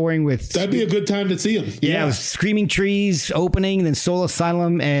touring with... That'd be a good time to see them. Yeah, it was Screaming Trees opening, and then Soul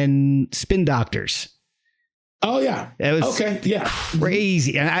Asylum and Spin Doctors. Oh, yeah. It was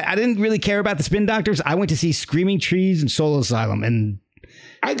crazy. And I didn't really care about the Spin Doctors. I went to see Screaming Trees and Soul Asylum, and...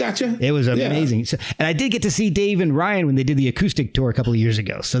 I gotcha. It was amazing. So, and I did get to see Dave and Ryan when they did the acoustic tour a couple of years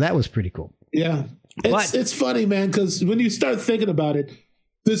ago. So that was pretty cool. Yeah. It's funny, man, because when you start thinking about it,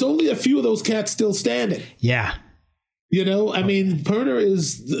 there's only a few of those cats still standing. Yeah. You know, I mean, Perner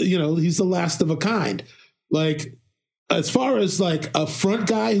is, you know, he's the last of a kind. Like, as far as like a front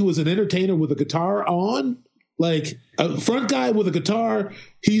guy who is an entertainer with a guitar on, like a front guy with a guitar,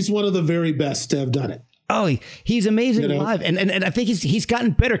 he's one of the very best to have done it. Oh, he's amazing, you know? Live. And I think he's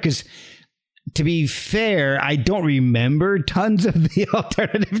gotten better because, to be fair, I don't remember tons of the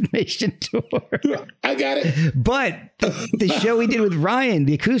Alternative Nation tour. I got it. But the show we did with Ryan,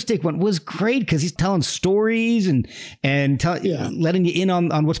 the acoustic one, was great because he's telling stories and letting you in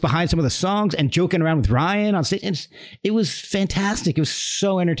on what's behind some of the songs and joking around with Ryan on stage. It was fantastic. It was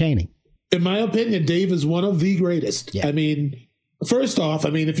so entertaining. In my opinion, Dave is one of the greatest. Yeah. I mean, first off, I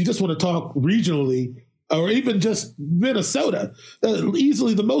mean, if you just want to talk regionally, or even just Minnesota,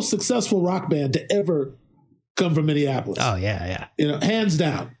 easily the most successful rock band to ever come from Minneapolis. Oh, yeah. You know, hands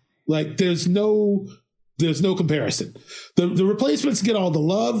down. Like, there's no comparison. The Replacements get all the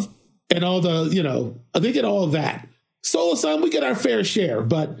love and all the, you know, they get all of that. Soul Asylum, we get our fair share.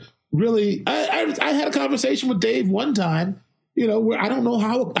 But really, I had a conversation with Dave one time, you know, where I don't know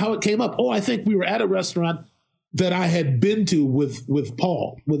how it came up. Oh, I think we were at a restaurant that I had been to with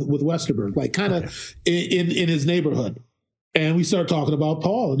Paul, with Westerberg, like kind of in his neighborhood. And we started talking about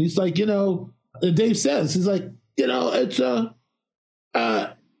Paul, and he's like, you know, and Dave says, he's like, you know, it's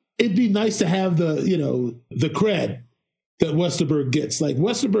it'd be nice to have the, you know, the cred that Westerberg gets. Like,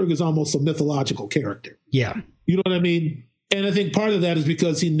 Westerberg is almost a mythological character. Yeah. You know what I mean? And I think part of that is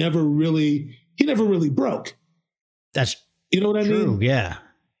because he never really broke. That's you know what I mean? Yeah.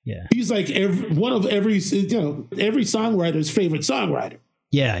 Yeah, he's like every songwriter's favorite songwriter.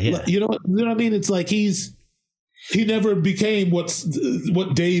 Yeah. You know what I mean? It's like he never became what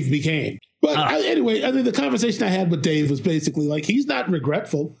Dave became. But anyway, I mean, the conversation I had with Dave was basically like, he's not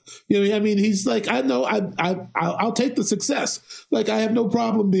regretful. You know, I mean, he's like, I know, I'll take the success. Like, I have no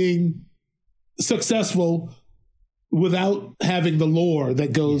problem being successful without having the lore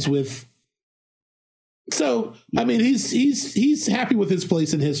that goes with. So, I mean, he's happy with his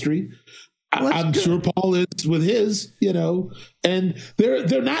place in history. I'm sure Paul is with his, you know, and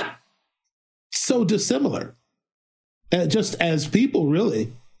they're not so dissimilar, just as people,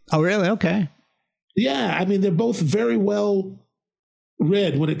 really. Oh, really? Okay. Yeah, I mean, they're both very well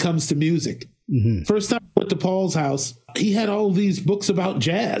read when it comes to music. Mm-hmm. First time I went to Paul's house, he had all these books about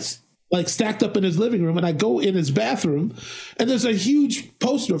jazz, like stacked up in his living room, and I go in his bathroom, and there's a huge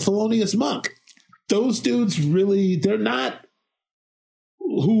poster of Thelonious Monk. Those dudes really, they're not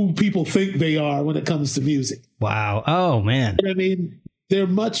who people think they are when it comes to music. Wow. Oh, man. I mean, they're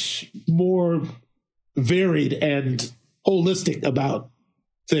much more varied and holistic about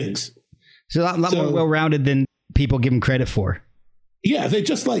things. So a lot more well-rounded than people give them credit for. Yeah, they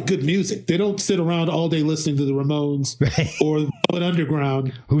just like good music. They don't sit around all day listening to the Ramones or the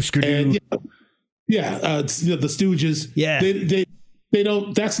Underground. Husker Du. The Stooges. Yeah. They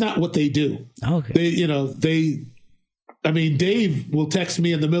don't, that's not what they do. Okay. I mean, Dave will text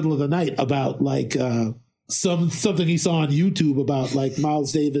me in the middle of the night about like something he saw on YouTube about like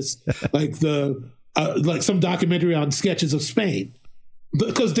Miles Davis, like like some documentary on sketches of Spain,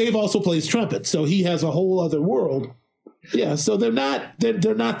 because Dave also plays trumpet. So he has a whole other world. Yeah. So they're not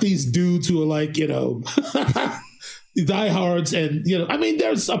these dudes who are like, you know, diehards. And, you know, I mean,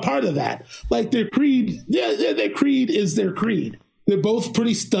 there's a part of that, like their creed. Yeah. Their creed is their creed. They're both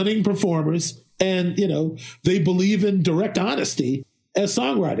pretty stunning performers, and, you know, they believe in direct honesty as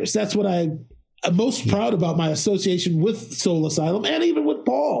songwriters. That's what I'm most proud about my association with Soul Asylum, and even with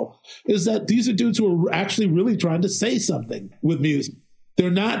Paul, is that these are dudes who are actually really trying to say something with music. They're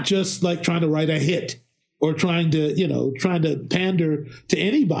not just like trying to write a hit or trying to pander to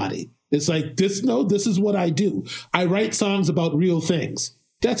anybody. It's like, this is what I do. I write songs about real things.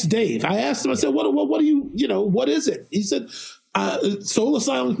 That's Dave. I asked him, I said, what do you know, what is it? He said, Soul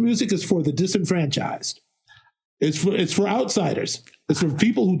Asylum's music is for the disenfranchised. It's for outsiders. It's for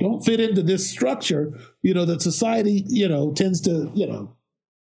people who don't fit into this structure, you know, that society, you know, tends to, you know.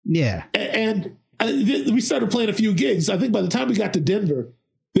 Yeah. And we started playing a few gigs. I think by the time we got to Denver,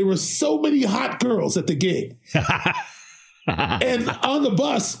 there were so many hot girls at the gig. And on the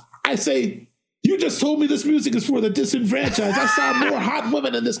bus, I say, you just told me this music is for the disenfranchised. I saw more hot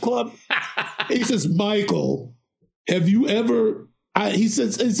women in this club. And he says, Michael, have you ever, he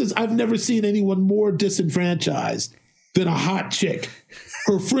says, I've never seen anyone more disenfranchised than a hot chick.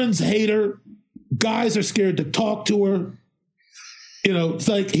 Her friends hate her. Guys are scared to talk to her. You know, it's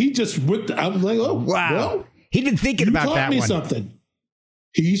like he just whipped. I'm like, oh, wow. Well, he'd been thinking about that one. He taught me something.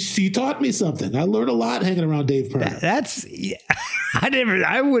 He taught me something. I learned a lot hanging around Dave Perner.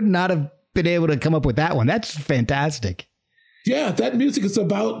 I would not have been able to come up with that one. That's fantastic. Yeah, that music is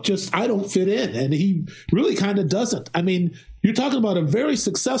about just, I don't fit in. And he really kind of doesn't. I mean, you're talking about a very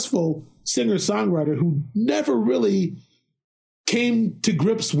successful singer-songwriter who never really came to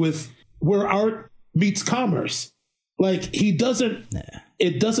grips with where art meets commerce. Like, he doesn't,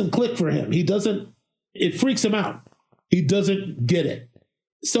 it doesn't click for him. It freaks him out. He doesn't get it.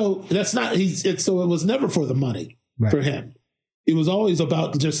 So that's not, so it was never for the money for him. It was always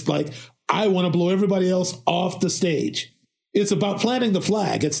about just like, I want to blow everybody else off the stage. It's about planting the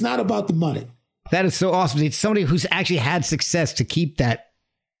flag. It's not about the money. That is so awesome. It's somebody who's actually had success to keep that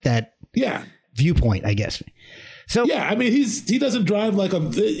viewpoint, I guess. So yeah, I mean, he doesn't drive like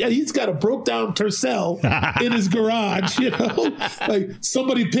he's got a broke down Tercel in his garage, like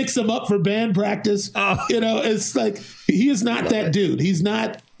somebody picks him up for band practice. It's like, he is not that dude. He's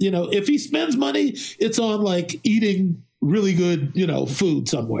not, if he spends money, it's on like eating really good, food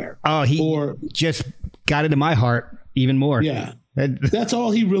somewhere. Or just got into my heart even more. Yeah. That's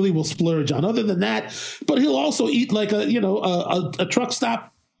all he really will splurge on. Other than that, but he'll also eat like a truck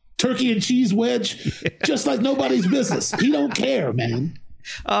stop turkey and cheese wedge, just like nobody's business. He don't care, man.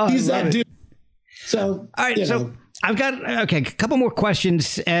 He's that dude. So, all right. So I've got a couple more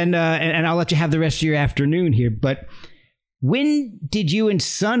questions, and I'll let you have the rest of your afternoon here. But when did you and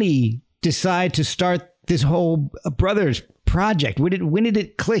Sonny decide to start this whole brothers project? When did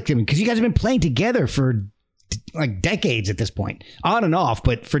it click? I mean, because you guys have been playing together for like decades at this point, on and off,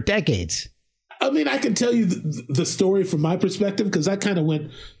 but for decades. I mean, I can tell you the story from my perspective, because I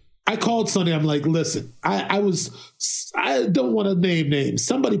called Sonny. I'm like, listen, I don't want to name names.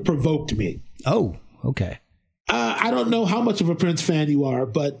 Somebody provoked me. Oh, okay. I don't know how much of a Prince fan you are,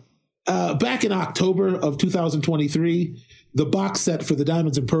 but back in October of 2023, the box set for the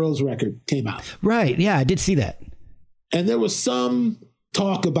Diamonds and Pearls record came out. Right. Yeah, I did see that. And there was some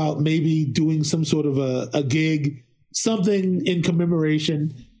talk about maybe doing some sort of a gig, something in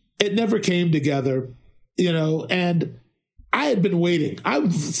commemoration. It never came together, and I had been waiting. I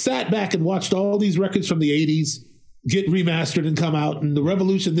sat back and watched all these records from the 80s get remastered and come out, and the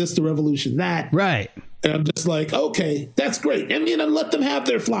revolution this, the revolution that. Right. And I'm just like, okay, that's great. I mean, let them have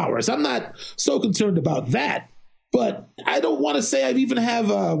their flowers. I'm not so concerned about that. But I don't want to say I even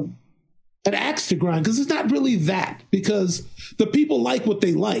have an axe to grind, because it's not really that, because the people like what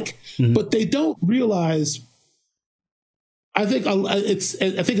they like, but they don't realize. I think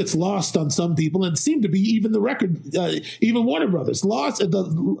it's lost on some people, and it seemed to be even the record, even Warner Brothers lost.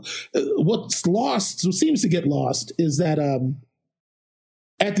 What seems to get lost is that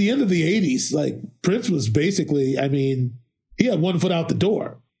at the end of the 80s, like, Prince was basically, I mean, he had one foot out the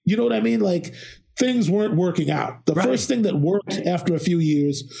door. You know what I mean? Like, things weren't working out. The first thing that worked after a few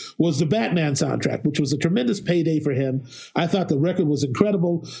years was the Batman soundtrack, which was a tremendous payday for him. I thought the record was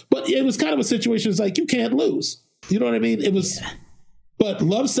incredible, but it was kind of a situation. It's like, you can't lose. You know what I mean? It was, but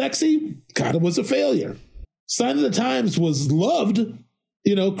Love Sexy kind of was a failure. Sign of the Times was loved,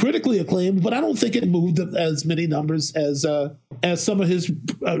 critically acclaimed, but I don't think it moved as many numbers as some of his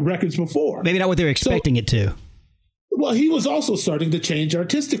records before. Maybe not what they were expecting it to. Well, he was also starting to change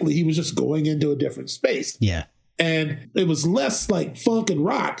artistically. He was just going into a different space. Yeah. And it was less like funk and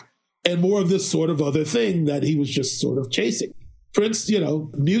rock and more of this sort of other thing that he was just sort of chasing. Prince,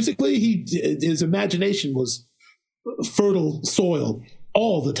 musically, his imagination was fertile soil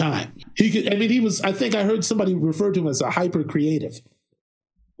all the time. I think I heard somebody refer to him as a hyper creative,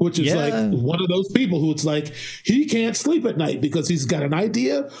 which is like one of those people who it's like, he can't sleep at night because he's got an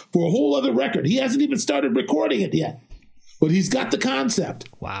idea for a whole other record. He hasn't even started recording it yet, but he's got the concept.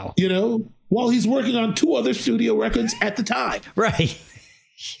 Wow. While he's working on 2 other studio records at the time. Right.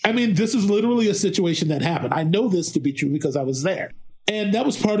 I mean, this is literally a situation that happened. I know this to be true because I was there. And that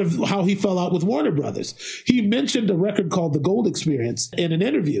was part of how he fell out with Warner Brothers. He mentioned a record called The Gold Experience in an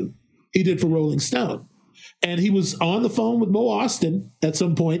interview he did for Rolling Stone. And he was on the phone with Mo Austin at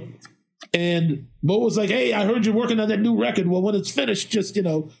some point. And Mo was like, hey, I heard you're working on that new record. Well, when it's finished, just,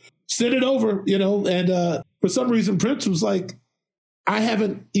 send it over, And for some reason, Prince was like, I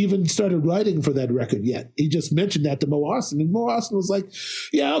haven't even started writing for that record yet. He just mentioned that to Mo Austin. And Mo Austin was like,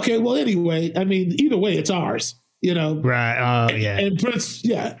 yeah, okay, well, anyway, I mean, either way, it's ours. Right. Yeah. And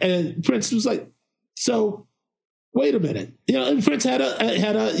Prince was like, so wait a minute, and Prince had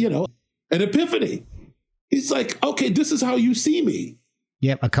an epiphany. He's like, okay, this is how you see me.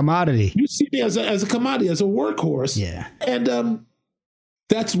 Yep. A commodity. You see me as a commodity, as a workhorse. Yeah. And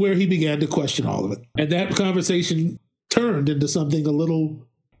that's where he began to question all of it. And that conversation turned into something a little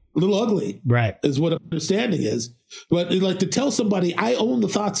ugly. Right. Is what understanding is. But like, to tell somebody, I own the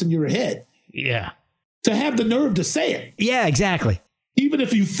thoughts in your head. Yeah. To have the nerve to say it. Yeah, exactly. even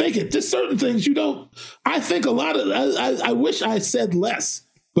if you think it, there's certain things you don't. I think a lot of, I wish I said less,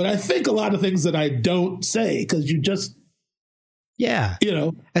 but I think a lot of things that I don't say because you just, yeah, you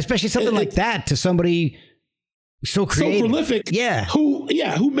know, especially something like that to somebody so creative, so prolific, yeah,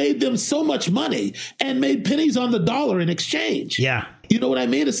 who made them so much money and made pennies on the dollar in exchange. Yeah, you know what I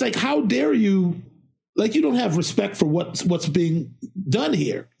mean? It's like, how dare you? Like, you don't have respect for what's being done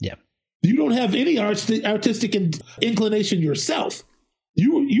here. Yeah, you don't have any artistic inclination yourself.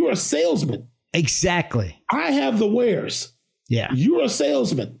 You're a salesman. Exactly. I have the wares. Yeah, you're a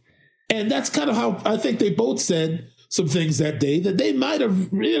salesman, and that's kind of how I think they both said some things that day that they might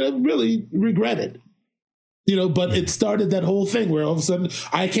have really regretted. You know, but it started that whole thing where all of a sudden,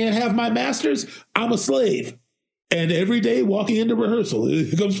 I can't have my masters. I'm a slave. And every day walking into rehearsal,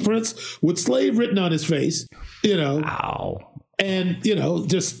 here comes Prince with slave written on his face, you know. Wow. And, you know,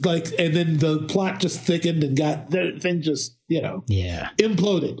 just like, and then the plot just thickened and the thing just, you know,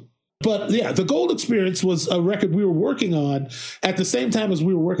 imploded. But yeah, the Gold Experience was a record we were working on at the same time as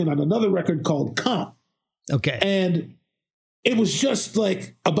we were working on another record called Comp. Okay. And it was just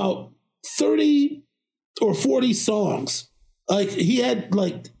like about 30 or 40 songs. Like, he had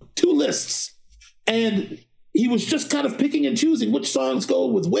like 2 lists, and he was just kind of picking and choosing which songs go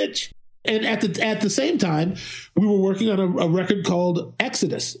with which. And at the same time, we were working on a record called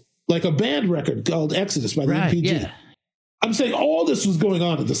Exodus, like a band record called Exodus by the MPG. Yeah. I'm saying all this was going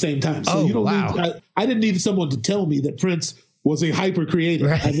on at the same time. So you don't need, I didn't need someone to tell me that Prince was a hyper creative.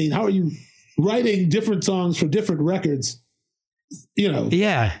 Right. I mean, how are you writing different songs for different records? You know.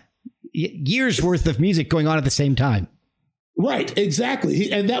 Yeah. Years worth of music going on at the same time. Right, exactly.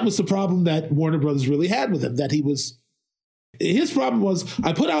 And that was the problem that Warner Brothers really had with him, that his problem was,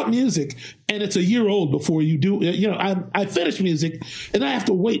 I put out music and it's a year old before you do, you know, I finish music and I have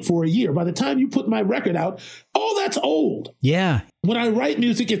to wait for a year. By the time you put my record out, that's old. Yeah. When I write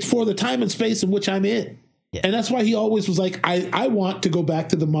music, it's for the time and space in which I'm in. Yeah. And that's why he always was like, I want to go back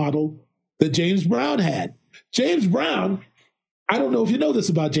to the model that James Brown had. James Brown, I don't know if you know this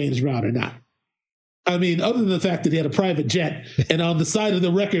about James Brown or not. I mean, other than the fact that he had a private jet and on the side of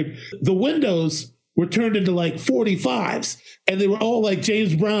the record, the windows were turned into like 45s and they were all like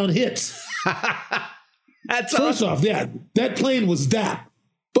James Brown hits. That's First off, yeah, that plane was that.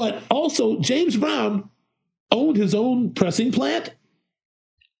 But also, James Brown owned his own pressing plant.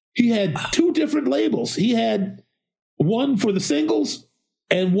 He had 2 different labels. He had one for the singles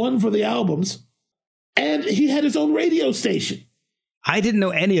and one for the albums. And he had his own radio station. I didn't know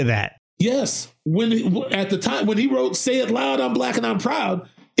any of that. Yes. At the time when he wrote Say It Loud, I'm Black and I'm Proud,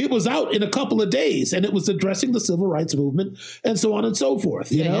 it was out in a couple of days, and it was addressing the civil rights movement and so on and so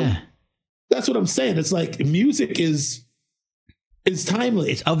forth. You know? Yeah. That's what I'm saying. It's like music is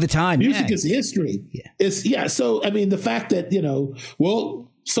timely. It's of the time. Music is history. Yeah. So, I mean, the fact that, you know,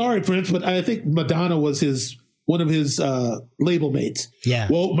 well, sorry, Prince, but I think Madonna was one of his label mates. Yeah.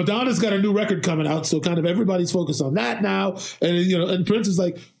 Well, Madonna's got a new record coming out, so kind of everybody's focused on that now. And, you know, and Prince is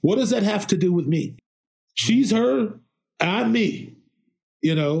like, what does that have to do with me? She's her, I'm me.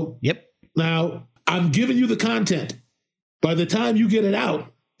 You know? Yep. Now, I'm giving you the content. By the time you get it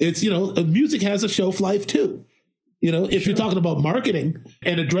out, it's, you know, music has a shelf life too. You know, if you're talking about marketing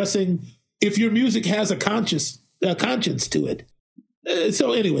and addressing, if your music has a conscience to it.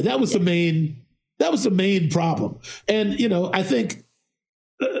 So anyway, that was the main problem. And, you know, I think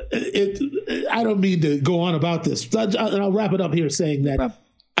I don't mean to go on about this, but I'll wrap it up here saying that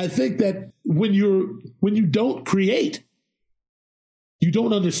I think that when you don't create, you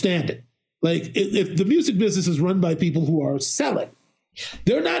don't understand it. Like, if the music business is run by people who are selling,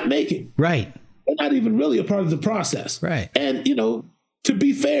 they're not making. Right. They're not even really a part of the process. Right. And, you know, to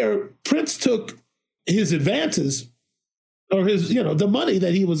be fair, Prince took his advances or his, you know, the money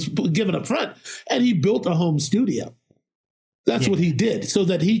that he was given up front, and he built a home studio. That's what he did, so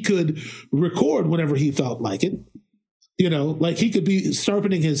that he could record whenever he felt like it. You know, like he could be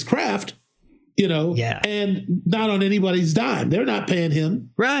sharpening his craft, you know, and not on anybody's dime. They're not paying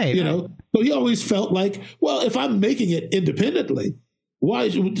him. Right. You know, so he always felt like, well, if I'm making it independently, why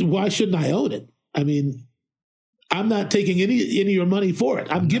shouldn't I own it? I mean, I'm not taking any of your money for it.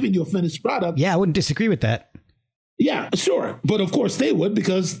 I'm giving you a finished product. Yeah, I wouldn't disagree with that. Yeah, sure. But of course they would,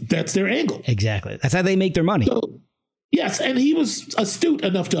 because that's their angle. Exactly. That's how they make their money. So, yes, and he was astute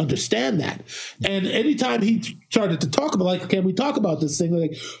enough to understand that. And anytime he started to talk about, like, can we talk about this thing?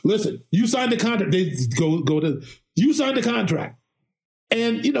 Like, listen, you signed the contract. They go to, you signed the contract.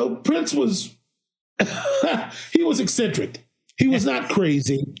 And, you know, Prince was, he was eccentric. He was not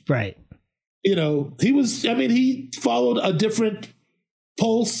crazy. Right. You know, he followed a different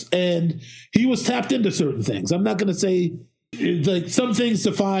pulse, and he was tapped into certain things. I'm not going to say It's like some things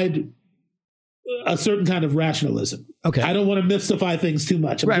defied a certain kind of rationalism. Okay. I don't want to mystify things too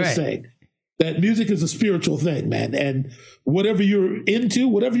much. I'm just saying that music is a spiritual thing, man. And whatever you're into,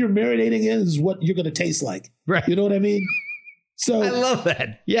 whatever you're marinating in is what you're going to taste like. Right. You know what I mean? So I love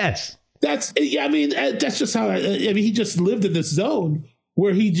that. Yes. That's just how he just lived in this zone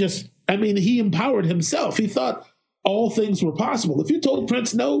where he empowered himself. He thought all things were possible. If you told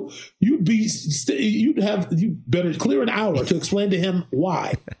Prince no, you better clear an hour to explain to him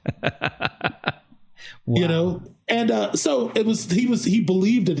why. Wow. You know, and so he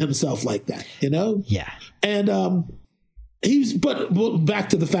believed in himself like that. You know, yeah, and but back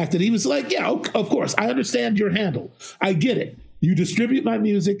to the fact that he was like, yeah, of course, I understand your handle, I get it. You distribute my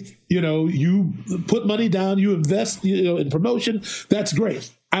music, you know, you put money down, you invest, you know, in promotion. That's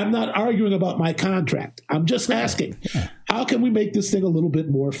great. I'm not arguing about my contract. I'm just asking, how can we make this thing a little bit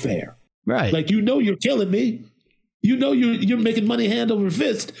more fair? Right. Like, you know, you're killing me. You know, you're making money hand over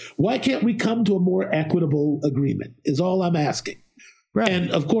fist. Why can't we come to a more equitable agreement is all I'm asking. Right. And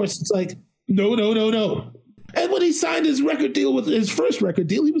of course, it's like, no. And when he signed his record deal with his first record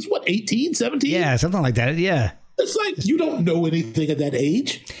deal, he was 18, 17? Yeah, something like that. Yeah. It's like, you don't know anything at that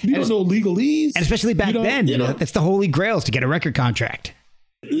age. You don't know legalese. And especially back then, you know, it's the holy grails to get a record contract.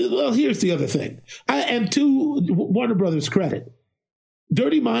 Well, here's the other thing. And to Warner Brothers' credit,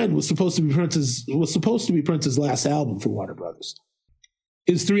 Dirty Mind was supposed to be Prince's last album for Warner Brothers.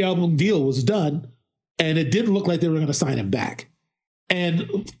 His 3-album deal was done, and it didn't look like they were going to sign him back.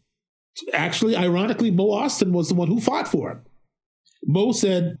 And actually, ironically, Mo Austin was the one who fought for him. Mo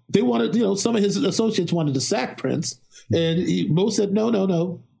said they wanted, you know, some of his associates wanted to sack Prince. And Mo said,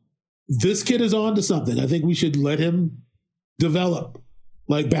 no. This kid is on to something. I think we should let him develop.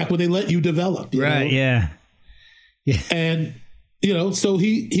 Like back when they let you develop. You know? Yeah. And, you know, so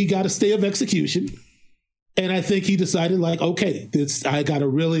he got a stay of execution. And I think he decided, like, okay, I got to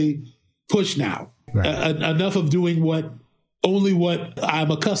really push now. Right. Enough of doing what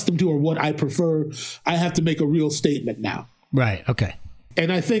I'm accustomed to or what I prefer. I have to make a real statement now. Right. Okay.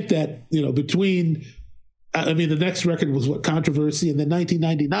 And I think that, you know, between, the next record was Controversy, and then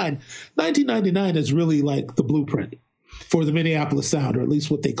 1999. 1999 is really like the blueprint for the Minneapolis sound, or at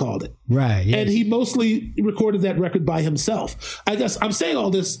least what they called it. Right. Yes. And he mostly recorded that record by himself. I guess I'm saying all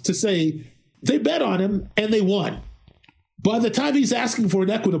this to say they bet on him and they won. By the time he's asking for an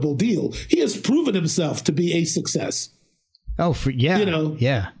equitable deal, he has proven himself to be a success. Oh, yeah. You know,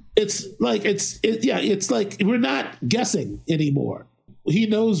 yeah. It's like we're not guessing anymore. He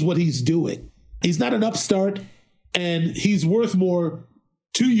knows what he's doing. He's not an upstart, and he's worth more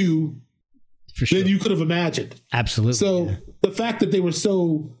to you than you could have imagined. Absolutely. So the fact that they were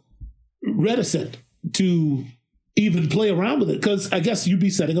so reticent to even play around with it, because I guess you'd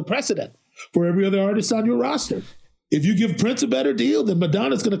be setting a precedent for every other artist on your roster. If you give Prince a better deal, then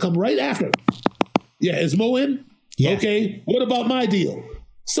Madonna's going to come right after. Yeah, is Mo in? Yeah. Okay, what about my deal?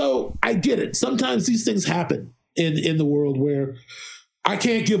 So I get it. Sometimes these things happen in the world where I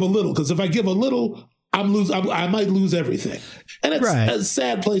can't give a little, because if I give a little, I might lose everything. And it's a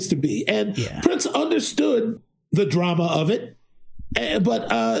sad place to be. And Prince understood the drama of it. But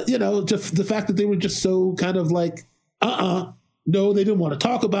just the fact that they were just so kind of like, no, they didn't want to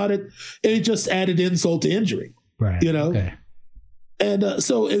talk about it. And it just added insult to injury. Right. You know? Okay. And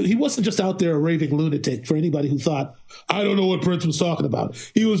so he wasn't just out there a raving lunatic for anybody who thought, I don't know what Prince was talking about.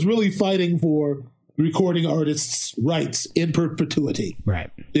 He was really fighting for recording artists' rights in perpetuity. Right.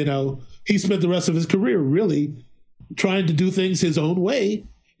 You know, he spent the rest of his career really trying to do things his own way,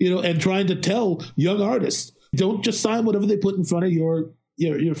 you know, and trying to tell young artists, don't just sign whatever they put in front of your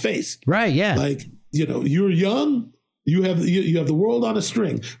face. Right. Yeah. Like, you know, you're young, you have the world on a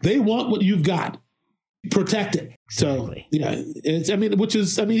string. They want what you've got. Protect it. Exactly. So, yeah,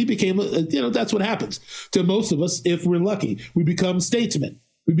 he became, that's what happens to most of us. If we're lucky, we become statesmen,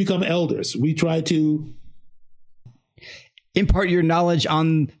 we become elders. We try to impart your knowledge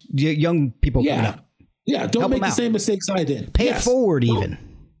on young people. Yeah. Coming up. Yeah. Don't make the same mistakes I did. Pay it forward even.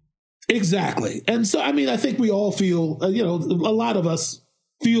 Exactly. And so, I think we all feel, a lot of us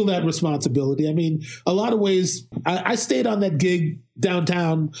feel that responsibility. A lot of ways, I stayed on that gig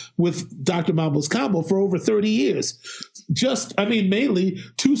downtown with Dr. Mambo's Combo for over 30 years. Mainly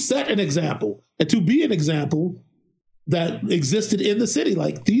to set an example and to be an example that existed in the city.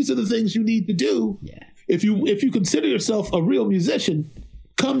 Like, these are the things you need to do. Yeah. If you consider yourself a real musician,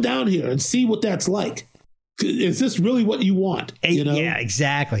 come down here and see what that's like. Is this really what you want? You know? Yeah,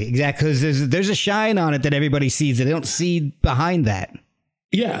 exactly. Because there's a shine on it that everybody sees that they don't see behind that.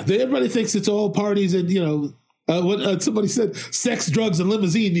 Yeah, everybody thinks it's all parties and, What somebody said, sex, drugs, and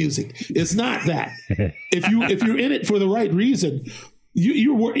limousine music. It's not that. If you're in it for the right reason,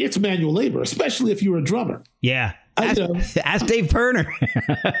 it's manual labor, especially if you're a drummer. Yeah. Ask Dave Perner.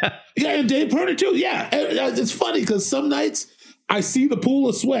 Yeah, and Dave Perner too. Yeah, it's funny because some nights I see the pool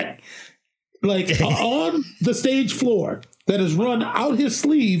of sweat like on the stage floor that has run out his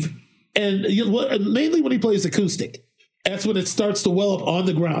sleeve, and mainly when he plays acoustic. That's when it starts to well up on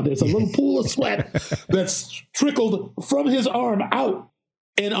the ground. There's a little pool of sweat that's trickled from his arm out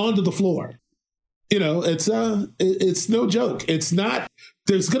and onto the floor. It's no joke. It's not.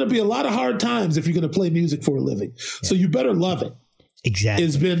 There's going to be a lot of hard times if you're going to play music for a living. Yeah. So you better love it. Exactly.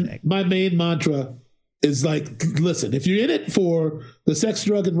 It's been my main mantra. Is like, listen, if you're in it for the sex,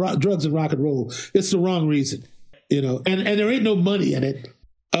 drugs, and rock and roll, it's the wrong reason. And there ain't no money in it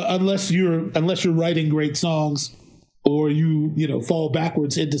unless you're writing great songs. Or you fall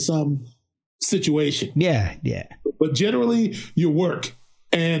backwards into some situation. Yeah. But generally, you work.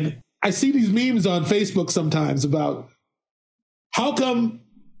 And I see these memes on Facebook sometimes about how come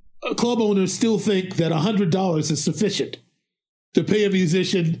club owners still think that $100 is sufficient to pay a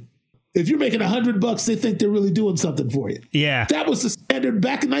musician. If you're making $100, they think they're really doing something for you. Yeah. That was the standard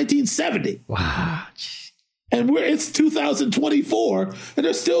back in 1970. Wow. And it's 2024, and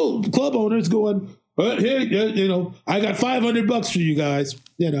there's still club owners going, here, I got $500 for you guys,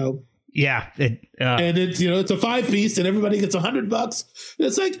 Yeah. And it's, it's a 5-piece and everybody gets $100.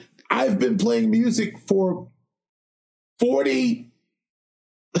 It's like, I've been playing music for 40.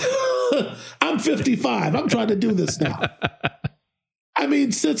 I'm 55. I'm trying to do this now. I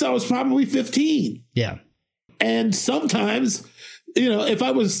mean, since I was probably 15. Yeah. And sometimes, if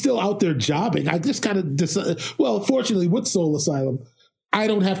I was still out there jobbing, I just kind of, fortunately with Soul Asylum, I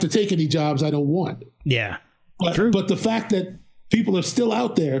don't have to take any jobs I don't want. Yeah. But the fact that people are still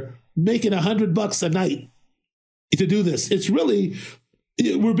out there making $100 a night to do this, it's really,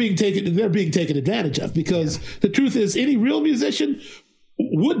 they're being taken advantage of, because the truth is any real musician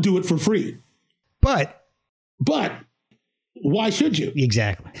would do it for free. But why should you?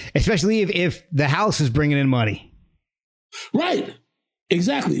 Exactly. Especially if the house is bringing in money. Right.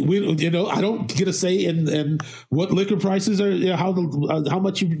 Exactly. I don't get a say in what liquor prices are, how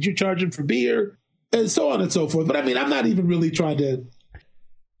much you're charging for beer, and so on and so forth. But I mean, I'm not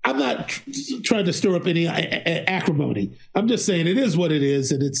trying to stir up any acrimony. I'm just saying it is what it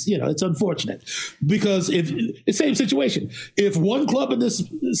is, and it's unfortunate, because if it's same situation, if one club in this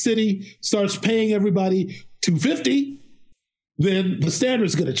city starts paying everybody $250, then the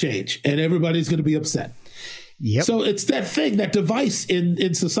standard's going to change, and everybody's going to be upset. Yep. So it's that thing, that device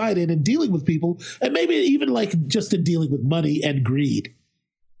in society and in dealing with people, and maybe even like just in dealing with money and greed,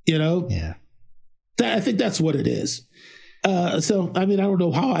 Yeah. I think that's what it is. So, I mean, I don't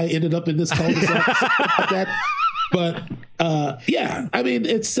know how I ended up in this cul-de-sac like that, but yeah, I mean,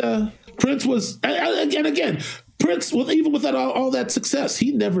 it's Prince was, and again, Prince, even without all that success,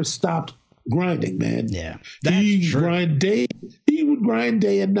 he never stopped grinding, man. Yeah. He would grind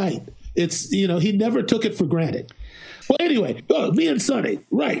day and night. It's, he never took it for granted. Well, anyway, me and Sonny,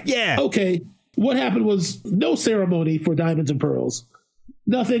 right. Yeah. Okay. What happened was no ceremony for Diamonds and Pearls,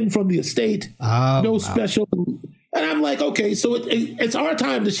 nothing from the estate, no special. And I'm like, okay, so it's our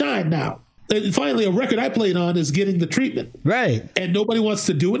time to shine now. And finally, a record I played on is getting the treatment. Right. And nobody wants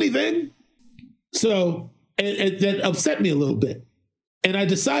to do anything. So that upset me a little bit. And I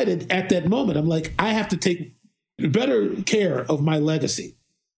decided at that moment, I'm like, I have to take better care of my legacy.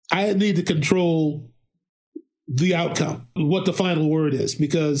 I need to control the outcome, what the final word is,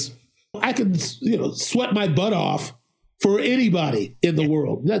 because I can, sweat my butt off for anybody in the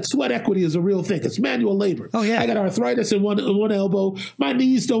world. That sweat equity is a real thing. It's manual labor. Oh, yeah. I got arthritis in one elbow. My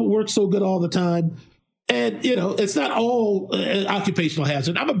knees don't work so good all the time. And, it's not all occupational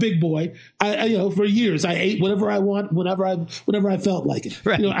hazard. I'm a big boy. I for years, I ate whatever I want, whenever I felt like it.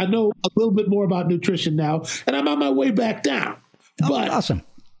 Right. I know a little bit more about nutrition now, and I'm on my way back down. Oh, awesome.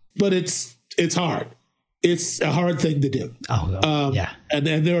 But it's hard. It's a hard thing to do. Oh, yeah. And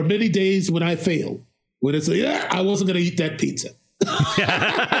there are many days when I fail, when it's like, I wasn't going to eat that pizza.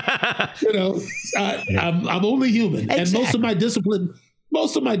 I'm only human. Exactly. And most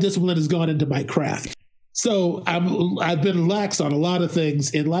of my discipline has gone into my craft. So I've been lax on a lot of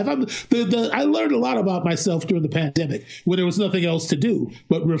things in life. I learned a lot about myself during the pandemic when there was nothing else to do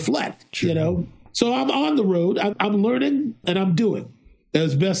but reflect. True. So I'm on the road. I'm learning and I'm doing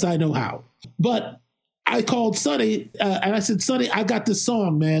as best I know how. But I called Sonny and I said, Sonny, I got this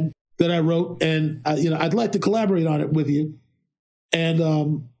song, man, that I wrote, and I'd like to collaborate on it with you.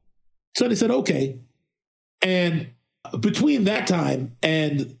 And Sonny said, okay. And between that time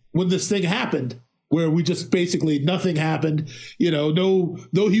and when this thing happened, where we just basically nothing happened, no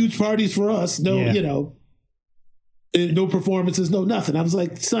huge parties for us, no performances, no nothing. I was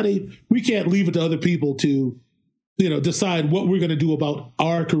like, Sonny, we can't leave it to other people to, decide what we're going to do about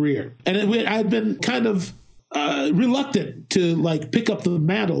our career. And I'd been kind of reluctant to like pick up the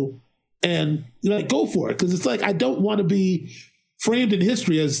mantle and like go for it, because it's like I don't want to be framed in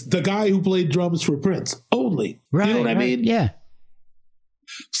history as the guy who played drums for Prince only. Right, you know what I mean? Yeah.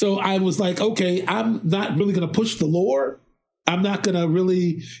 So I was like, okay, I'm not really going to push the lore. I'm not going to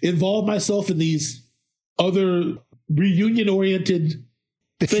really involve myself in these other reunion-oriented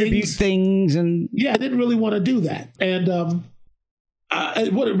The tribute things. And yeah, I didn't really want to do that. And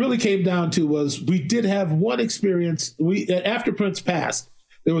what it really came down to was we did have one experience. After Prince passed,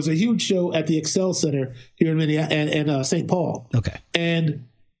 there was a huge show at the Excel Center here in Minneapolis and St. Paul. Okay. And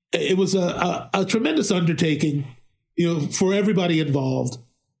it was a tremendous undertaking, for everybody involved.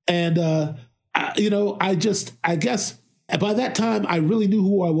 And, I guess by that time I really knew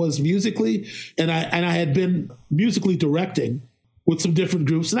who I was musically, and I had been musically directing with some different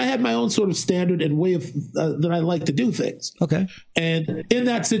groups, and I had my own sort of standard and way of that I like to do things. Okay. And in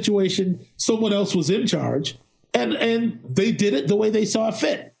that situation, someone else was in charge, and they did it the way they saw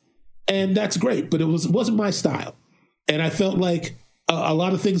fit, and that's great. But it wasn't my style, and I felt like a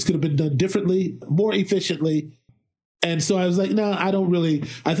lot of things could have been done differently, more efficiently. And so I was like, no, I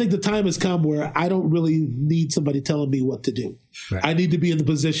think the time has come where I don't really need somebody telling me what to do. Right. I need to be in the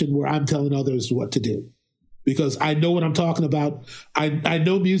position where I'm telling others what to do, because I know what I'm talking about. I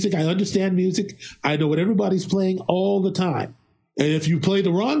know music. I understand music. I know what everybody's playing all the time. And if you play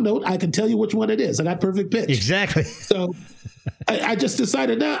the wrong note, I can tell you which one it is. I got perfect pitch. Exactly. So I just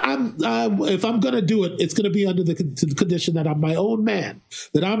decided, if I'm going to do it, it's going to be under the condition that I'm my own man,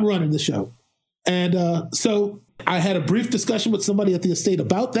 that I'm running the show. And so I had a brief discussion with somebody at the estate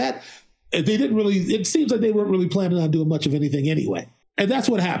about that. It seems like they weren't really planning on doing much of anything anyway. And that's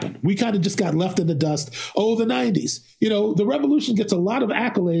what happened. We kind of just got left in the dust. Oh, the 90s. The Revolution gets a lot of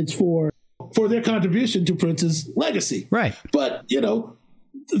accolades for their contribution to Prince's legacy. Right. But,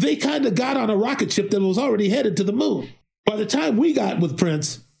 they kind of got on a rocket ship that was already headed to the moon. By the time we got with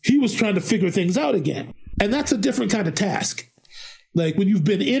Prince, he was trying to figure things out again. And that's a different kind of task. Like when you've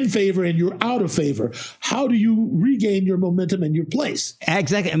been in favor and you're out of favor, how do you regain your momentum and your place?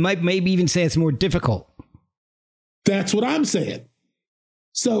 Exactly. I might maybe even say it's more difficult. That's what I'm saying.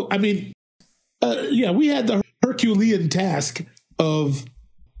 So, I mean, we had the Herculean task of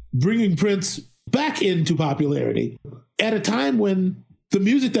bringing Prince back into popularity at a time when the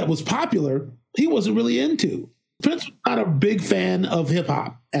music that was popular, he wasn't really into. Prince was not a big fan of hip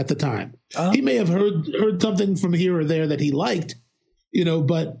hop at the time. He may have heard something from here or there that he liked,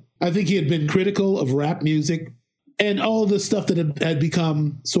 but I think he had been critical of rap music and all the stuff that had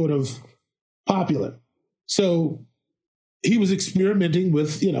become sort of popular. So he was experimenting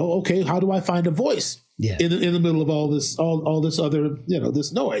with, okay, how do I find a voice in the middle of all this other,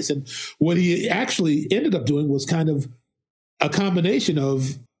 this noise? And what he actually ended up doing was kind of a combination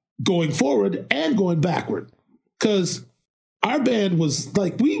of going forward and going backward, because our band was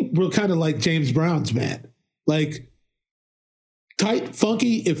like, we were kind of like James Brown's band, like tight,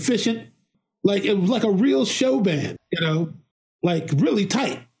 funky, efficient, like it was like a real show band, like really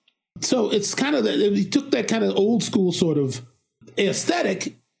tight. So it's kind of we took that kind of old school sort of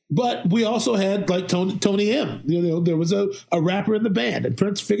aesthetic, but we also had like Tony M. There was a rapper in the band, and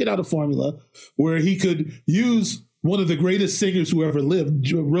Prince figured out a formula where he could use one of the greatest singers who ever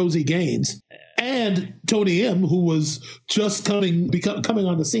lived, Rosie Gaines, and Tony M., who was just coming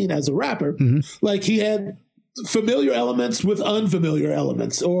on the scene as a rapper. Mm-hmm. Like he had familiar elements with unfamiliar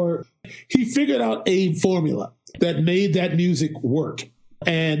elements, or he figured out a formula that made that music work.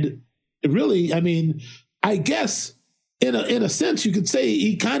 And really, I mean, I guess in a sense you could say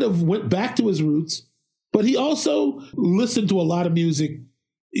he kind of went back to his roots, but he also listened to a lot of music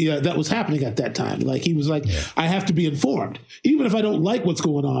that was happening at that time. Like he was like, I have to be informed. Even if I don't like what's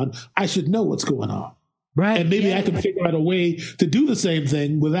going on, I should know what's going on. Right. And maybe I can figure out a way to do the same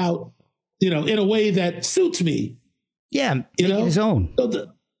thing without, in a way that suits me. Yeah. His own.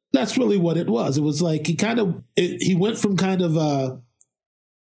 So that's really what it was. It was like he went from kind of,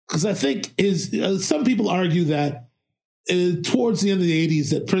 because I think some people argue that towards the end of the 80s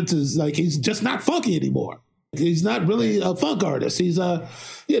that Prince is like, he's just not funky anymore. He's not really a funk artist. He's and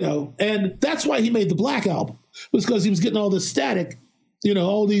that's why he made the Black Album, was because he was getting all this static,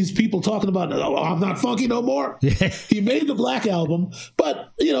 all these people talking about, oh, I'm not funky no more. He made the Black Album,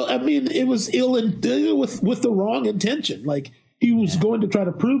 but, I mean, it was with the wrong intention. Like he was going to try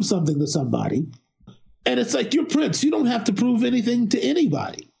to prove something to somebody. And it's like, you're Prince. You don't have to prove anything to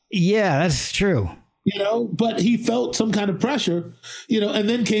anybody. Yeah, that's true. but he felt some kind of pressure, and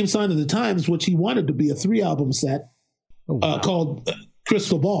then came Sign of the Times, which he wanted to be a 3-album set called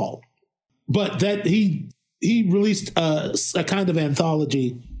Crystal Ball. But that he released a kind of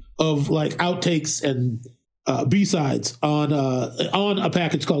anthology of like outtakes and B-sides on a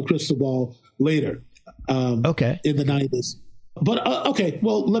package called Crystal Ball later in the 90s. But okay,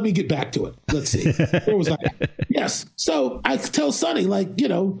 well, let me get back to it. Let's see. Where was I? Yes. So I tell Sonny,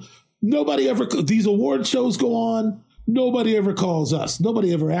 nobody ever, these award shows go on. Nobody ever calls us.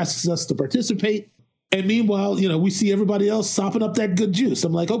 Nobody ever asks us to participate. And meanwhile, we see everybody else sopping up that good juice.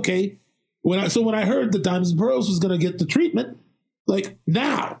 I'm like, okay. When I heard that Diamonds and Pearls was going to get the treatment,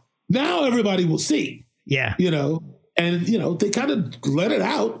 now everybody will see. Yeah. And they kind of let it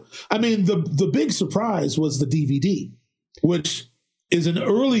out. I mean, the big surprise was the DVD, which is an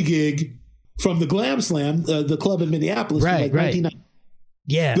early gig from the Glam Slam, the club in Minneapolis. Right. 1990.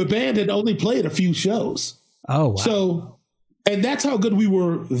 Yeah. The band had only played a few shows. Oh, wow. So, and that's how good we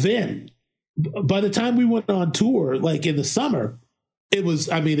were then. By the time we went on tour, in the summer, it was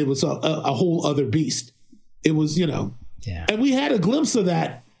a whole other beast. It was, yeah. And we had a glimpse of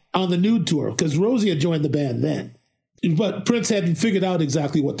that on the Nude tour because Rosie had joined the band then. But Prince hadn't figured out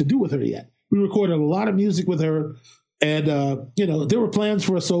exactly what to do with her yet. We recorded a lot of music with her. And, there were plans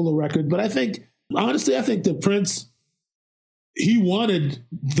for a solo record. But I think that Prince, he wanted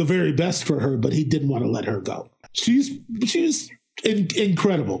the very best for her, but he didn't want to let her go. She's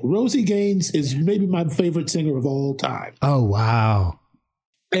incredible. Rosie Gaines is maybe my favorite singer of all time. Oh, wow.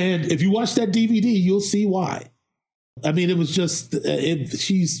 And if you watch that DVD, you'll see why. I mean, it was just,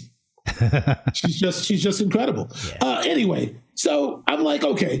 she's just incredible. Yeah. Anyway, so I'm like,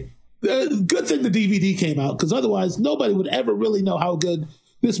 okay, good thing the DVD came out because otherwise nobody would ever really know how good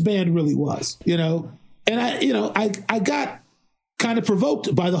this band really was, And I got kind of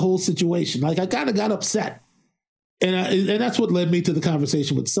provoked by the whole situation. I kind of got upset. And that's what led me to the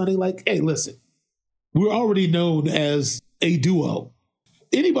conversation with Sonny. Hey, listen, we're already known as a duo.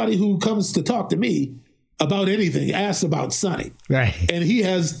 Anybody who comes to talk to me about anything asks about Sonny. Right. And he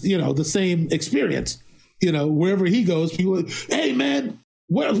has, the same experience. Wherever he goes, people, hey, man,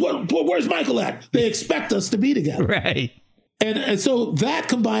 where's Michael at? They expect us to be together. Right. And so that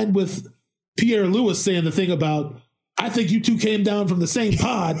combined with Pierre Lewis saying the thing about, I think you two came down from the same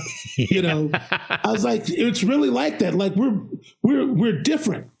pod, I was like, it's really like that. We're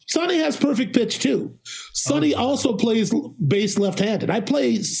different. Sonny has perfect pitch too. Sonny also plays bass left-handed. I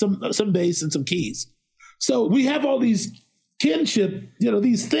play some bass and some keys. So we have all these kinship,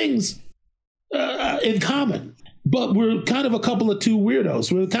 these things in common, but we're kind of a couple of two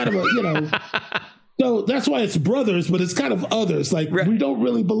weirdos. We're kind of so that's why it's brothers, but it's kind of others. We don't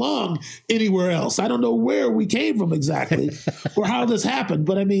really belong anywhere else. I don't know where we came from exactly or how this happened,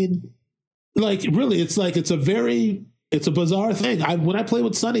 but I mean, really, it's it's a bizarre thing. When I play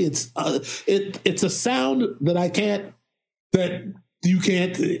with Sonny, it's a sound that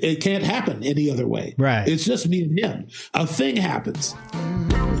it can't happen any other way. Right. It's just me and him. A thing happens.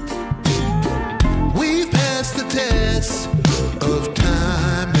 We've passed the test of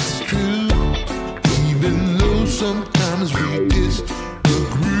time, it's true. Even though sometimes we disagree.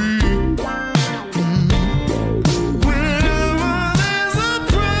 Wherever there's a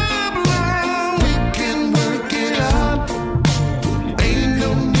problem, we can work it out. Ain't no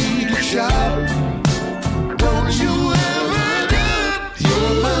need to shout. Don't you ever doubt.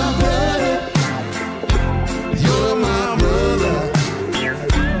 You're my brother. You're my brother.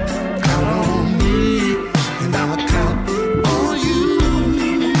 Count on me, and I'll count on you.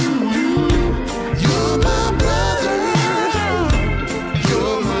 You're my brother.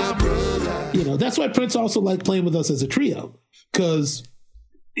 You're my brother. That's why Prince also liked playing with us as a trio, because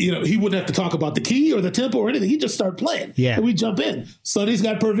he wouldn't have to talk about the key or the tempo or anything. He'd just start playing. Yeah. And we jump in. Sonny's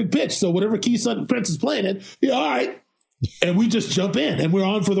got perfect pitch, so whatever key Prince is playing in, yeah, all right. And we just jump in, and we're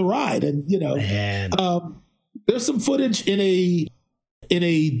on for the ride. And there's some footage in a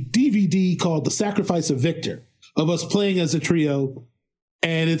DVD called "The Sacrifice of Victor" of us playing as a trio,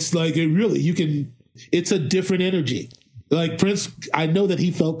 and it's it's a different energy. Prince, I know that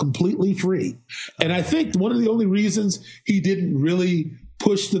he felt completely free. And I think one of the only reasons he didn't really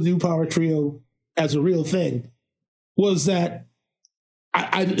push the New Power Trio as a real thing was that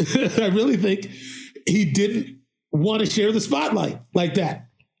I really think he didn't want to share the spotlight like that.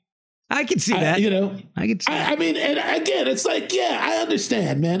 I can see that. I can see that. I mean, and again, it's I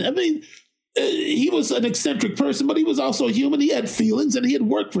understand, man. I mean, he was an eccentric person, but he was also human. He had feelings and he had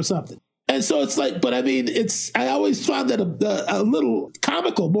worked for something. And so it's but I mean, I always found that a little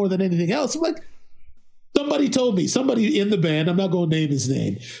comical more than anything else. I'm Somebody told me, somebody in the band, I'm not going to name his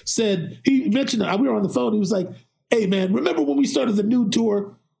name, said, he mentioned, we were on the phone. He was like, hey, man, remember when we started the Nude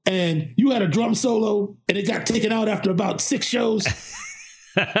tour and you had a drum solo and it got taken out after about 6 shows?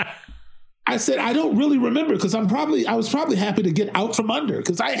 I said, I don't really remember because I was probably happy to get out from under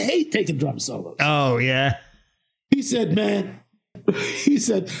because I hate taking drum solos. Oh, yeah. He said, man,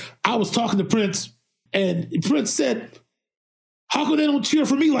 I was talking to Prince and Prince said, how come they don't cheer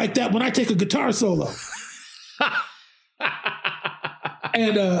for me like that when I take a guitar solo?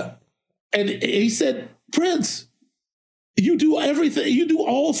 And he said, Prince, you do everything, you do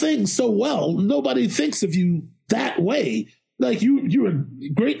all things so well. Nobody thinks of you that way. Like you're a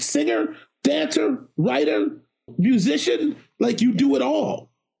great singer, dancer, writer, musician. Like you do it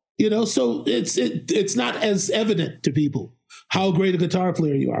all, So it's not as evident to people how great a guitar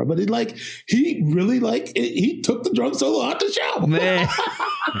player you are. But he really he took the drum solo out the show, man.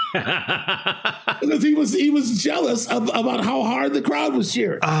 Because he was jealous about how hard the crowd was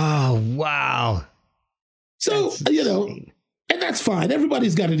cheering. Oh, wow. So, and that's fine.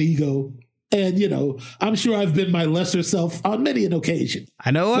 Everybody's got an ego. And, I'm sure I've been my lesser self on many an occasion.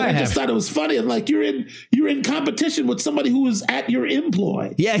 I know I just thought it was funny. And you're in competition with somebody who is at your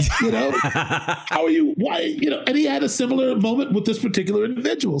employ. Yeah. How are you? Why? And he had a similar moment with this particular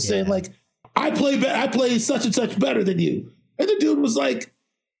individual saying I play such and such better than you. And the dude was like,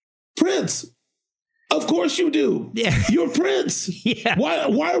 Prince, of course you do. Yeah. You're Prince. Yeah.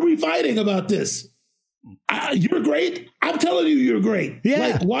 Why are we fighting about this? You're great. I'm telling you, you're great.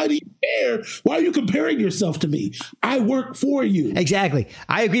 Yeah. Why do you care? Why are you comparing yourself to me? I work for you. Exactly.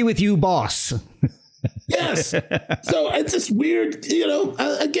 I agree with you, boss. Yes. So it's just weird,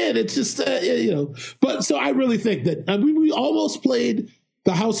 again, it's just, but so I really think that we almost played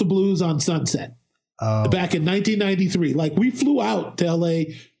the House of Blues on Sunset back in 1993. We flew out to LA.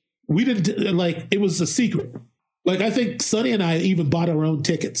 We didn't it was a secret. I think Sonny and I even bought our own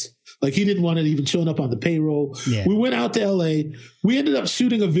tickets. He didn't want it even showing up on the payroll. Yeah. We went out to LA. We ended up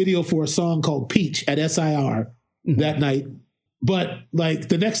shooting a video for a song called Peach at SIR that night. But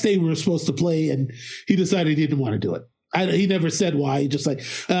the next day we were supposed to play and he decided he didn't want to do it. He never said why. He just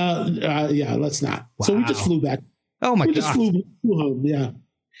yeah, let's not. Wow. So we just flew back. Oh my God. We just flew home. Yeah.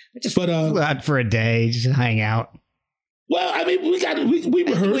 Flew out for a day, just hang out. Well, I mean, we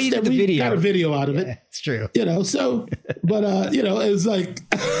rehearsed and we got a video out of it. It's true. So, but, it was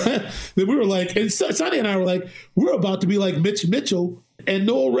we were and Sonny and I were we're about to be like Mitch Mitchell and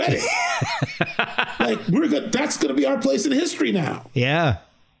Noel Redding. That's going to be our place in history now. Yeah.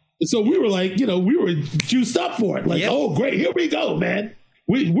 So we were we were juiced up for it. Oh, great. Here we go, man.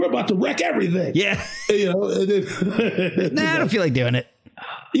 We're about to wreck everything. Yeah. Nah, I don't feel like doing it.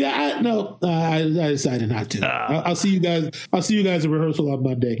 Yeah, I decided not to. I'll see you guys. I'll see you guys at rehearsal on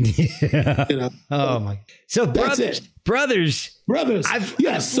Monday. Yeah. Oh my! So brothers. I've brothers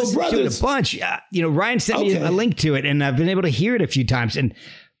to it a bunch. Ryan sent me a link to it, and I've been able to hear it a few times. And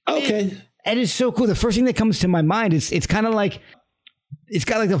and it's so cool. The first thing that comes to my mind is it's kind of it's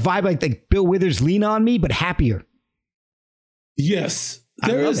got the vibe like Bill Withers' "Lean on Me," but happier. Yes,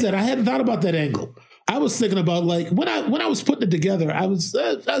 there is that. I hadn't thought about that angle. I was thinking about when I was putting it together, I was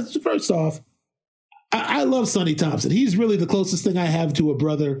first off, I love Sonny Thompson. He's really the closest thing I have to a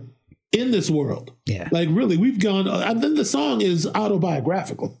brother in this world. Yeah. Really, we've gone, and then the song is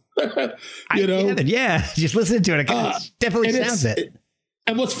autobiographical, Yeah. Just listening to it. It definitely sounds it.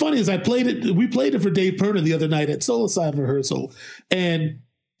 And what's funny is we played it for Dave Perna the other night at Soul Asylum rehearsal. And,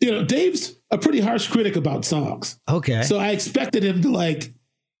 Dave's a pretty harsh critic about songs. Okay. So I expected him to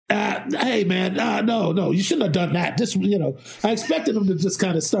hey man, no, you shouldn't have done that. Just I expected him to just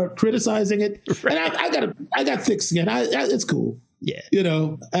kind of start criticizing it, right. And I got thick skin. It's cool, yeah.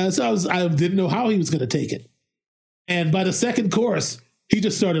 So I didn't know how he was going to take it, and by the second chorus, he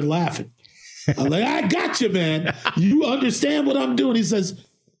just started laughing. I'm like, I got you, man. You understand what I'm doing? He says,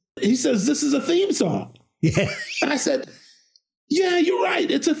 this is a theme song. Yeah, and I said, yeah, you're right.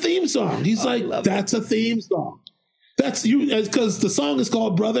 It's a theme song. He's that's a theme song. That's because the song is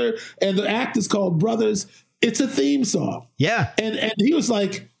called Brother and the act is called Brothers. It's a theme song. Yeah. And he was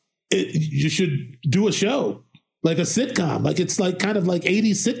like, you should do a show, like a sitcom. It's kind of like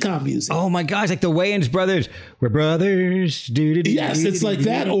 80s sitcom music. Oh my gosh. Like the Wayans brothers. We're brothers. Yes, it's like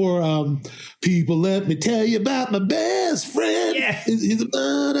that. Or people, let me tell you about my best friend. Yeah. It's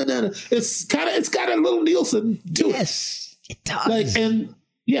got a little Nielsen to it. Yes, it does.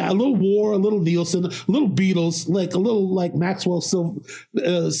 Yeah, a little War, a little Nielsen, a little Beatles, a little Maxwell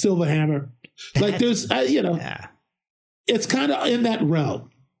Silverhammer. There's, it's kind of in that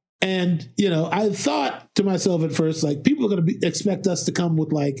realm. And, I thought to myself at first, people are going to expect us to come with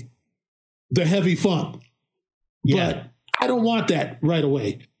the heavy funk. Yeah. But I don't want that right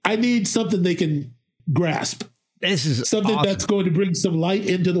away. I need something they can grasp. This is something awesome. that's going to bring some light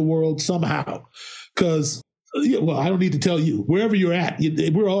into the world somehow. Because, well, I don't need to tell you, wherever you're at,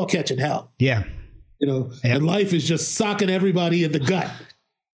 we're all catching hell. Yeah. And life is just socking everybody in the gut.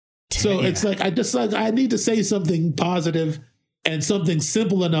 So it's like, I need to say something positive and something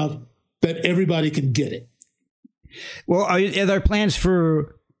simple enough that everybody can get it. Well, are there plans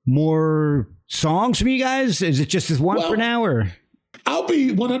for more songs from you guys? Is it just this one for now, or? I'll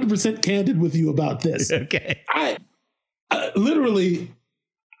be 100% candid with you about this. Okay. I literally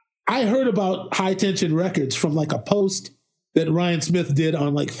heard about High Tension Records from like a post that Ryan Smith did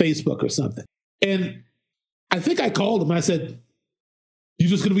on like Facebook or something. And I think I called him. I said, "You're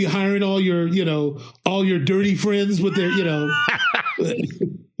just going to be hiring all your dirty friends with their,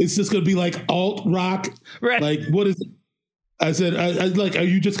 it's just going to be like alt rock. Right. Like, what is it?" I said, I like, are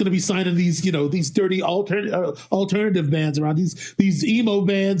you just going to be signing these, these dirty alternative bands around, these emo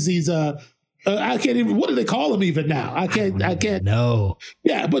bands, these, I can't even, what do they call them even now? I can't. No.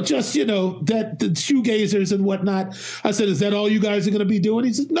 Yeah, but just, that the shoegazers and whatnot. I said, is that all you guys are going to be doing?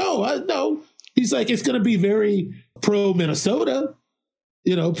 He said, no. He's like, it's going to be very pro Minnesota,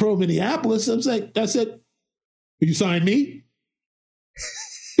 pro Minneapolis. I said, will you sign me?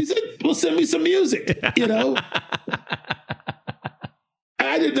 He said, well, send me some music, I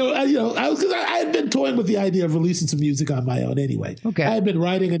didn't know, because I had been toying with the idea of releasing some music on my own anyway. Okay. I had been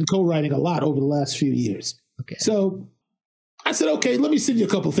writing and co-writing a lot over the last few years. Okay. So I said, okay, let me send you a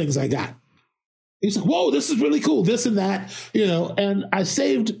couple things I got. He said, whoa, this is really cool, this and that, and I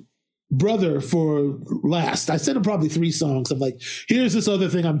saved Brother for last. I sent him probably 3 songs. I'm like, here's this other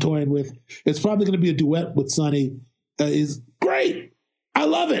thing I'm toying with. It's probably going to be a duet with Sonny. Is great. I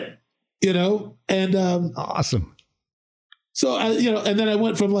love it, and awesome. So, and then I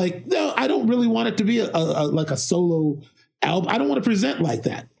went from like, no, I don't really want it to be a solo album. I don't want to present like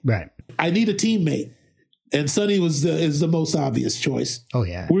that. Right. I need a teammate. And Sonny is the most obvious choice. Oh,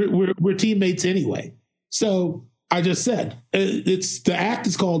 yeah. We're teammates anyway. So I just said, the act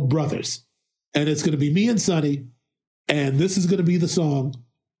is called Brothers. And it's going to be me and Sonny. And this is going to be the song.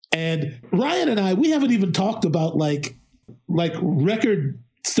 And Ryan and I, we haven't even talked about like record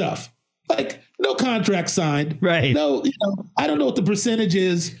stuff. Like, no contract signed. Right. No, I don't know what the percentage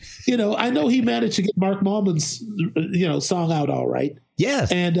is. I know he managed to get Mark Mallman's, song out all right.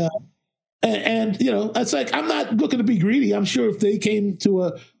 Yes. And it's like, I'm not looking to be greedy. I'm sure if they came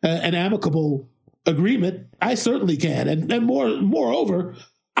to an amicable agreement, I certainly can. And moreover,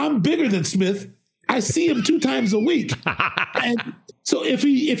 I'm bigger than Smith. I see him 2 times a week. And so if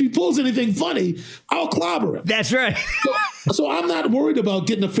he pulls anything funny, I'll clobber him. That's right. So I'm not worried about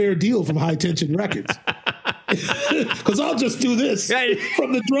getting a fair deal from High Tension Records. Because I'll just do this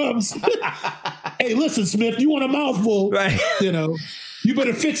from the drums. Hey, listen, Smith, you want a mouthful, right? You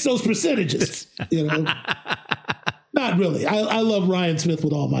better fix those percentages. Not really. I love Ryan Smith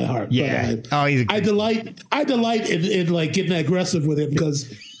with all my heart. Yeah. I delight in like getting aggressive with him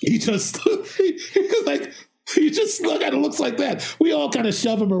because he just kind of looks like that. We all kind of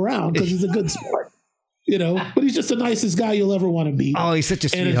shove him around because he's a good sport, but he's just the nicest guy you'll ever want to meet. Oh, he's such a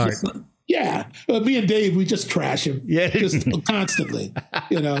sweetheart. Yeah. Me and Dave, we just trash him. Yeah. Just constantly,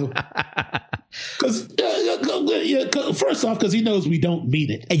 Because first off, because he knows we don't mean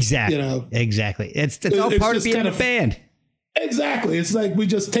it. Exactly. Exactly. It's all part of being in a band. Exactly. It's like we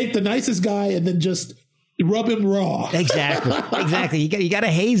just take the nicest guy and then just rub him raw. Exactly. You got to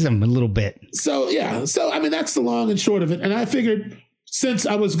haze him a little bit. So yeah. So I mean, that's the long and short of it. And I figured since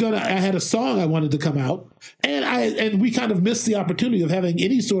I had a song I wanted to come out, and we kind of missed the opportunity of having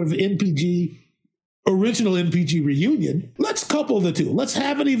any sort of original NPG reunion. Let's couple the two. Let's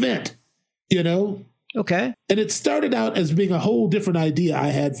have an event. Okay. And it started out as being a whole different idea I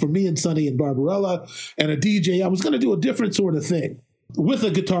had for me and Sonny and Barbarella and a DJ. I was going to do a different sort of thing with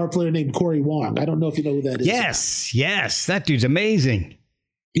a guitar player named Corey Wong. I don't know if you know who that is. Yes. That dude's amazing.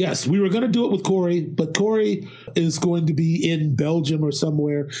 Yes, we were going to do it with Corey, but Corey is going to be in Belgium or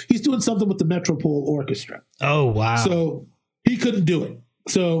somewhere. He's doing something with the Metropole Orchestra. Oh, wow. So he couldn't do it.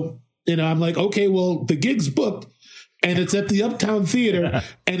 So, I'm like, okay, well, the gig's booked and it's at the Uptown Theater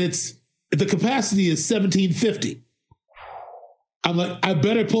and the capacity is 1,750. I'm like, I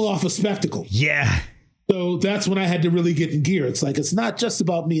better pull off a spectacle. Yeah. So that's when I had to really get in gear. It's like, it's not just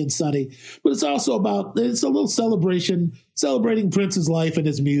about me and Sonny, but it's also it's a little celebration, celebrating Prince's life and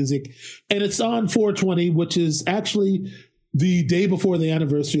his music. And it's on 4/20, which is actually the day before the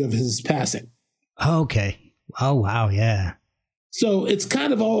anniversary of his passing. Okay. Oh, wow. Yeah. So it's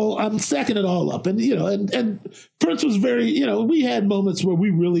kind of I'm stacking it all up. And, and Prince was very, we had moments where we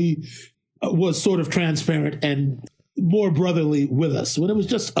really was sort of transparent and more brotherly with us. When it was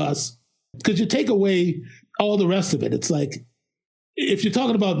just us, because you take away all the rest of it, it's like, if you're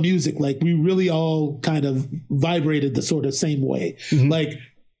talking about music, like we really all kind of vibrated the sort of same way. Mm-hmm. Like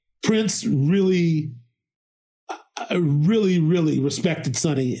Prince really respected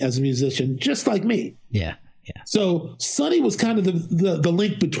Sonny as a musician, just like me. Yeah. Yeah. So Sonny was kind of the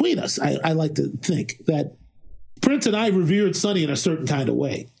link between us. I like to think that Prince and I revered Sonny in a certain kind of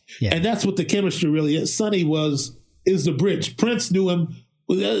way. Yeah. And that's what the chemistry really is. Sonny is the bridge. Prince knew him.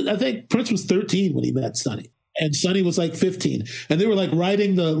 I think Prince was 13 when he met Sonny. And Sonny was like 15. And they were like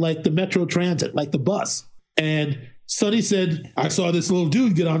riding the Metro Transit, like the bus. And Sonny said, I saw this little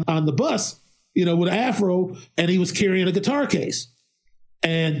dude get on the bus, with an afro, and he was carrying a guitar case.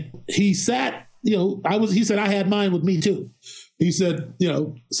 And he sat, he said, I had mine with me too. He said,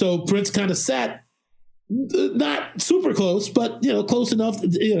 so Prince kind of sat, not super close, but, close enough,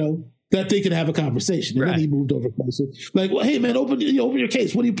 that they could have a conversation. And then he moved over closer. Like, well, hey man, open your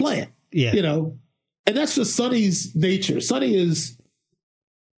case. What are you playing? Yeah. And that's just Sonny's nature. Sonny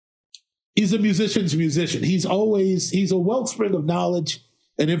he's a musician's musician. He's a wellspring of knowledge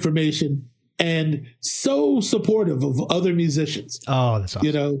and information, and so supportive of other musicians. Oh, that's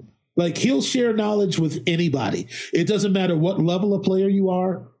awesome. Like he'll share knowledge with anybody. It doesn't matter what level of player you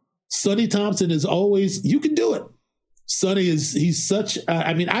are. Sonny Thompson is always, you can do it. Sonny he's such,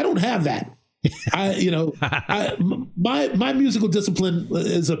 I don't have that. My musical discipline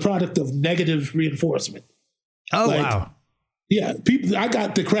is a product of negative reinforcement. Oh, wow. Yeah. I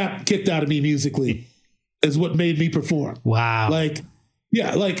got the crap kicked out of me musically is what made me perform. Wow.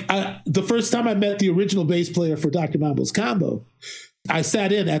 The first time I met the original bass player for Dr. Mambo's Combo, I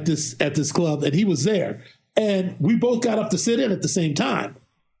sat in at this club and he was there, and we both got up to sit in at the same time,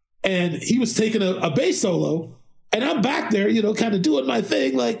 and he was taking a bass solo. And I'm back there, kind of doing my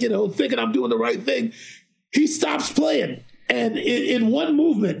thing, thinking I'm doing the right thing. He stops playing. And in one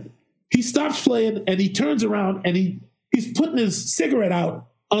movement, he stops playing and he turns around and he's putting his cigarette out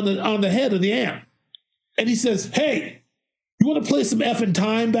on the head of the amp. And he says, hey, you want to play some effing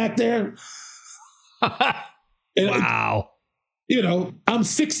Time back there? Wow. I'm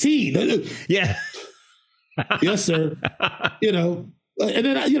 16. Yeah. Yes, sir. And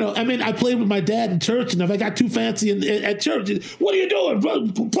then, I played with my dad in church, and if I got too fancy at church, what are you doing? Bro,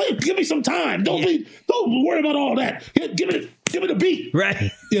 give me some time. Don't worry about all that. Give me the beat.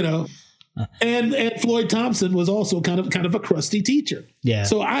 Right. And Floyd Thompson was also kind of a crusty teacher. Yeah.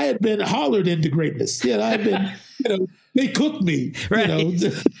 So I had been hollered into greatness. I've been, they cooked me. Right.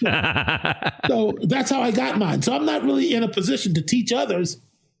 So that's how I got mine. So I'm not really in a position to teach others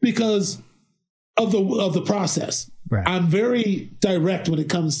because of the process. Right. I'm very direct when it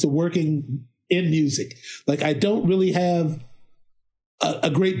comes to working in music. Like I don't really have a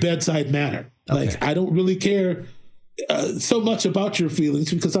great bedside manner. Okay. Like I don't really care so much about your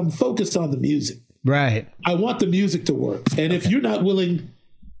feelings because I'm focused on the music. Right. I want the music to work. And if you're not willing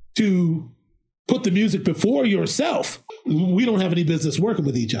to put the music before yourself, we don't have any business working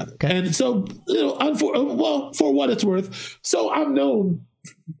with each other. Okay. And so, for what it's worth, so I'm known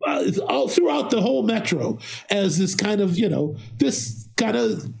all throughout the whole metro as this kind of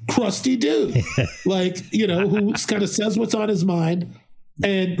crusty dude, who kind of says what's on his mind.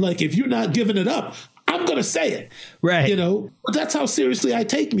 And like, if you're not giving it up, I'm going to say it. Right. That's how seriously I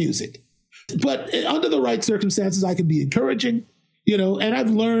take music. But under the right circumstances, I can be encouraging, and I've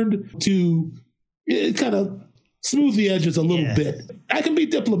learned to kind of smooth the edges a little bit. I can be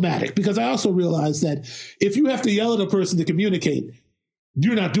diplomatic because I also realize that if you have to yell at a person to communicate,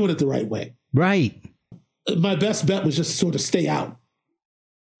 you're not doing it the right way. Right. My best bet was just sort of stay out.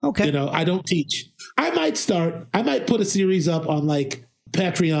 Okay. I don't teach. I might put a series up on like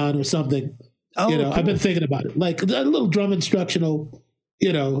Patreon or something. Oh, cool. I've been thinking about it. Like a little drum instructional,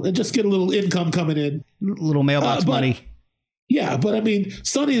 and just get a little income coming in. Little mailbox money. Yeah. But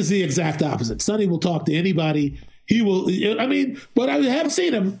Sonny is the exact opposite. Sonny will talk to anybody. He will, but I have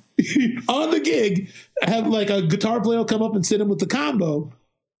seen him on the gig, have like a guitar player come up and sit him with the combo.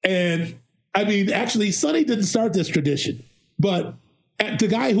 And actually, Sonny didn't start this tradition, but the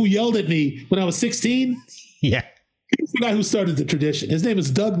guy who yelled at me when I was 16, yeah, he's the guy who started the tradition. His name is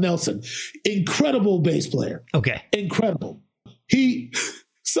Doug Nelson. Incredible bass player. Okay. Incredible.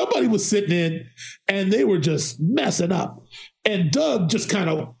 Somebody was sitting in and they were just messing up. And Doug just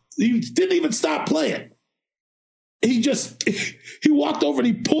he didn't even stop playing. He walked over and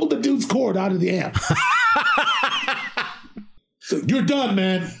he pulled the dude's cord out of the amp. So you're done,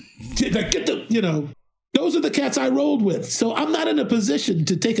 man. Those are the cats I rolled with. So I'm not in a position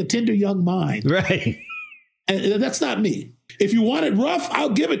to take a tender young mind. Right. And that's not me. If you want it rough, I'll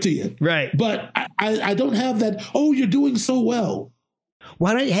give it to you. Right. But I don't have that, oh, you're doing so well.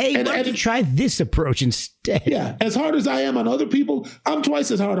 Why don't you try this approach instead? Yeah. As hard as I am on other people, I'm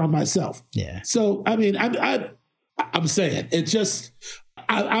twice as hard on myself. Yeah. So, I mean, I'm saying it's just,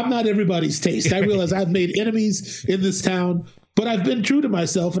 I'm not everybody's taste. I realize I've made enemies in this town, but I've been true to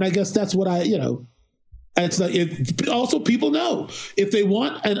myself. And I guess that's what it's like. Also, people know if they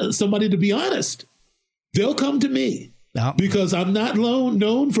want somebody to be honest, they'll come to me. Oh. Because I'm not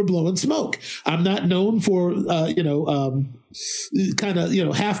known for blowing smoke. I'm not known for, kind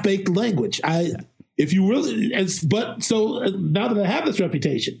of, half-baked language. If you really, but so now that I have this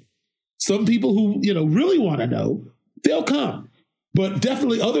reputation, some people who, really want to know, they'll come. But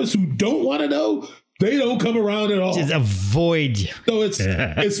definitely others who don't want to know, they don't come around at all. Just avoid you. So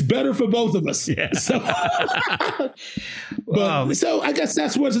it's better for both of us. Yeah. So, so I guess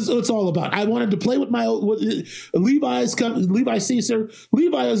that's what it's all about. I wanted to play with Levi Caesar.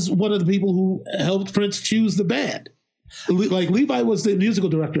 Levi is one of the people who helped Prince choose the band. Like Levi was the musical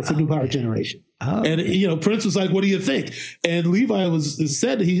director for New Power Generation. Oh. And, Prince was like, what do you think? And Levi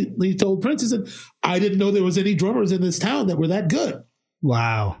he told Prince, he said, I didn't know there was any drummers in this town that were that good.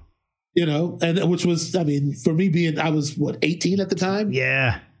 Wow. And which was, I mean, for me I was 18 at the time?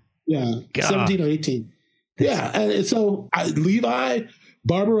 Yeah. Yeah. God. 17 or 18. Yeah. And so Levi,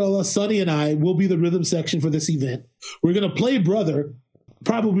 Barbarella, Sonny, and I will be the rhythm section for this event. We're going to play Brother.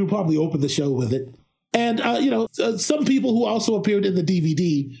 We'll probably open the show with it. And, some people who also appeared in the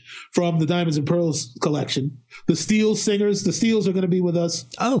DVD from the Diamonds and Pearls collection, the Steels singers, the Steels are going to be with us.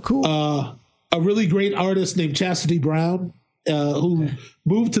 Oh, cool. A really great artist named Chastity Brown, who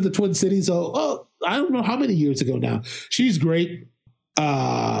moved to the Twin Cities. I don't know how many years ago now. She's great.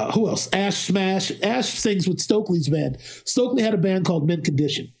 Who else? Ash Smash. Ash sings with Stokely's band. Stokely had a band called Mint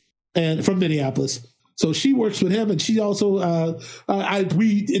Condition, and from Minneapolis. So she works with him, and she also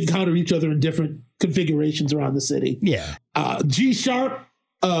we encounter each other in different configurations around the city. Yeah. G Sharp,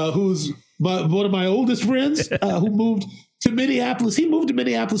 who's one of my oldest friends, who moved to Minneapolis. He moved to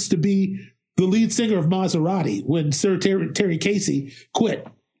Minneapolis to be the lead singer of Maserati when Sir Terry Casey quit.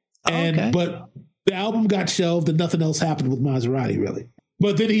 But the album got shelved and nothing else happened with Maserati, really.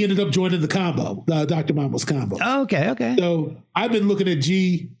 But then he ended up joining the combo, Dr. Mambo's combo. Oh, okay. So I've been looking at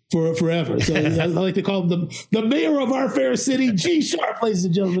G for forever. So I like to call him the mayor of our fair city, G Sharp, ladies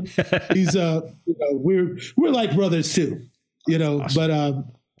and gentlemen. He's we're like brothers too, awesome. But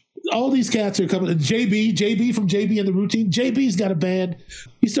all these cats are coming. JB from JB and the Routine. JB's got a band.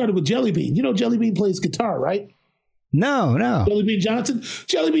 He started with Jelly Bean. Jelly Bean plays guitar, right? No. Jelly Bean Johnson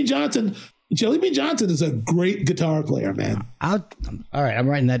is a great guitar player, man. All right, I'm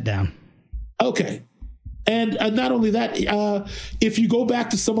writing that down. Okay. And not only that, if you go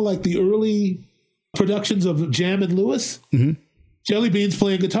back to some of like the early productions of Jam and Lewis, Jelly Bean's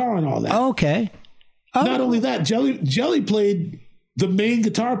playing guitar on all that. Okay. Oh. Not only that, Jelly played the main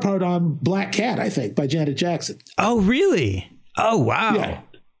guitar part on Black Cat, I think, by Janet Jackson. Oh, really? Oh, wow. Yeah.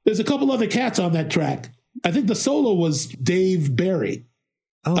 There's a couple other cats on that track. I think the solo was Dave Barry.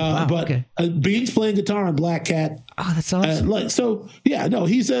 Oh, wow. But okay. Bean's playing guitar on Black Cat. Oh, that's awesome.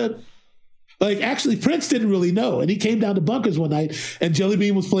 He's actually Prince didn't really know. And he came down to Bunkers one night and Jelly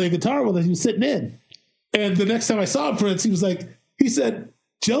Bean was playing guitar while he was sitting in. And the next time I saw Prince, he said,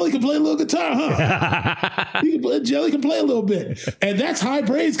 Jelly can play a little guitar, huh? Jelly can play a little bit. And that's high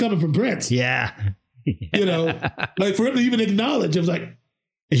praise coming from Prince. Yeah. Like for him to even acknowledge, I was like,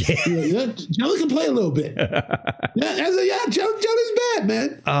 Jelly can play a little bit. Jelly's bad,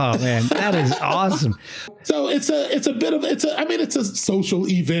 man. Oh man, that is awesome. So it's a social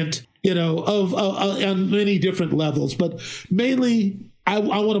event, on many different levels, but mainly I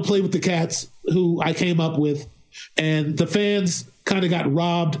want to play with the cats who I came up with, and the fans kind of got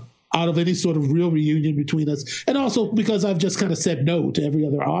robbed out of any sort of real reunion between us, and also because I've just kind of said no to every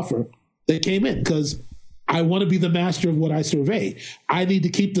other offer that came in because I want to be the master of what I survey. I need to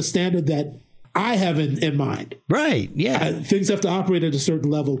keep the standard that I have in mind. Right. Yeah. Things have to operate at a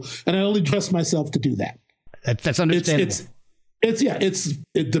certain level, and I only trust myself to do that. That's understandable.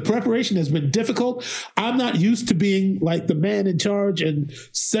 The preparation has been difficult. I'm not used to being like the man in charge and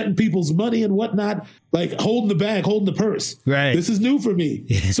setting people's money and whatnot, like holding the bag, holding the purse. Right. This is new for me.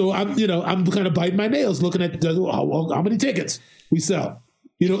 So I'm kind of biting my nails, looking at how many tickets we sell.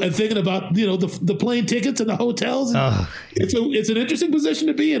 And thinking about, the plane tickets and the hotels. It's an interesting position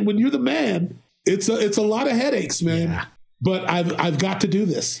to be in. When you're the man, it's a lot of headaches, man. Yeah. But I've got to do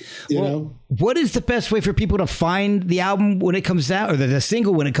this, you know? What is the best way for people to find the album when it comes out, or the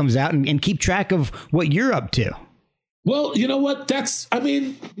single when it comes out, and keep track of what you're up to? Well, you know what? There's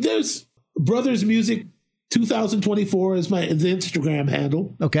brothersmusic.com 2024 is the Instagram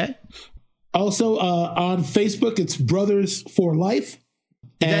handle. Okay. Also on Facebook, it's Brothers for Life.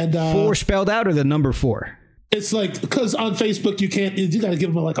 Is that 4 spelled out or the number 4? It's like, because on Facebook, you got to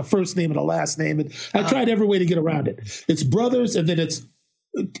give them like a first name and a last name. And I tried every way to get around it. It's Brothers, and then it's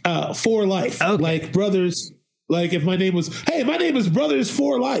for Life. Okay. Like Brothers, like if my name was, hey, my name is Brothers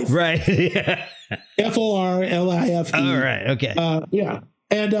for Life. Right. Yeah. FORLIFE. All right. Okay. Yeah.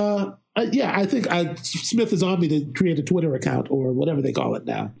 And I think Smith is on me to create a Twitter account or whatever they call it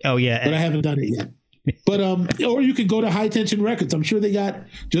now. Oh, yeah. But I haven't done it yet. But or you can go to High Tension Records. I'm sure they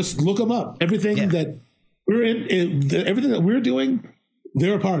just look them up. Everything that we're everything that we're doing,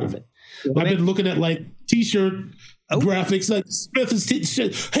 they're a part of it. I've been looking at like T-shirt graphics, like Smith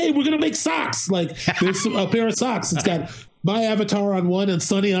is hey, we're gonna make socks. Like there's a pair of socks. It's got my avatar on one and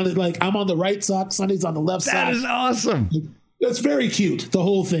Sonny on it. Like I'm on the right sock, Sonny's on the left sock. That is awesome. That's very cute, the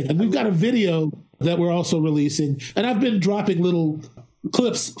whole thing. And we've got a video that we're also releasing, and I've been dropping little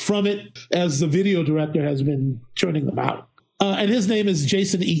clips from it as the video director has been churning them out. And his name is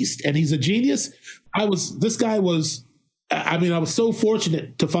Jason East, and he's a genius. I was so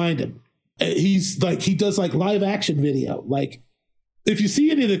fortunate to find him. He does like live action video. Like if you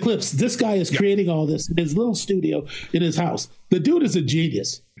see any of the clips, this guy is creating all this in his little studio in his house. The dude is a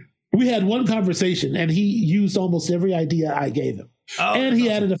genius. We had one conversation and he used almost every idea I gave him. And he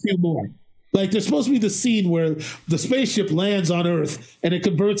added a few more. Like there's supposed to be the scene where the spaceship lands on Earth and it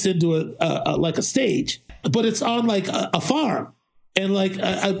converts into a stage, but it's on like a farm. And like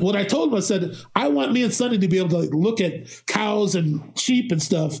what I told him, I said, I want me and Sonny to be able to like look at cows and sheep and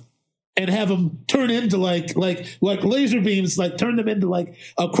stuff and have them turn into like laser beams, like turn them into like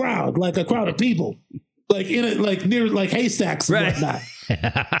a crowd of people, like in it, like near like haystacks and whatnot.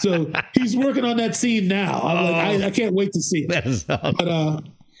 So he's working on that scene now. I'm like, I can't wait to see it. That is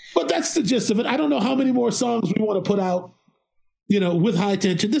awesome. But that's the gist of it. I don't know how many more songs we want to put out, with High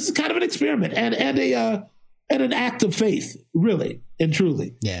Tension. This is kind of an experiment and an act of faith, really and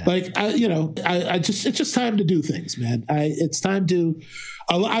truly. Yeah. Like it's just time to do things, man. It's time to.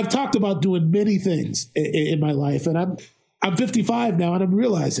 I've talked about doing many things in my life, and I'm 55 now, and I'm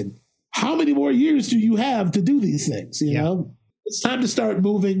realizing how many more years do you have to do these things? You know, it's time to start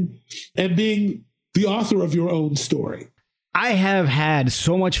moving and being the author of your own story. I have had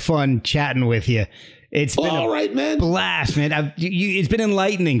so much fun chatting with you. It's been a blast, man. It's been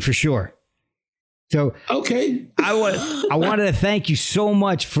enlightening for sure. So okay, I wanted to thank you so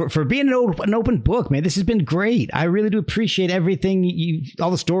much for being an open book, man. This has been great. I really do appreciate everything all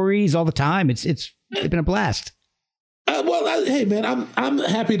the stories, all the time. It's been a blast. Hey, man, I'm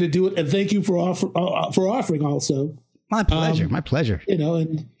happy to do it, and thank you for offering. Also, my pleasure. My pleasure.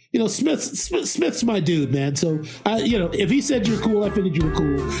 Smith's my dude, man. So, if he said you're cool, I figured you were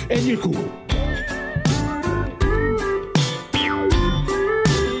cool, and you're cool.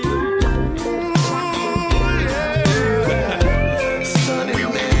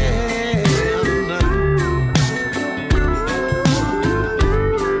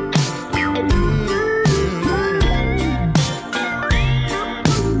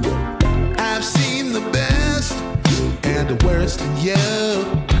 I've seen the best and the worst in you.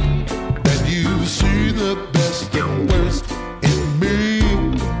 That you see the best.